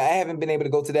fact that I haven't been able to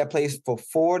go to that place for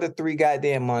 4 to 3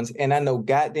 goddamn months. And I know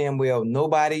goddamn well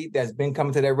nobody that's been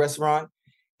coming to that restaurant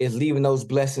is leaving those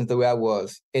blessings the way I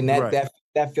was. And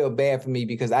that felt bad for me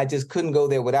because I just couldn't go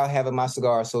there without having my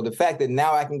cigar. So the fact that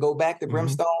now I can go back to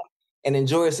Brimstone and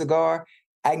enjoy a cigar,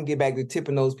 I can get back to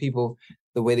tipping those people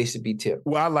the way they should be tipped.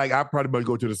 Well, I pretty much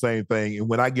go to the same thing. And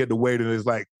when I get the waiter, it's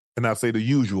like, and I say the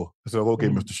usual. I say, okay,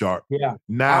 Mr. Sharp. Yeah.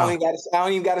 Now I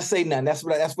don't even got to say nothing. That's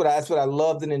what I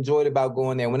loved and enjoyed about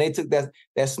going there. When they took that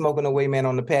smoking away, man,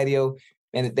 on the patio,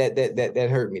 and that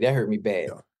hurt me. That hurt me bad.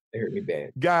 Yeah. It hurt me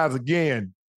bad. Guys,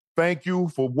 again, thank you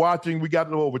for watching. We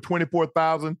got over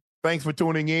 24,000. Thanks for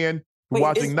tuning in,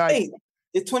 watching Night.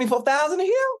 It's 24,000 in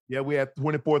here? Yeah, we had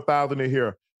 24,000 in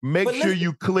here. Make sure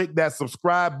you click that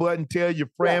subscribe button. Tell your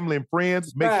family and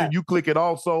friends. Make sure you click it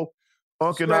also.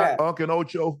 Unc and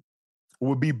Ocho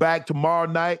will be back tomorrow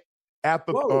night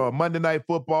after Monday Night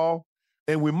Football.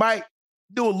 And we might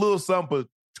do a little something for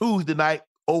Tuesday night,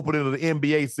 opening of the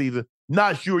NBA season.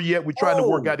 Not sure yet. We're trying to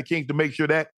work out the kinks to make sure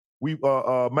that we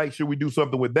make sure we do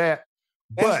something with that.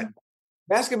 But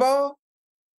basketball?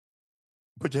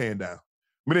 Put your hand down.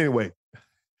 But anyway,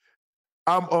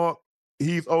 I'm Unc.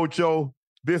 He's Ocho.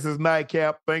 This is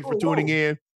Nightcap. Thanks for tuning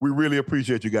in. We really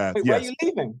appreciate you guys. Wait, why are you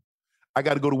leaving? I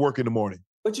got to go to work in the morning.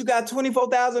 But you got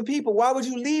 24,000 people. Why would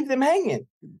you leave them hanging?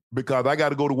 Because I got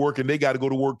to go to work and they got to go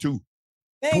to work too.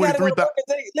 They ain't got to go to work.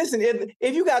 Listen,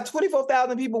 if you got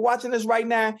 24,000 people watching this right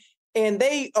now and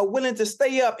they are willing to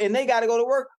stay up and they got to go to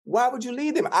work, why would you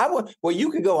leave them? Well, you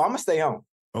can go. I'm going to stay home.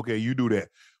 Okay, you do that.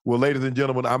 Well, ladies and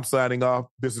gentlemen, I'm signing off.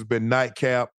 This has been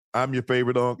Nightcap. I'm your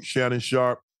favorite Unc, Shannon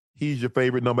Sharp. He's your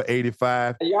favorite number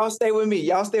 85. Y'all stay with me. We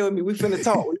finna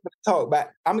talk.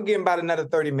 But I'm going to give him about another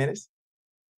 30 minutes.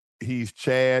 He's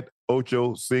Chad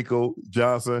Ocho Cinco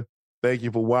Johnson. Thank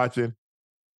you for watching.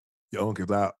 Your Unc is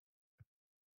out.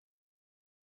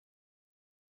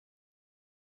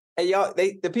 Hey, y'all,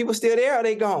 the people still there or are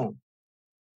they gone?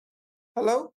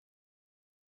 Hello?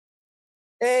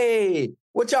 Hey,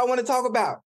 what y'all want to talk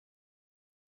about?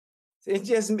 It's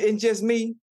just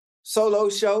me, solo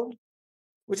show.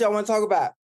 What y'all want to talk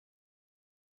about?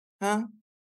 Huh?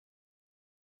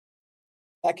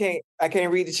 I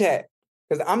can't read the chat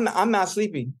because I'm not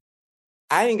sleepy.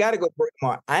 I ain't got to go to work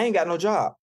tomorrow. I ain't got no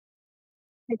job.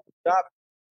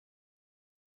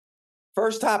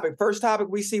 First topic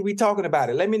we talking about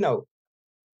it. Let me know.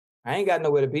 I ain't got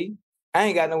nowhere to be. I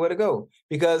ain't got nowhere to go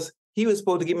because he was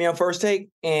supposed to get me on First Take,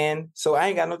 and so I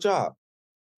ain't got no job.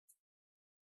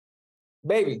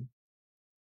 Baby,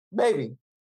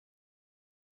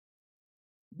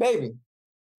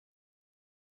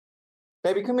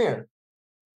 come here.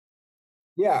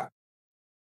 Yeah.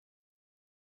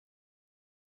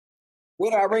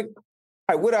 Would I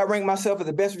rank myself as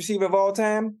the best receiver of all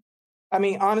time? I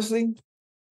mean, honestly,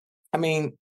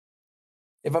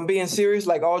 if I'm being serious,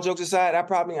 like all jokes aside, I'm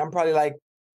probably like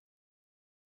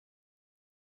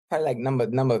number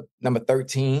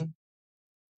 13.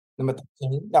 Number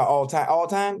 13. No, all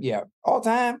time? Yeah. All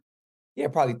time? Yeah,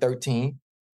 probably 13.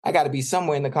 I got to be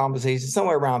somewhere in the conversation,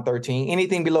 somewhere around 13.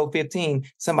 Anything below 15,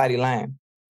 somebody lying.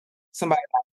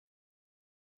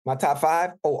 My top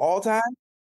 5? Oh, all time?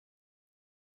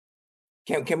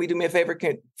 Can we do me a favor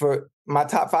for my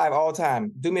top 5 all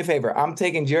time? Do me a favor. I'm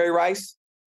taking Jerry Rice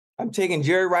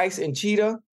and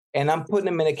Cheetah, and I'm putting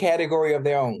them in a category of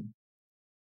their own.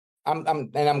 I'm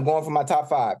going for my top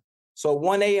 5. So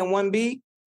 1A and 1B,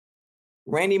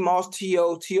 Randy Moss,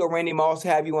 T.O., Randy Moss,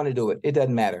 however you want to do it. It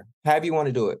doesn't matter. However you want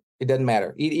to do it. It doesn't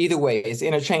matter. Either way, it's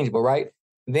interchangeable, right?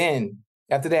 Then,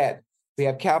 after that, we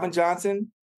have Calvin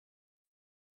Johnson,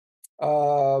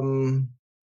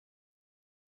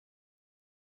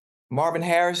 Marvin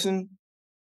Harrison,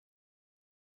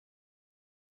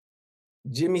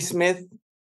 Jimmy Smith.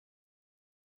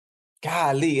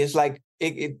 Golly, it's like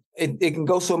it can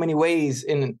go so many ways,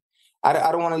 and I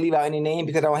don't want to leave out any name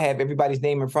because I don't have everybody's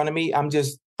name in front of me. I'm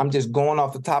just going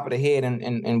off the top of the head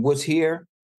and what's here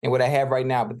and what I have right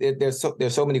now. But there's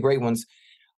so many great ones.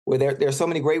 Where there's so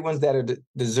many great ones that are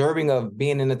deserving of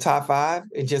being in the top 5.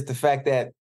 It's just the fact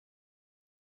that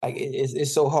like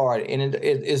it's so hard, and it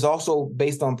is also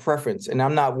based on preference. And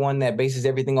I'm not one that bases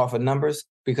everything off of numbers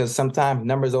because sometimes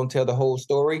numbers don't tell the whole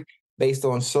story based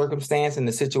on circumstance and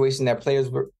the situation that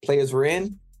players were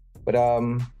in. But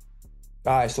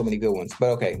so many good ones. But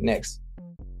okay, next.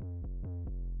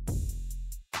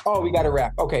 Oh, we got to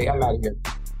wrap. Okay, I'm out of here.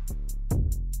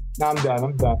 No, I'm done.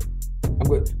 I'm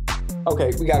good.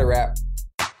 Okay, we got to wrap.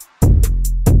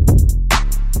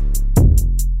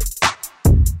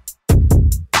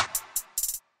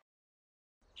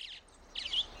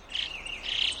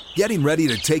 Getting ready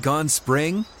to take on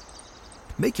spring?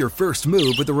 Make your first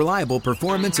move with the reliable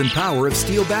performance and power of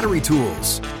Steel battery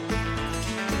tools.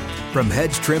 From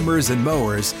hedge trimmers and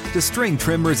mowers to string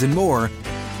trimmers and more,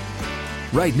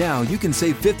 right now you can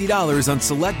save $50 on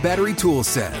select battery tool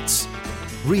sets.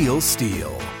 Real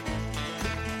Steel.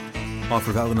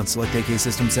 Offer valid on select AK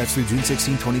system sets through June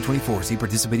 16, 2024. See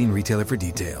participating retailer for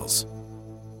details.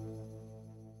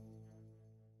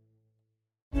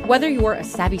 Whether you're a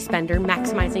savvy spender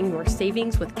maximizing your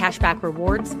savings with cashback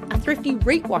rewards, a thrifty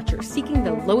rate watcher seeking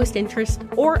the lowest interest,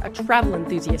 or a travel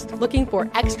enthusiast looking for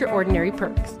extraordinary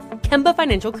perks, Kemba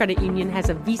Financial Credit Union has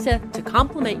a visa to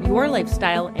complement your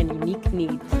lifestyle and unique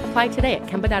needs. Apply today at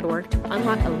Kemba.org to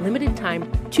unlock a limited time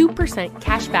 2%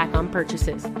 cash back on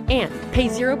purchases and pay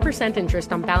 0%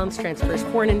 interest on balance transfers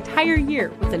for an entire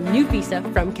year with a new visa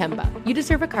from Kemba. You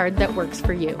deserve a card that works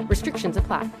for you. Restrictions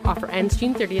apply. Offer ends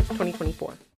June 30th,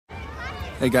 2024.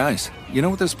 Hey guys, you know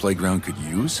what this playground could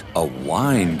use? A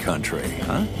wine country,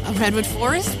 huh? A redwood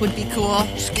forest would be cool.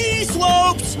 Ski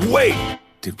slopes! Wait!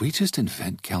 Did we just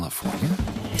invent California?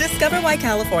 Discover why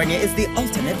California is the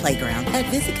ultimate playground at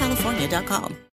visitcalifornia.com.